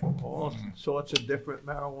stipulated. All sorts of different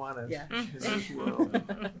marijuanas Yeah. in this world.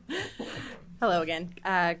 Hello again.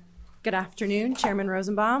 Good afternoon, Chairman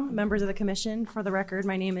Rosenbaum, members of the Commission. For the record,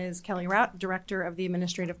 my name is Kelly Rout, Director of the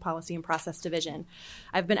Administrative Policy and Process Division.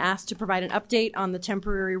 I've been asked to provide an update on the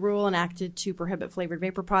temporary rule enacted to prohibit flavored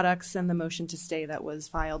vapor products and the motion to stay that was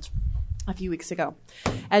filed a few weeks ago.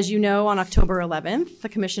 As you know, on October 11th, the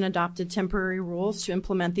Commission adopted temporary rules to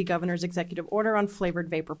implement the Governor's executive order on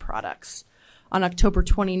flavored vapor products. On October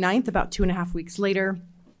 29th, about 2.5 weeks later,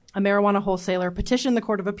 a marijuana wholesaler petitioned the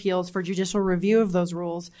Court of Appeals for judicial review of those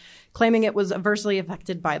rules, claiming it was adversely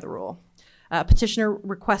affected by the rule. Petitioner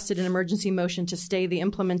requested an emergency motion to stay the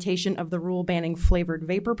implementation of the rule banning flavored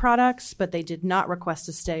vapor products, but they did not request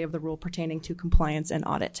a stay of the rule pertaining to compliance and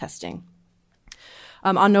audit testing.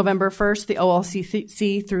 On November 1st, the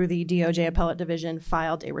OLCC, through the DOJ Appellate Division,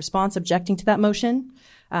 filed a response objecting to that motion.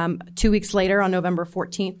 2 weeks later, on November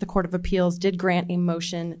 14th, the Court of Appeals did grant a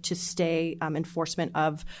motion to stay enforcement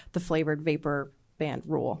of the flavored vapor ban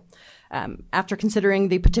rule. After considering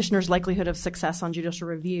the petitioner's likelihood of success on judicial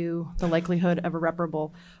review, the likelihood of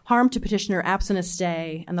irreparable harm to petitioner absent a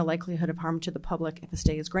stay, and the likelihood of harm to the public if a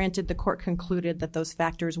stay is granted, the court concluded that those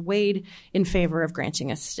factors weighed in favor of granting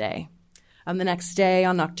a stay. The next day,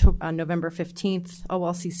 on November 15th,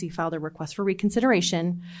 OLCC filed a request for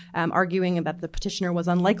reconsideration, arguing that the petitioner was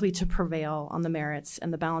unlikely to prevail on the merits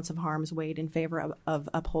and the balance of harms weighed in favor of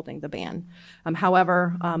upholding the ban.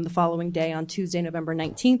 However, the following day, on Tuesday, November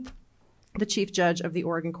 19th, the Chief Judge of the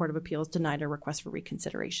Oregon Court of Appeals denied a request for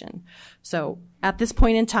reconsideration. So at this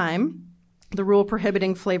point in time, the rule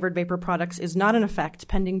prohibiting flavored vapor products is not in effect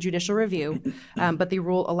pending judicial review, but the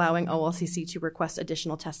rule allowing OLCC to request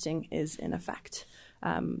additional testing is in effect.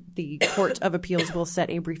 The Court of Appeals will set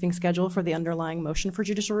a briefing schedule for the underlying motion for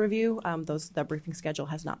judicial review. That briefing schedule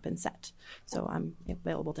has not been set, so I'm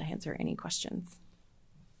available to answer any questions.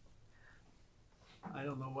 I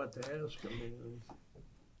don't know what to ask. I mean,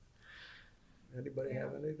 anybody have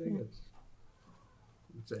anything?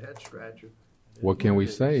 It's a head scratcher. What can we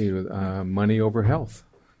say? Money over health.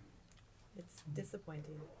 It's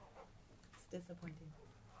disappointing. It's disappointing.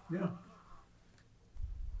 Yeah.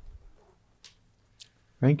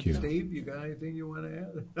 Thank you. Steve, you got anything you want to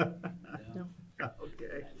add? No.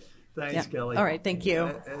 Okay. Thanks, Kelly. All right, thank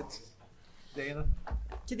you. Dana?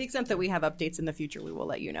 To the extent that we have updates in the future, we will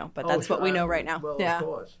let you know, but that's what we know right now. Well, yeah. Of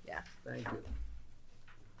course. Yeah. Thank you.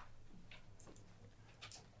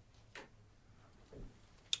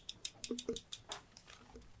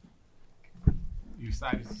 You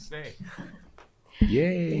decided to stay.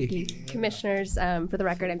 Yay. Thank you. Commissioners, for the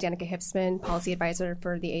record, I'm Danica Hipsman, Policy Advisor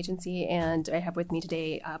for the agency, and I have with me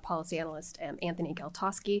today Policy Analyst Anthony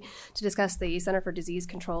Galtoski to discuss the Center for Disease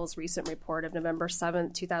Control's recent report of November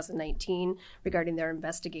 7th, 2019, regarding their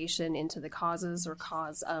investigation into the cause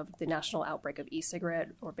of the national outbreak of e-cigarette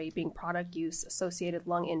or vaping product use associated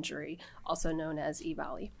lung injury, also known as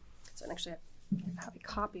EVALI. So actually, I have a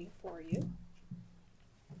copy for you.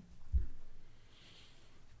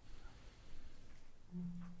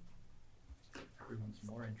 Everyone's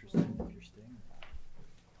more interested in what you're staying.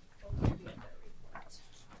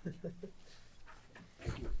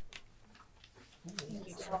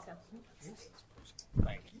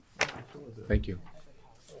 Thank you.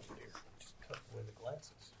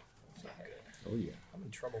 Oh yeah, I'm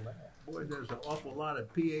in trouble now. Boy, there's an awful lot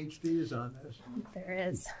of PhDs on this. There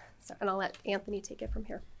is. So, and I'll let Anthony take it from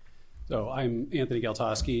here. So I'm Anthony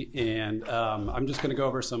Galtoski, and I'm just going to go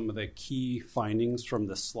over some of the key findings from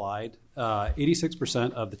this slide.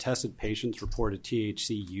 86% of the tested patients reported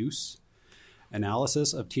THC use.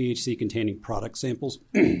 Analysis of THC-containing product samples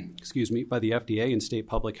excuse me, by the FDA and state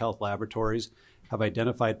public health laboratories have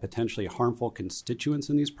identified potentially harmful constituents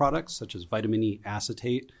in these products, such as vitamin E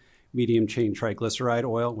acetate, medium-chain triglyceride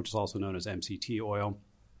oil, which is also known as MCT oil,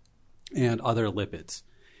 and other lipids.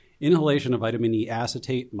 Inhalation of vitamin E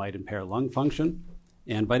acetate might impair lung function,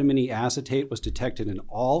 and vitamin E acetate was detected in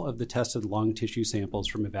all of the tested lung tissue samples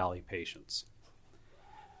from EVALI patients.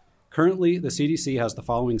 Currently, the CDC has the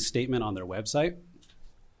following statement on their website.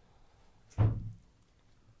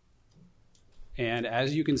 And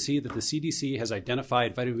as you can see, that the CDC has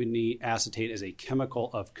identified vitamin E acetate as a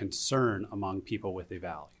chemical of concern among people with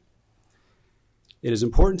EVALI. It is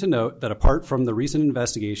important to note that apart from the recent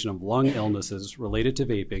investigation of lung illnesses related to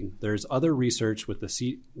vaping, there is other research which the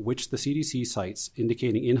CDC cites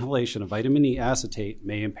indicating inhalation of vitamin E acetate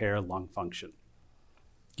may impair lung function.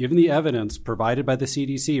 Given the evidence provided by the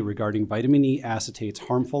CDC regarding vitamin E acetate's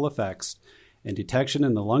harmful effects and detection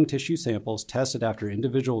in the lung tissue samples tested after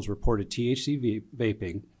individuals reported THC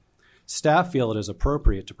vaping, staff feel it is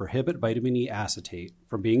appropriate to prohibit vitamin E acetate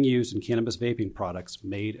from being used in cannabis vaping products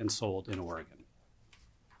made and sold in Oregon.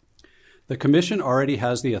 The Commission already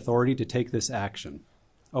has the authority to take this action.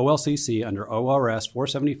 OLCC under ORS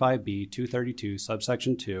 475B 232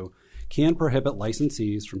 subsection 2 can prohibit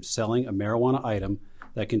licensees from selling a marijuana item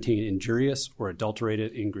that contain injurious or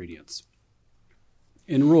adulterated ingredients.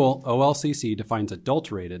 In rule, OLCC defines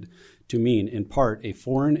adulterated to mean, in part, a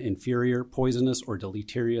foreign, inferior, poisonous, or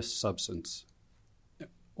deleterious substance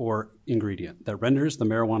or ingredient that renders the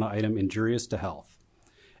marijuana item injurious to health.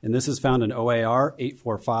 And this is found in OAR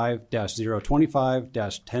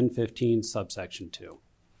 845-025-1015 subsection 2.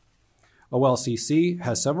 OLCC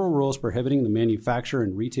has several rules prohibiting the manufacture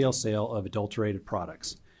and retail sale of adulterated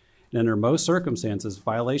products. And under most circumstances,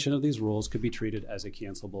 violation of these rules could be treated as a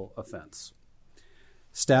cancelable offense.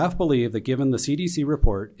 Staff believe that given the CDC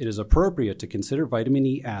report, it is appropriate to consider vitamin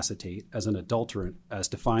E acetate as an adulterant as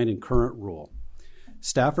defined in current rule.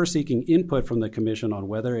 Staff are seeking input from the Commission on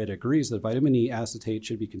whether it agrees that vitamin E acetate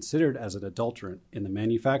should be considered as an adulterant in the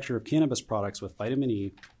manufacture of cannabis products with vitamin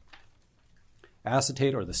E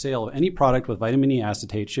acetate, or the sale of any product with vitamin E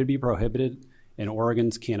acetate should be prohibited in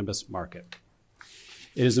Oregon's cannabis market.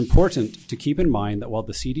 It is important to keep in mind that while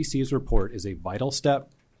the CDC's report is a vital step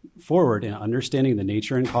forward in understanding the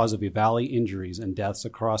nature and cause of EVALI injuries and deaths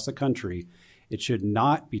across the country, it should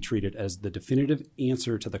not be treated as the definitive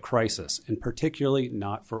answer to the crisis, and particularly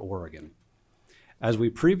not for Oregon. As we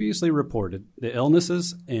previously reported, the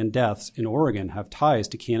illnesses and deaths in Oregon have ties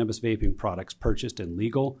to cannabis vaping products purchased in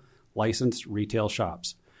legal, licensed retail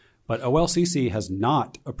shops. But OLCC has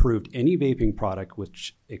not approved any vaping product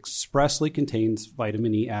which expressly contains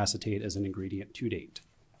vitamin E acetate as an ingredient to date.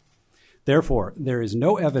 Therefore, there is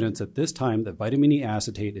no evidence at this time that vitamin E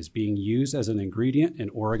acetate is being used as an ingredient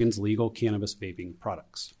in Oregon's legal cannabis vaping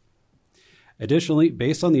products. Additionally,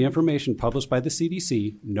 based on the information published by the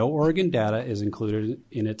CDC, no Oregon data is included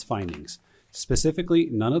in its findings. Specifically,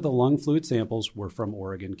 none of the lung fluid samples were from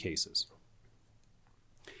Oregon cases.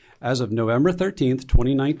 As of November 13th,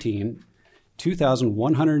 2019,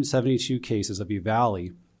 2,172 cases of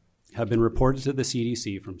EVALI have been reported to the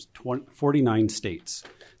CDC from 49 states,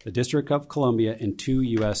 the District of Columbia, and 2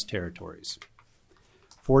 U.S. territories.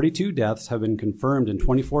 42 deaths have been confirmed in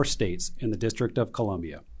 24 states and the District of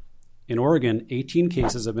Columbia. In Oregon, 18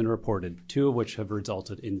 cases have been reported, 2 of which have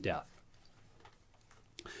resulted in death.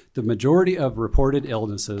 The majority of reported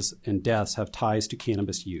illnesses and deaths have ties to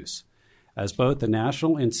cannabis use. As both the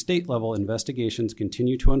national and state level investigations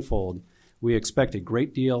continue to unfold, we expect a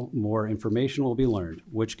great deal more information will be learned,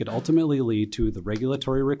 which could ultimately lead to the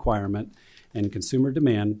regulatory requirement and consumer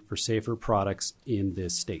demand for safer products in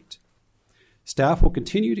this state. Staff will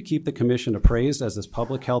continue to keep the Commission appraised as this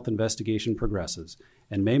public health investigation progresses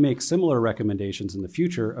and may make similar recommendations in the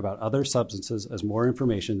future about other substances as more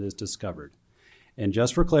information is discovered. And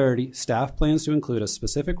just for clarity, staff plans to include a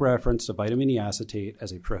specific reference to vitamin E acetate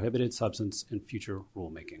as a prohibited substance in future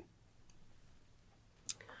rulemaking.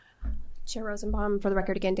 Chair Rosenbaum, for the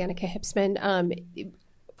record again, Danica Hipsman.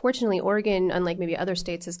 Fortunately, Oregon, unlike maybe other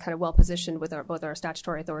states, is kind of well positioned with both our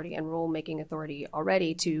statutory authority and rulemaking authority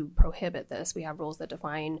already to prohibit this. We have rules that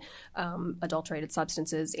define adulterated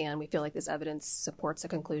substances, and we feel like this evidence supports a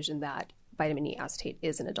conclusion that vitamin E acetate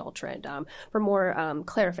is an adulterant. For more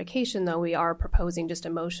clarification, though, we are proposing just a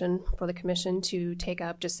motion for the Commission to take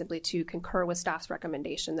up, just simply to concur with staff's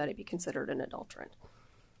recommendation that it be considered an adulterant.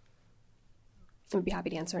 We'd be happy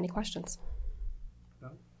to answer any questions.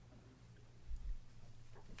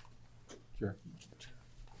 Sure.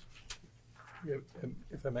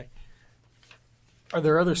 If I may. Are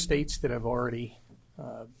there other states that have already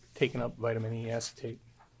taken up vitamin E acetate?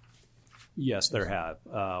 Yes, there have.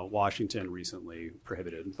 Washington recently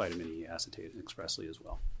prohibited vitamin E acetate expressly as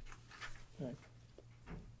well. Right.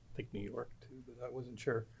 I think New York too, but I wasn't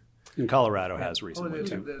sure. And Colorado has recently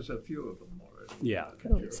too. There's a few of them already. Yeah. I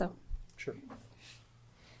believe so. Sure.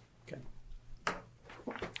 Okay.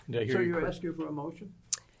 So you're asking for a motion?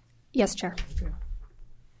 Yes, Chair. Okay.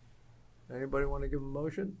 Anybody want to give a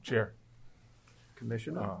motion? Chair.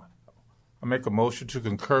 Commissioner? I make a motion to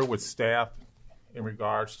concur with staff in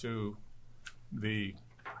regards to the...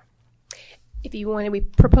 If you wanted, we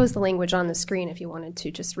proposed the language on the screen if you wanted to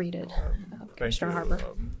just read it, Commissioner Harper.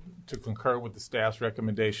 To concur with the staff's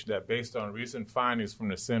recommendation that based on recent findings from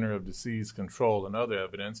the Center of Disease Control and other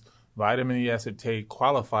evidence, vitamin E acetate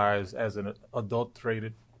qualifies as an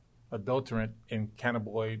adulterant in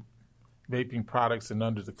cannabinoid vaping products, and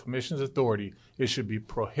under the Commission's authority, it should be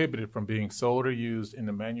prohibited from being sold or used in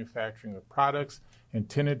the manufacturing of products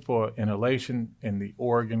intended for inhalation in the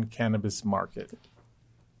Oregon cannabis market.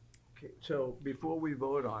 Okay, so before we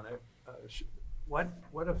vote on it, what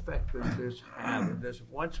effect does this have?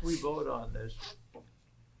 Once we vote on this,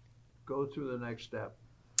 go through the next step.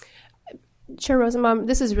 Chair Rosenbaum,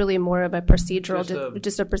 this is really more of a procedural,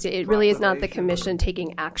 it really is not the proclamation. commission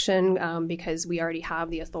taking action because we already have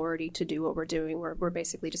the authority to do what we're doing. We're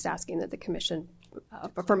basically just asking that the commission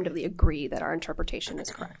affirmatively agree that our interpretation is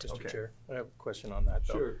correct. Mr. Chair, I have a question on that,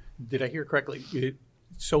 though. Sure. Did I hear correctly?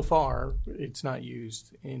 So far, it's not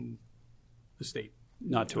used in the state?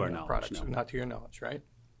 Not to our knowledge, products, no. Not to your knowledge, right?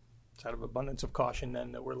 It's out of abundance of caution,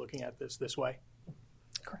 then, that we're looking at this way?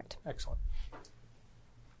 Correct. Excellent.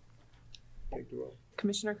 Take the roll.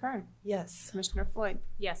 Commissioner Kern? Yes. Commissioner Floyd?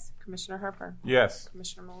 Yes. Commissioner Harper? Yes.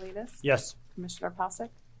 Commissioner Molinas? Yes. Commissioner Posick?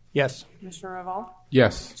 Yes. Commissioner Raval?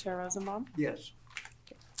 Yes. Chair Rosenbaum? Yes.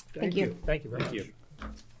 Thank you. Thank you very Thank much. you.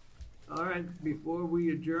 All right, before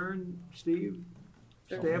we adjourn, Steve,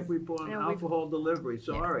 staff report on No, we've- alcohol delivery.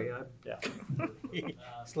 Sorry, Yeah.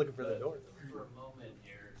 Just looking for the door. For a moment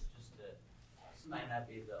here, it's just that this might not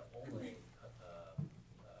be the only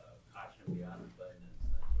caution beyond abundance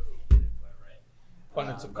that we get it quite right.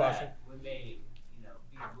 Abundance of But caution. We may,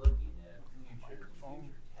 be looking at future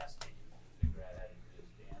testing to figure out how to do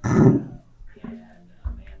this dance. And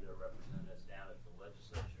Amanda represented us down at the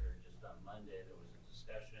legislature just on Monday. There was a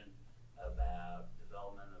discussion about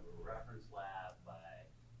development of a reference lab by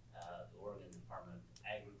the Oregon Department of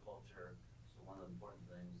Agriculture. So one of the important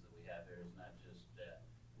things that we have here is not just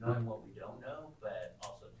knowing what we don't know, but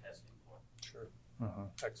also testing for it. Sure. Uh-huh.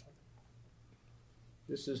 Excellent.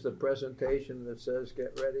 this is the presentation that says,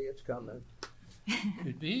 "Get ready, it's coming."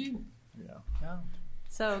 Indeed. Yeah.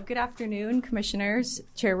 So, good afternoon, Commissioners,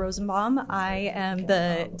 Chair Rosenbaum. I am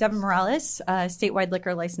the Devin Morales, statewide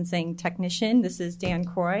liquor licensing technician. This is Dan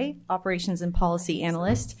Croy, operations and policy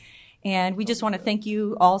analyst. And we just want to thank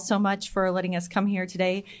you all so much for letting us come here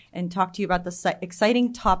today and talk to you about the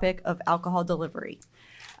exciting topic of alcohol delivery.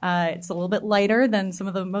 It's a little bit lighter than some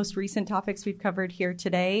of the most recent topics we've covered here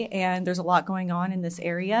today, and there's a lot going on in this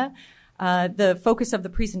area. The focus of the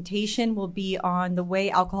presentation will be on the way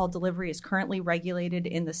alcohol delivery is currently regulated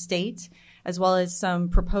in the state, as well as some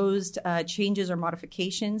proposed changes or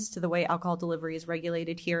modifications to the way alcohol delivery is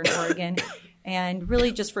regulated here in Oregon. And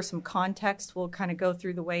really, just for some context, we'll kind of go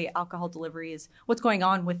through the way alcohol delivery is, what's going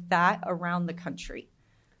on with that around the country.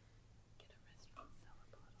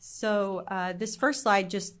 So this first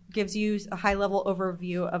slide just gives you a high-level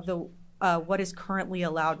overview of the what is currently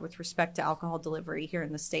allowed with respect to alcohol delivery here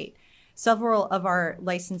in the state. Several of our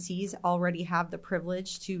licensees already have the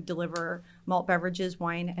privilege to deliver malt beverages,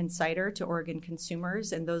 wine, and cider to Oregon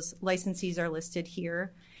consumers, and those licensees are listed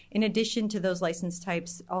here. In addition to those license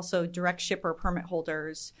types, also direct shipper permit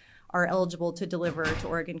holders are eligible to deliver to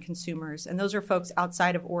Oregon consumers, and those are folks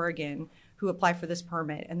outside of Oregon who apply for this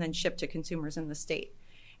permit and then ship to consumers in the state.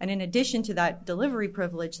 And in addition to that delivery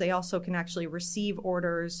privilege, they also can actually receive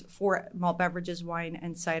orders for malt beverages, wine,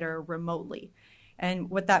 and cider remotely. And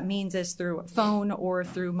what that means is through a phone or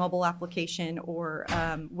through mobile application or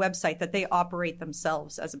website that they operate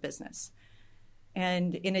themselves as a business.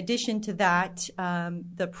 And in addition to that,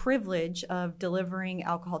 the privilege of delivering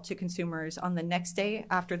alcohol to consumers on the next day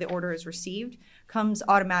after the order is received comes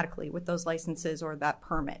automatically with those licenses or that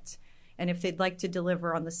permit. And if they'd like to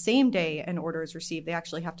deliver on the same day an order is received, they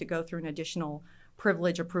actually have to go through an additional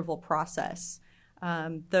privilege approval process.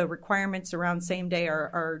 The requirements around same day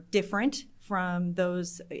are different from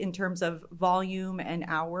those in terms of volume and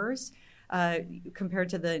hours. Compared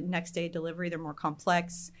to the next day delivery, they're more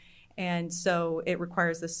complex. And so it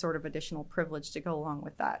requires this sort of additional privilege to go along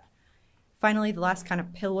with that. Finally, the last kind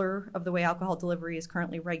of pillar of the way alcohol delivery is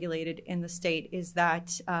currently regulated in the state is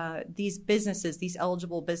that these businesses, these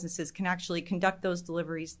eligible businesses, can actually conduct those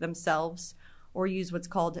deliveries themselves or use what's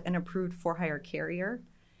called an approved for-hire carrier.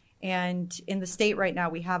 And in the state right now,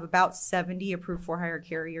 we have about 70 approved for-hire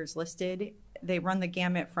carriers listed. They run the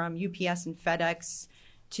gamut from UPS and FedEx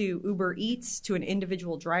to Uber Eats to an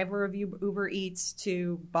individual driver of Uber Eats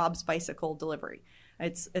to Bob's Bicycle Delivery.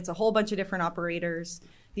 It's a whole bunch of different operators.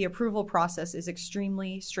 The approval process is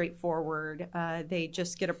extremely straightforward. They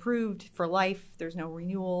just get approved for life. There's no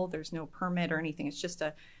renewal. There's no permit or anything. It's just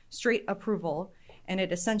a straight approval. And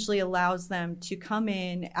it essentially allows them to come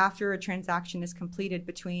in after a transaction is completed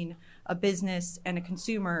between a business and a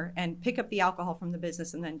consumer and pick up the alcohol from the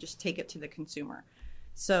business and then just take it to the consumer.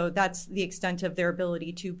 So that's the extent of their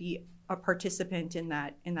ability to be a participant in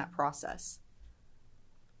that process.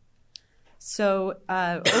 So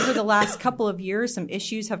over the last couple of years, some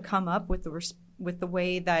issues have come up with the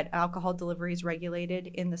way that alcohol delivery is regulated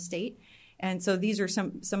in the state. And so these are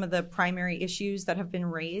some of the primary issues that have been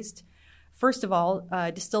raised. First of all,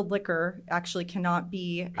 distilled liquor actually cannot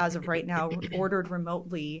be, as of right now, ordered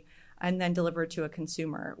remotely and then delivered to a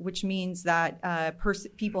consumer, which means that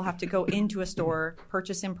people have to go into a store,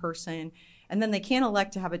 purchase in person, And then they can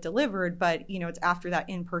elect to have it delivered, but it's after that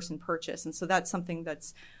in-person purchase. And so that's something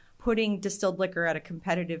that's putting distilled liquor at a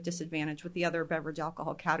competitive disadvantage with the other beverage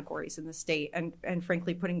alcohol categories in the state, and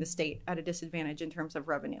frankly putting the state at a disadvantage in terms of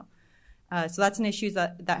revenue. So that's an issue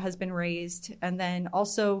that has been raised. And then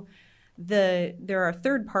also there are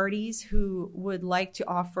third parties who would like to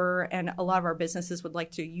offer, and a lot of our businesses would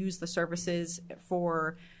like to use the services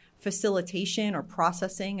for facilitation or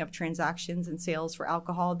processing of transactions and sales for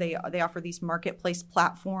alcohol. They offer these marketplace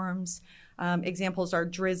platforms. Examples are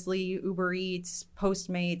Drizzly, Uber Eats,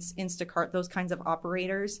 Postmates, Instacart, those kinds of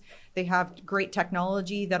operators. They have great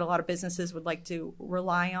technology that a lot of businesses would like to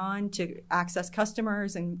rely on to access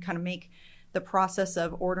customers and kind of make the process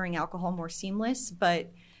of ordering alcohol more seamless.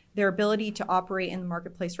 But their ability to operate in the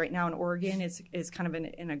marketplace right now in Oregon is kind of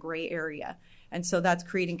in a gray area. And so that's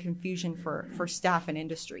creating confusion for staff and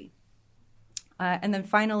industry. And then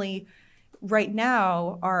finally, right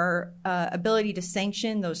now, our ability to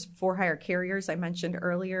sanction those for-hire carriers I mentioned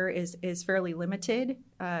earlier is fairly limited.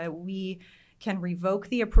 We can revoke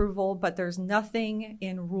the approval, but there's nothing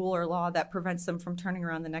in rule or law that prevents them from turning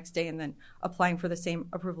around the next day and then applying for the same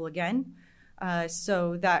approval again.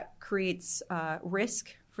 So that creates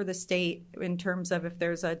risk for the state in terms of if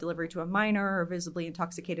there's a delivery to a minor or visibly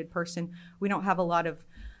intoxicated person. We don't have a lot of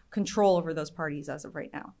control over those parties as of right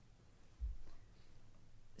now.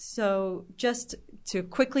 So just to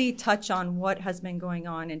quickly touch on what has been going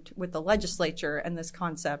on with the legislature and this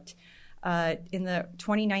concept, in the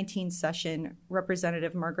 2019 session,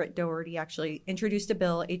 Representative Margaret Doherty actually introduced a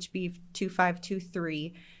bill, HB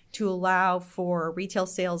 2523, to allow for retail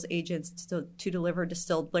sales agents to deliver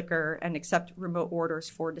distilled liquor and accept remote orders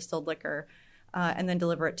for distilled liquor and then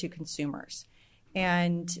deliver it to consumers.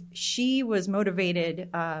 And she was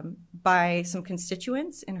motivated by some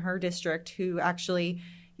constituents in her district who actually,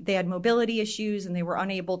 they had mobility issues and they were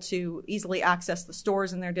unable to easily access the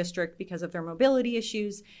stores in their district because of their mobility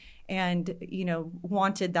issues, and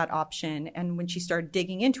wanted that option. And when she started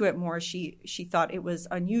digging into it more, she thought it was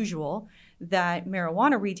unusual that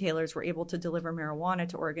marijuana retailers were able to deliver marijuana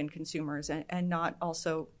to Oregon consumers and not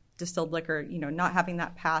also distilled liquor. Not having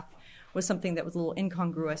that path was something that was a little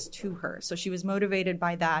incongruous to her. So she was motivated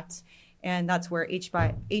by that, and that's where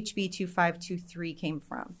HB 2523 came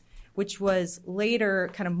from, which was later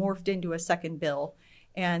kind of morphed into a second bill.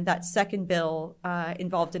 And that second bill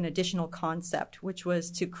involved an additional concept, which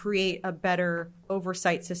was to create a better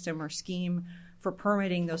oversight system or scheme for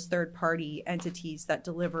permitting those third-party entities that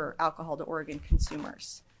deliver alcohol to Oregon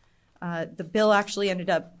consumers. The bill actually ended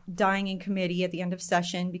up dying in committee at the end of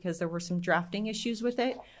session because there were some drafting issues with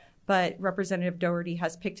it. But Representative Doherty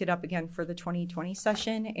has picked it up again for the 2020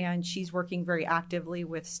 session, and she's working very actively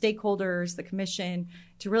with stakeholders, the commission,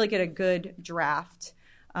 to really get a good draft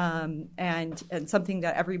and something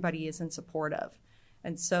that everybody is in support of.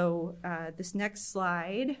 And so this next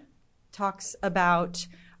slide talks about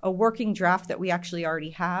a working draft that we actually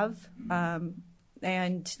already have,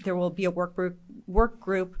 and there will be a work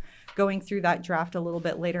group going through that draft a little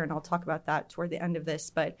bit later, and I'll talk about that toward the end of this.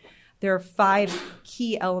 But there are 5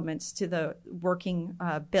 key elements to the working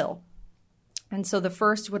bill. And so the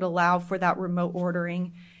first would allow for that remote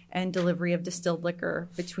ordering and delivery of distilled liquor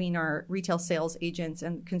between our retail sales agents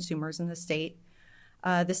and consumers in the state.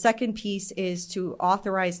 The second piece is to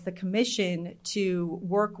authorize the commission to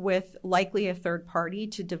work with likely a third party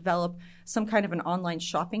to develop some kind of an online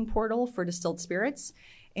shopping portal for distilled spirits.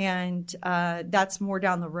 And that's more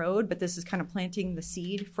down the road, but this is kind of planting the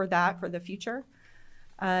seed for that for the future.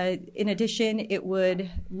 In addition, it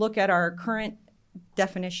would look at our current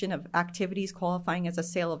definition of activities qualifying as a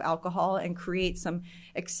sale of alcohol and create some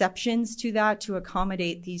exceptions to that to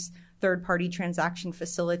accommodate these third-party transaction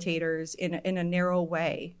facilitators in a narrow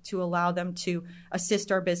way to allow them to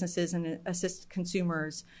assist our businesses and assist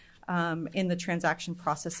consumers in the transaction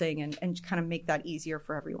processing and kind of make that easier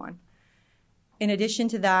for everyone. In addition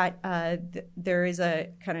to that, there is a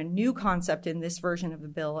kind of new concept in this version of the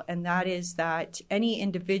bill, and that is that any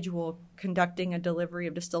individual conducting a delivery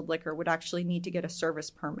of distilled liquor would actually need to get a service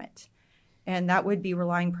permit. And that would be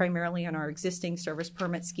relying primarily on our existing service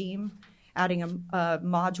permit scheme, adding a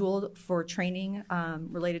module for training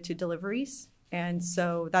related to deliveries. And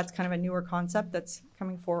so that's kind of a newer concept that's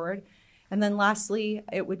coming forward. And then lastly,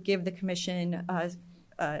 it would give the commission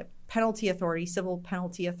penalty authority, civil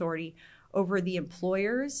penalty authority, over the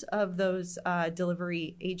employers of those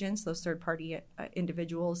delivery agents, those third-party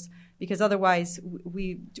individuals, because otherwise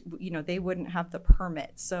they wouldn't have the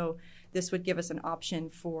permit. So this would give us an option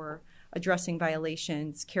for addressing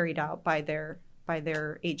violations carried out by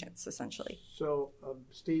their agents, essentially. So,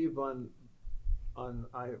 Steve, on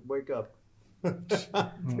I wake up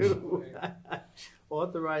to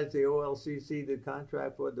authorize the OLCC to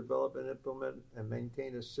contract for, develop, and implement and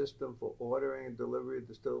maintain a system for ordering and delivery of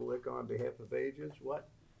distilled liquor on behalf of agents. What?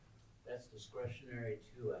 That's discretionary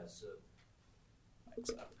to us.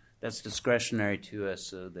 That's discretionary to us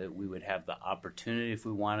so that we would have the opportunity, if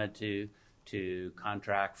we wanted to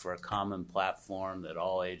contract for a common platform that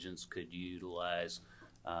all agents could utilize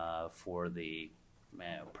for the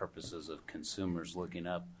purposes of consumers looking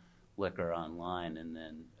up liquor online and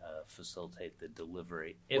then facilitate the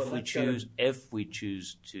delivery if we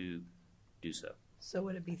choose to do so. So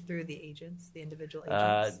would it be through the agents, the individual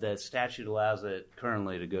agents? The statute allows it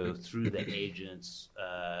currently to go through the agents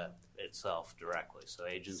itself directly. So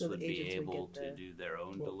agents would be able to do their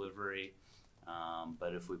own delivery.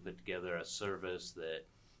 But if we put together a service that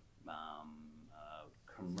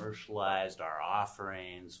commercialized our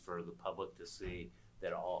offerings for the public to see,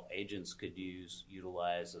 that all agents could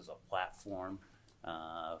utilize as a platform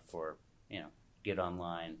for, get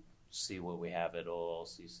online, see what we have at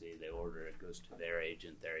OLCC, they order it, goes to their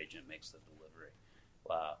agent makes the delivery.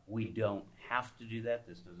 We don't have to do that.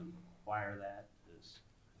 This doesn't require that. This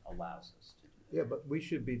allows us to do that. Yeah, but we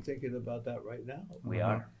should be thinking about that right now. We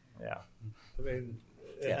are. Yeah. I mean,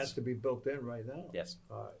 it has to be built in right now. Yes.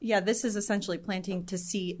 Yeah, this is essentially planting the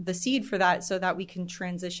seed for that so that we can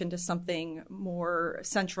transition to something more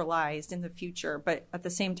centralized in the future, but at the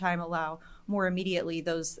same time allow more immediately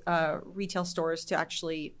those retail stores to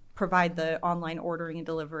actually provide the online ordering and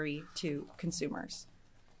delivery to consumers.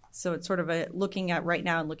 So it's sort of looking at right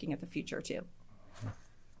now and looking at the future too.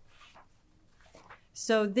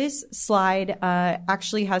 So this slide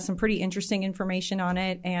actually has some pretty interesting information on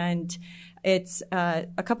it, and it's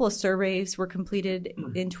a couple of surveys were completed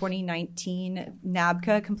in 2019.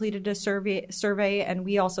 NABCA completed a survey, and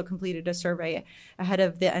we also completed a survey ahead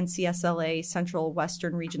of the NCSLA Central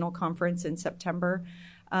Western Regional Conference in September.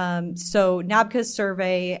 So NABCA's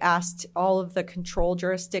survey asked all of the control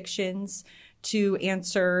jurisdictions to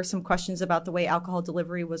answer some questions about the way alcohol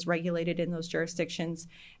delivery was regulated in those jurisdictions.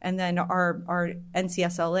 And then our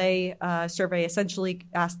NCSLA survey essentially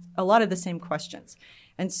asked a lot of the same questions.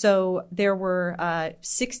 And so there were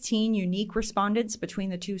 16 unique respondents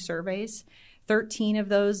between the two surveys. 13 of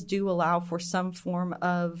those do allow for some form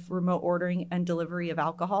of remote ordering and delivery of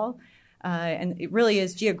alcohol. And it really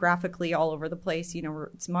is geographically all over the place.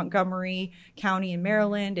 It's Montgomery County in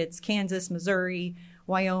Maryland, it's Kansas, Missouri,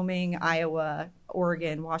 Wyoming, Iowa,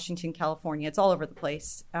 Oregon, Washington, California. It's all over the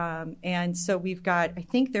place. And so we've got, I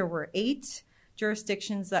think there were 8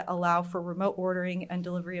 jurisdictions that allow for remote ordering and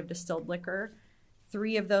delivery of distilled liquor.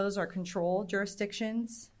 3 of those are control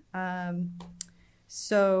jurisdictions.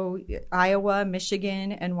 So Iowa,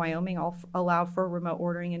 Michigan, and Wyoming all allow for remote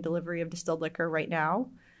ordering and delivery of distilled liquor right now.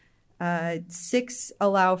 6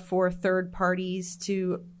 allow for third parties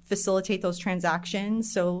to facilitate those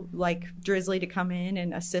transactions, so like Drizzly to come in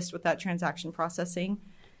and assist with that transaction processing.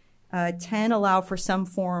 10 allow for some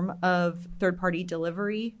form of third-party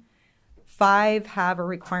delivery. 5 have a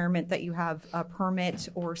requirement that you have a permit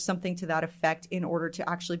or something to that effect in order to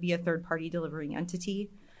actually be a third-party delivering entity.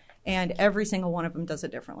 And every single one of them does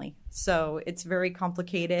it differently. So it's very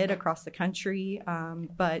complicated across the country,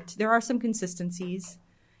 but there are some consistencies.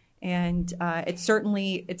 And there's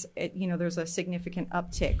a significant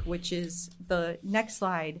uptick, which is the next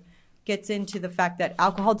slide gets into the fact that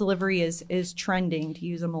alcohol delivery is trending, to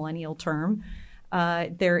use a millennial term.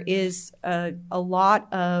 There is a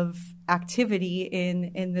lot of activity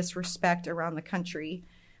in this respect around the country.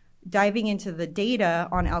 Diving into the data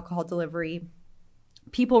on alcohol delivery,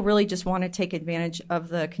 people really just want to take advantage of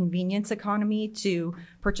the convenience economy to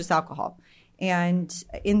purchase alcohol. And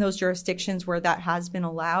in those jurisdictions where that has been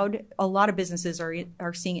allowed, a lot of businesses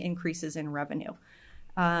are seeing increases in revenue.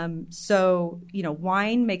 So,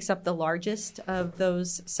 wine makes up the largest of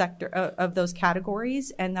those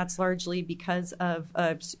categories, and that's largely because of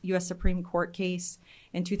a U.S. Supreme Court case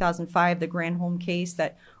in 2005, the Granholm case,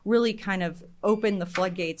 that really kind of opened the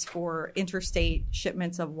floodgates for interstate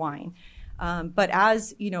shipments of wine. But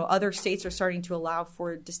as other states are starting to allow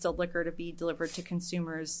for distilled liquor to be delivered to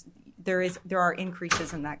consumers, there are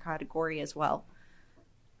increases in that category as well.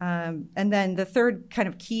 And then the third kind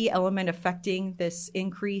of key element affecting this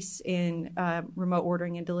increase in remote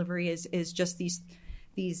ordering and delivery is just these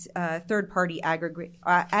third-party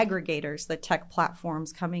aggregators, the tech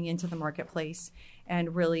platforms coming into the marketplace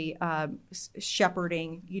and really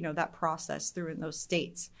shepherding that process through in those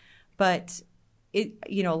states. But a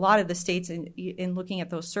lot of the states in looking at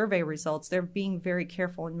those survey results, they're being very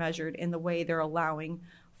careful and measured in the way they're allowing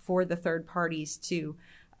for the third parties to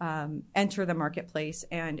enter the marketplace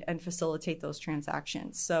and facilitate those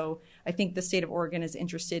transactions. So I think the state of Oregon is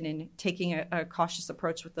interested in taking a cautious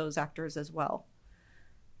approach with those actors as well.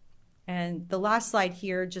 And the last slide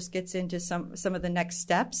here just gets into some of the next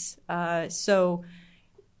steps.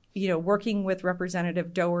 Working with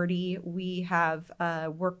Representative Doherty, we have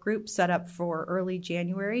a work group set up for early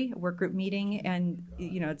January, a work group meeting, and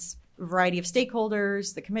it's a variety of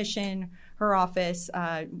stakeholders, the commission, her office,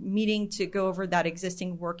 meeting to go over that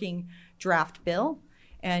existing working draft bill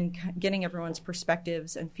and getting everyone's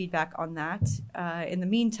perspectives and feedback on that. In the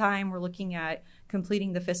meantime, we're looking at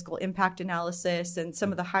completing the fiscal impact analysis, and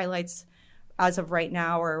some of the highlights as of right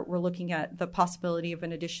now we're looking at the possibility of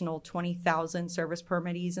an additional 20,000 service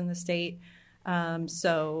permittees in the state.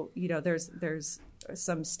 There's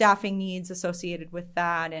some staffing needs associated with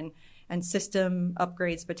that and system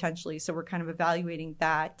upgrades potentially. So we're kind of evaluating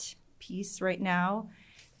that piece right now.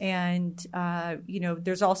 And,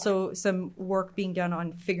 there's also some work being done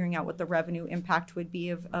on figuring out what the revenue impact would be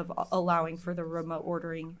of allowing for the remote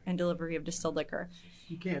ordering and delivery of distilled liquor.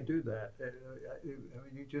 You can't do that.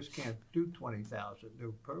 You just can't do 20,000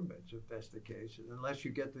 new permits if that's the case. Unless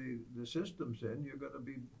you get the systems in, you're going to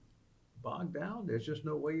be bogged down. There's just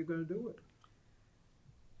no way you're going to do it.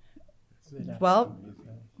 Well,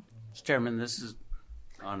 Mr. Chairman, this is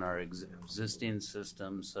on our existing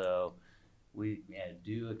system, so we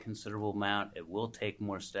do a considerable amount. It will take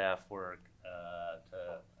more staff work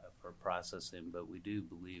for processing, but we do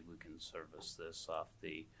believe we can service this off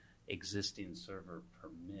the existing server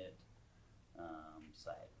permit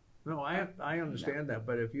site. No, I understand that,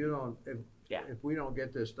 but if we don't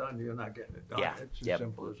get this done, you're not getting it done. Yeah. It's as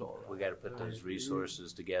simple as all that. We got to put those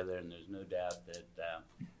resources together, and there's no doubt that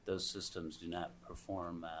those systems do not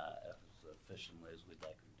perform as efficiently as we'd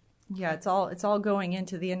like them to. Yeah, it's all going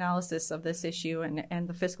into the analysis of this issue and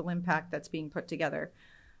the fiscal impact that's being put together.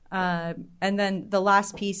 And then the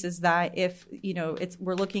last piece is that if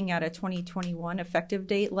we're looking at a 2021 effective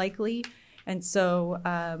date likely, and so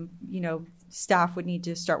staff would need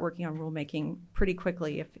to start working on rulemaking pretty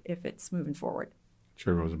quickly if it's moving forward.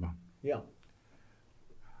 Chair Rosenbaum. Yeah.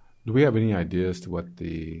 Do we have any idea as to what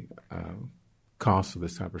the cost of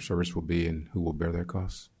this type of service will be and who will bear their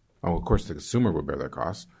costs? Oh, of course, the consumer will bear their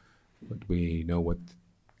costs, but do we know what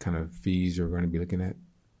kind of fees you're going to be looking at?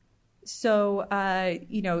 So,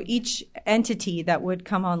 each entity that would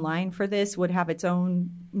come online for this would have its own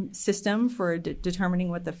system for determining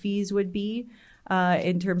what the fees would be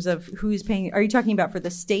in terms of who's paying. Are you talking about for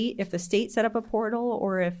the state, if the state set up a portal,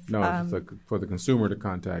 or if... No, for the consumer to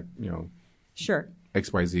contact, Sure.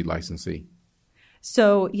 XYZ licensee.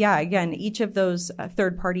 So, yeah, again, each of those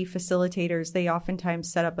third-party facilitators, they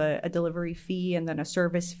oftentimes set up a delivery fee and then a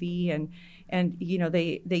service fee, and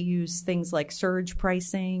they use things like surge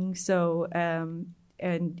pricing. So,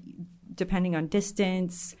 and depending on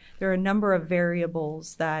distance, there are a number of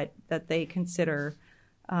variables that they consider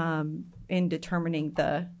in determining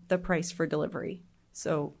the price for delivery.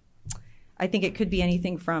 So, I think it could be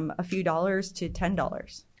anything from a few dollars to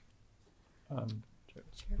 $10.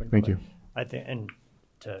 Thank you. I think, and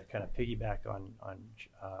to kind of piggyback on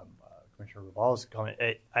Commissioner Raval's comment,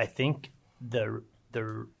 I think the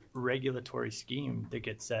regulatory scheme that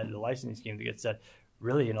gets set, the licensing scheme that gets set,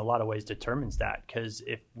 really in a lot of ways determines that. Because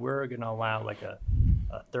if we're going to allow like a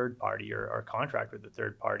third party or contract with a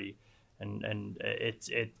third party, and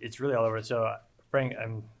it's really all over. So, Frank,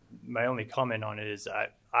 my only comment on it is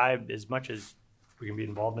I as much as we can be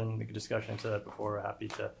involved in the discussion, I said that before, we're happy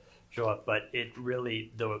to show up, but it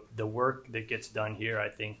really, the work that gets done here, I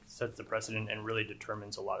think, sets the precedent and really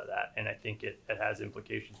determines a lot of that. And I think it has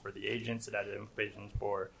implications for the agents, it has implications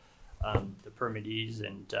for the permittees,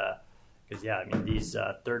 and because these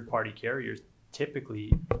third-party carriers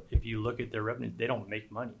typically, if you look at their revenue, they don't make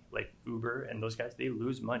money. Like Uber and those guys, they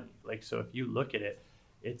lose money. Like, so if you look at it,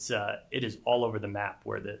 it is all over the map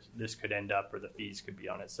where this could end up or the fees could be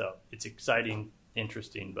on it. So it's exciting,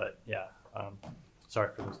 interesting, but yeah.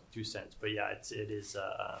 Sorry for those 2 cents, but yeah, it is.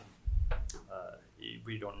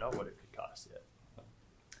 We don't know what it could cost yet.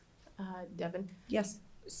 Devin? Yes.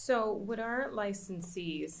 So would our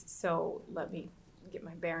licensees, so let me get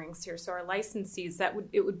my bearings here. So our licensees,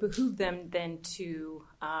 it would behoove them then to,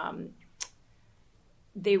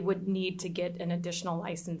 they would need to get an additional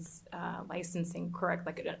licensing, correct?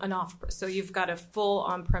 Like an off. So you've got a full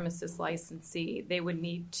on-premises licensee. They would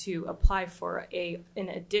need to apply for in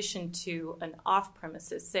addition to an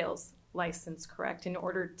off-premises sales license, correct? In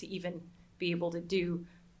order to even be able to do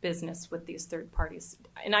business with these third parties.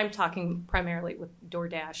 And I'm talking primarily with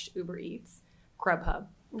DoorDash, Uber Eats, Grubhub.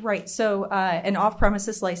 Right. So an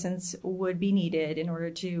off-premises license would be needed in order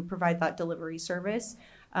to provide that delivery service.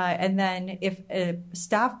 And then if a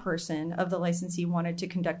staff person of the licensee wanted to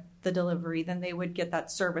conduct the delivery, then they would get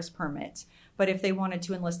that service permit. But if they wanted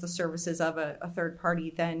to enlist the services of a third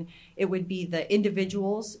party, then it would be the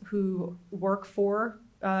individuals who work for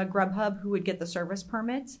Grubhub who would get the service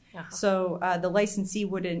permit. Uh-huh. So the licensee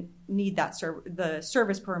wouldn't need that the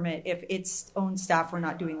service permit if its own staff were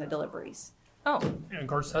not doing the deliveries. Oh. And of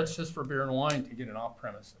course, that's just for beer and wine to get it off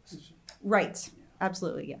premises. Right.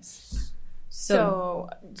 Absolutely, yes. So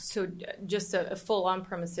just a full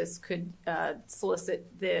on-premises could solicit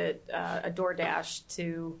a DoorDash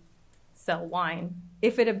to sell wine.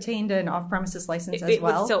 If it obtained an off-premises license as It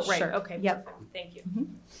would well. still, right, sure. okay, Yep. perfect. Thank you. Mm-hmm.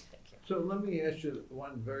 So let me ask you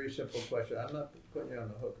one very simple question. I'm not putting you on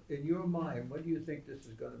the hook. In your mind, when do you think this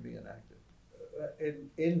is going to be enacted?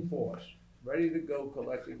 In force, ready to go,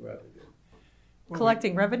 collecting revenue?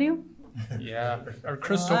 Collecting revenue? Yeah, our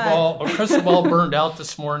crystal ball burned out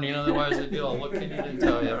this morning. Otherwise, I'd be able to look at it and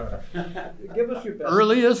tell you. Give us your best.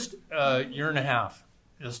 Earliest year and a half.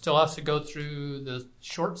 It still has to go through the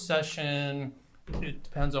short session. It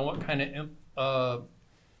depends on what kind of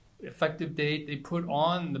effective date they put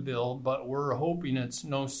on the bill, but we're hoping it's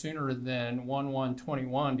no sooner than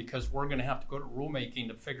 1/1/21 because we're going to have to go to rulemaking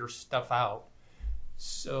to figure stuff out.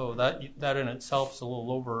 So that in itself is a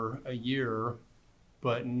little over a year.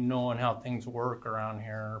 But knowing how things work around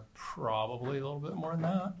here, probably a little bit more than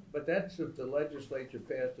that. But that's if the legislature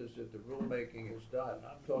passes it, the rulemaking is done.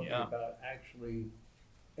 I'm talking about actually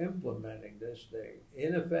implementing this thing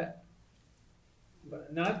in effect.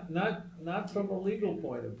 But not from a legal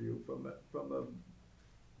point of view, from a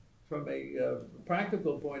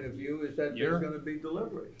practical point of view, is that there's going to be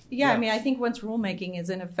deliveries. Yeah, yes. I mean, I think once rulemaking is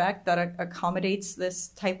in effect that accommodates this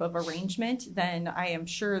type of arrangement, then I am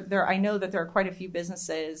sure I know that there are quite a few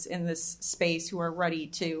businesses in this space who are ready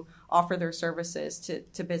to offer their services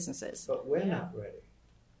to businesses. But we're not ready.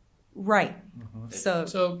 Right. Mm-hmm.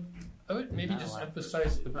 So I would maybe just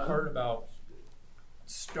emphasize the part about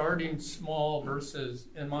starting small versus,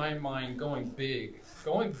 in my mind, going big.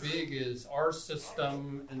 Going big is our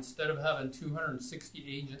system, instead of having 260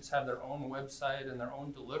 agents have their own website and their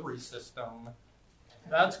own delivery system,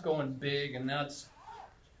 that's going big, and that's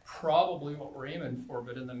probably what we're aiming for.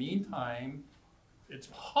 But in the meantime, it's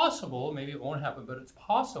possible, maybe it won't happen, but it's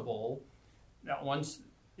possible that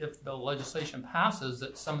if the legislation passes,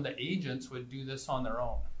 that some of the agents would do this on their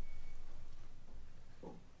own.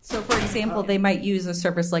 So, for example, they might use a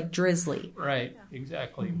service like Drizzly. Right,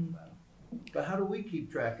 exactly. Mm-hmm. But how do we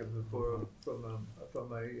keep track of it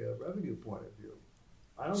from a revenue point of view?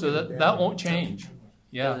 So that won't change.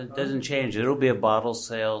 Yeah, it doesn't change. It'll be a bottle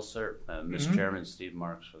sale, sir. Mr. Chairman, Steve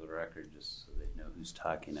Marks for the record, just so they know who's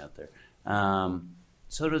talking out there.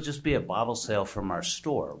 So it'll just be a bottle sale from our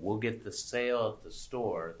store. We'll get the sale at the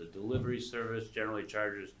store. The delivery service generally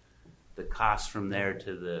charges the cost from there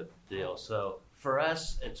to the deal. So for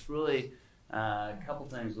us, it's really a couple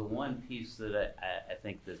things. The one piece that I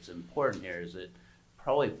think that's important here is it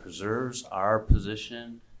probably preserves our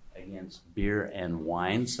position against beer and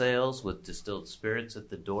wine sales with distilled spirits at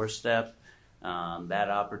the doorstep. That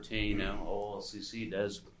opportunity, OLCC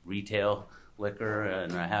does retail liquor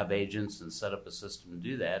and have agents and set up a system to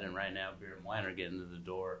do that. And right now, beer and wine are getting to the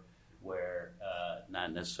door where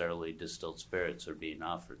not necessarily distilled spirits are being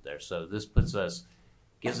offered there. So this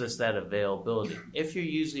gives us that availability. If you're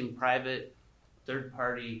using private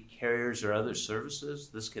third-party carriers or other services,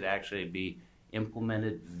 this could actually be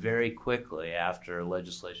implemented very quickly after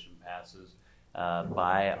legislation passes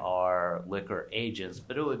by our liquor agents,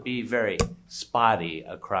 but it would be very spotty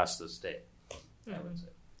across the state, I would say.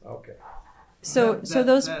 Okay. So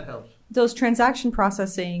that helps. Those transaction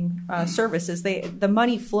processing services, the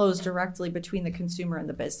money flows directly between the consumer and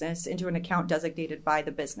the business into an account designated by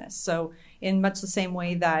the business. So in much the same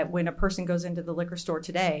way that when a person goes into the liquor store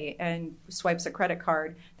today and swipes a credit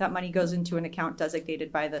card, that money goes into an account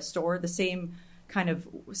designated by the store, the same kind of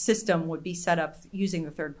system would be set up using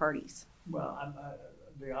the third parties. Well,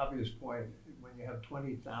 the obvious point, when you have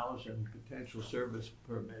 20,000 potential service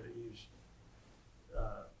permittees,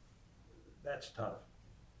 that's tough.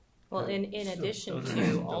 Well, in addition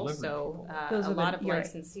to also, a lot of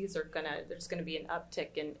licensees there's gonna be an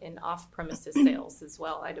uptick in off-premises sales as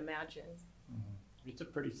well, I'd imagine. Mm-hmm. It's a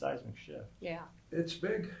pretty seismic shift. Yeah. It's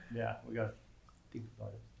big. Yeah, we got to think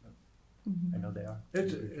about it. Mm-hmm. I know they are.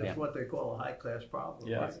 It's what they call a high-class problem,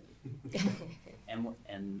 yes. right?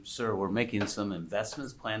 And sir, we're making some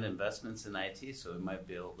planned investments in IT, so we might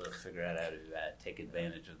be able to figure out how to take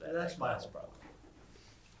advantage of that. That's my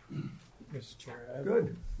Mr. Chair,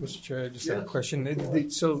 Good. Mr. Chair, I just have a question.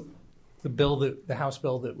 So the House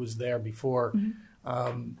bill that was there before,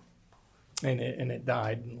 and it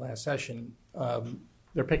died in the last session.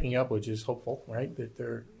 They're picking up, which is hopeful, right?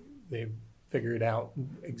 That they've figured out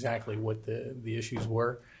exactly what the issues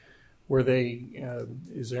were. Were they?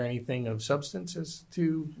 Is there anything of substance as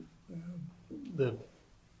to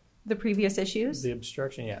the previous issues? The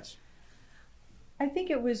obstruction, yes. I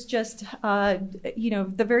think it was just,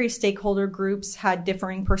 the various stakeholder groups had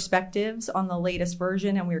differing perspectives on the latest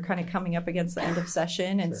version, and we were kind of coming up against the end of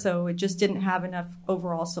session, and so it just didn't have enough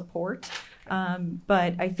overall support.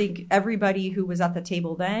 But I think everybody who was at the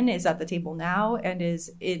table then is at the table now and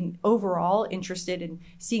is overall interested in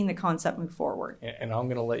seeing the concept move forward. And I'm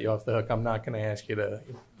going to let you off the hook. I'm not going to ask you to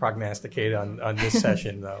prognosticate on this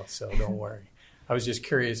session, though, so don't worry. I was just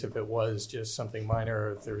curious if it was just something minor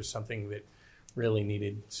or if there was something that really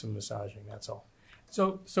needed some massaging, that's all.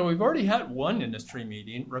 So we've already had one industry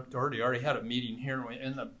meeting. Rick Doherty already had a meeting here,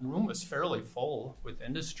 and the room was fairly full with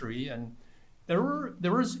industry, and there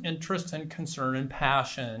was interest and concern and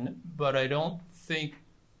passion, but I don't think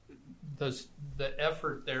the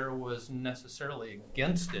effort there was necessarily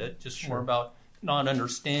against it, just more about not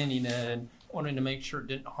understanding it and wanting to make sure it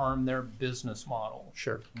didn't harm their business model.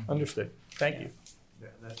 Sure, understood. Thank you. Yeah,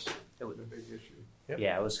 that's a big issue. Yep.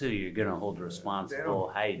 Yeah, it was who you're going to hold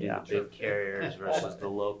responsible, how you do the big carriers versus the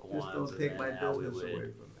local just ones. Don't take my business away from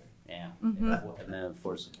me. Yeah, Mm-hmm. and then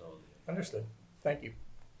enforceability. Understood. Thank you.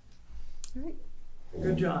 All right.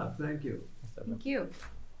 Good job. Thank you. Thank you.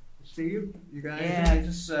 Steve, you got Yeah, anything?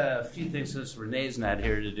 just a few things since Renee's not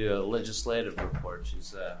here to do a legislative report.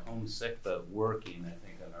 She's homesick but working, I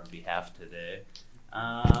think, on our behalf today.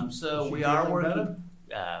 So we are working.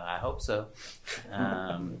 I hope so.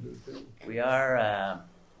 We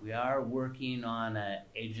are working on an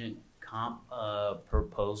agent comp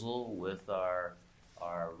proposal with our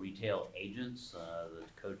retail agents, the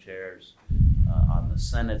co-chairs on the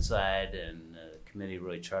Senate side, and the committee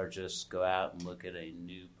really charged us to go out and look at a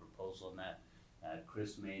new proposal on that.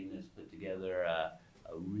 Chris Maiden has put together a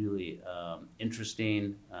really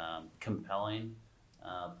interesting, compelling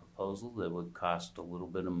proposal that would cost a little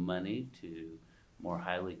bit of money to more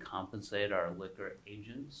highly compensate our liquor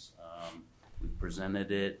agents. We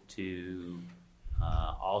presented it to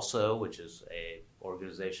also, which is a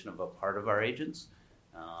organization of a part of our agents.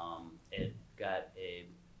 It got a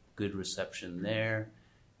good reception there.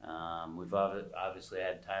 We've obviously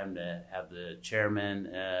had time to have the chairman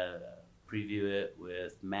preview it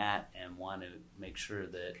with Matt and want to make sure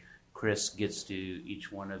that Chris gets to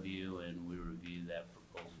each one of you and we review that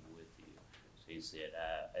proposal with you. So you see it.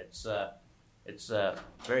 It's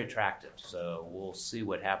very attractive, so we'll see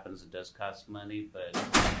what happens. It does cost money,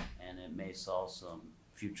 and it may solve some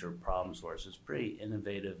future problems for us. It's pretty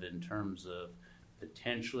innovative in terms of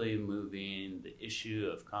potentially moving the issue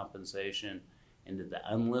of compensation into the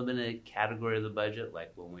unlimited category of the budget.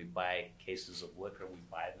 Like when we buy cases of liquor, we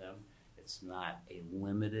buy them. It's not a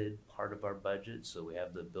limited part of our budget, so we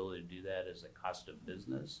have the ability to do that as a cost of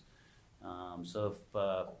business. So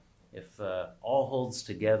if all holds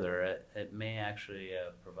together, it may actually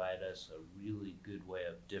provide us a really good way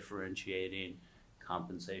of differentiating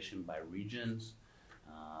compensation by regions,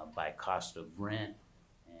 by cost of rent,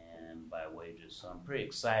 and by wages. So I'm pretty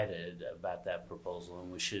excited about that proposal,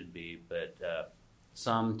 and we should be, but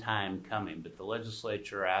some time coming. But the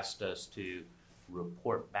legislature asked us to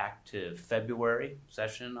report back to February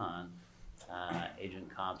session on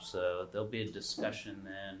agent comp, so there'll be a discussion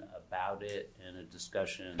then about it, and a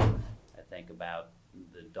discussion, I think, about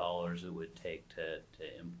the dollars it would take to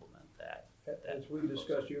implement that. As we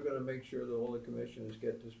discussed, you're going to make sure that all the commissioners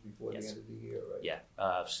get this before the end of the year, right? Yeah,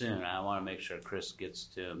 soon. I want to make sure Chris gets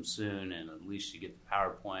to them soon, and at least you get the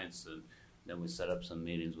PowerPoints, and then we set up some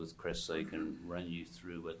meetings with Chris so he can run you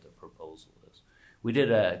through what the proposal is.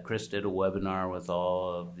 Chris did a webinar with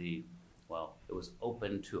all of the, it was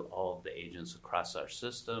open to all of the agents across our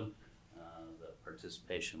system. The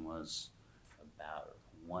participation was about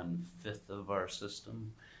 1/5 of our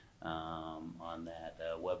system on that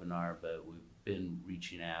webinar, but we've been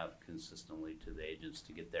reaching out consistently to the agents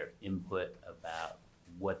to get their input about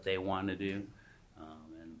what they want to do.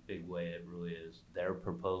 In a big way, it really is their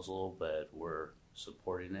proposal, but we're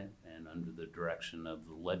supporting it and under the direction of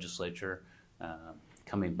the legislature,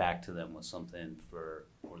 coming back to them with something for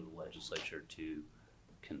the legislature to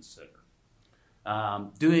consider.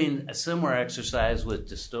 Doing a similar exercise with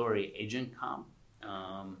distillery agent comp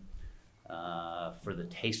for the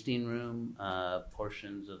tasting room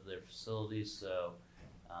portions of their facilities. So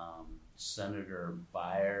Senator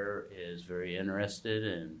Beyer is very interested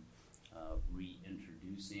in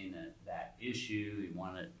reintroducing that issue. He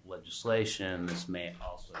wanted legislation. This may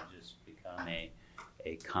also just become a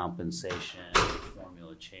a compensation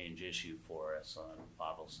formula change issue for us on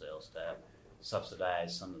bottle sales to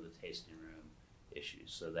subsidize some of the tasting room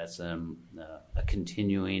issues. So that's a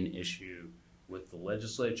continuing issue with the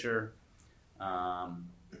legislature.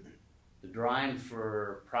 The drawing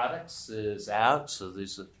for products is out, so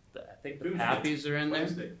these are, I think the Pappies are in there.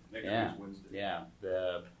 Wednesday. Next week's Wednesday. Yeah,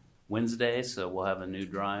 the Wednesday, so we'll have a new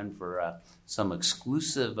drawing for some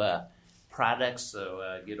exclusive products,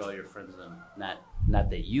 so get all your friends on. Not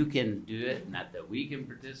that you can do it, not that we can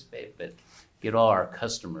participate, but get all our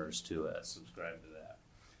customers to subscribe to that.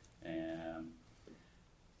 And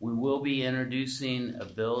we will be introducing a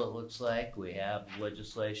bill, it looks like. We have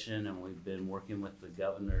legislation, and we've been working with the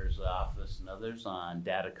governor's office and others on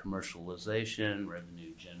data commercialization,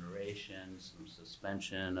 revenue generation, some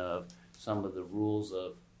suspension of some of the rules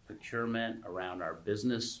of procurement around our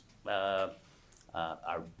business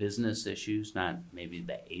issues, not maybe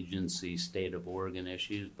the agency state of Oregon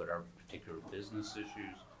issues, but our particular business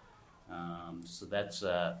issues. So that's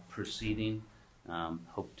proceeding.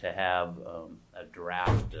 Hope to have a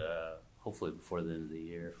draft hopefully before the end of the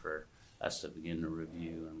year for us to begin to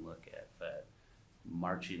review and look at. But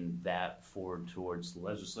marching that forward towards the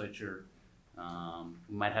legislature.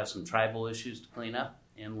 We might have some tribal issues to clean up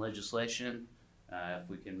in legislation if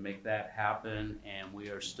we can make that happen. And we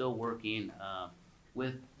are still working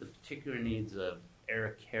with the particular needs of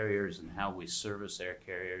air carriers and how we service air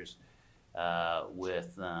carriers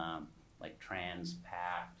with like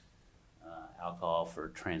trans-packed alcohol for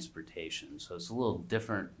transportation. So it's a little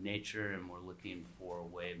different nature, and we're looking for a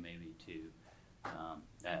way maybe to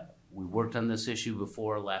we worked on this issue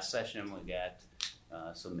before last session. We got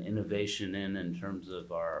some innovation in terms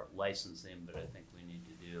of our licensing, but I think we need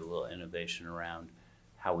to do a little innovation around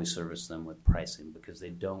how we service them with pricing, because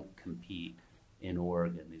they don't compete in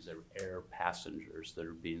Oregon. These are air passengers that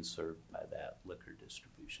are being served by that liquor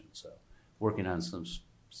distribution. So working on some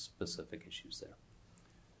specific issues there.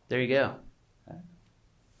 There you go.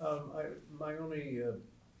 My only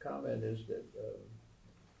comment is that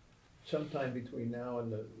sometime between now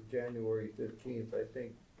and the January 15th, I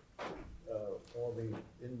think all the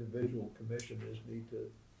individual commissioners need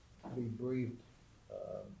to be briefed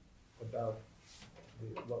about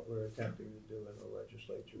what we're attempting to do in the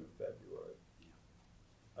legislature in February.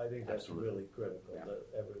 I think that's really critical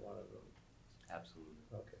to every one of them. Absolutely.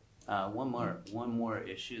 Okay. One more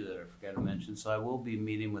issue that I forgot to mention. So I will be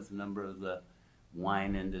meeting with a number of the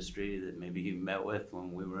wine industry that maybe you met with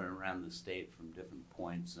when we were around the state from different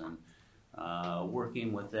points, and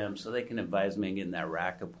working with them so they can advise me in getting that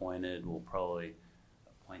RAC appointed. We'll probably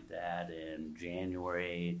appoint that in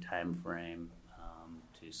January timeframe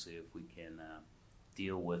to see if we can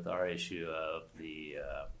deal with our issue of the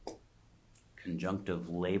conjunctive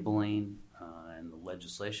labeling and the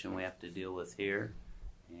legislation we have to deal with here,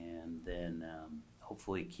 and then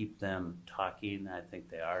hopefully keep them talking. I think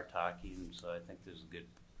they are talking, so I think there's a good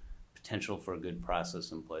potential for a good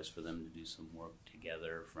process in place for them to do some work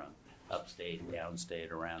together from upstate,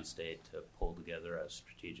 downstate, around state to pull together a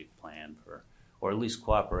strategic plan for, or at least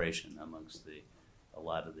cooperation amongst a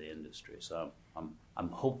lot of the industry. So I'm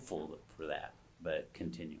hopeful for that, but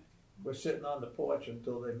continuing. We're sitting on the porch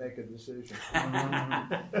until they make a decision.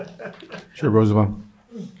 Chair Rosenbaum.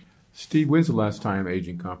 Steve, when's the last time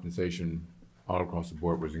agent compensation all across the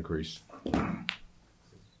board was increased?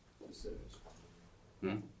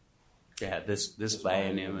 Yeah, this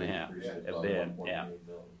biennium, a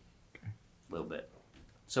little bit.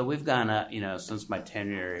 So we've gone up, since my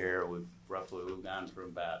tenure here, we've gone from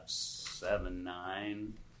about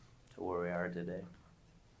 7.9 to where we are today.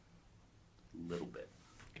 A little bit.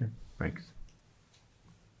 Okay, thanks.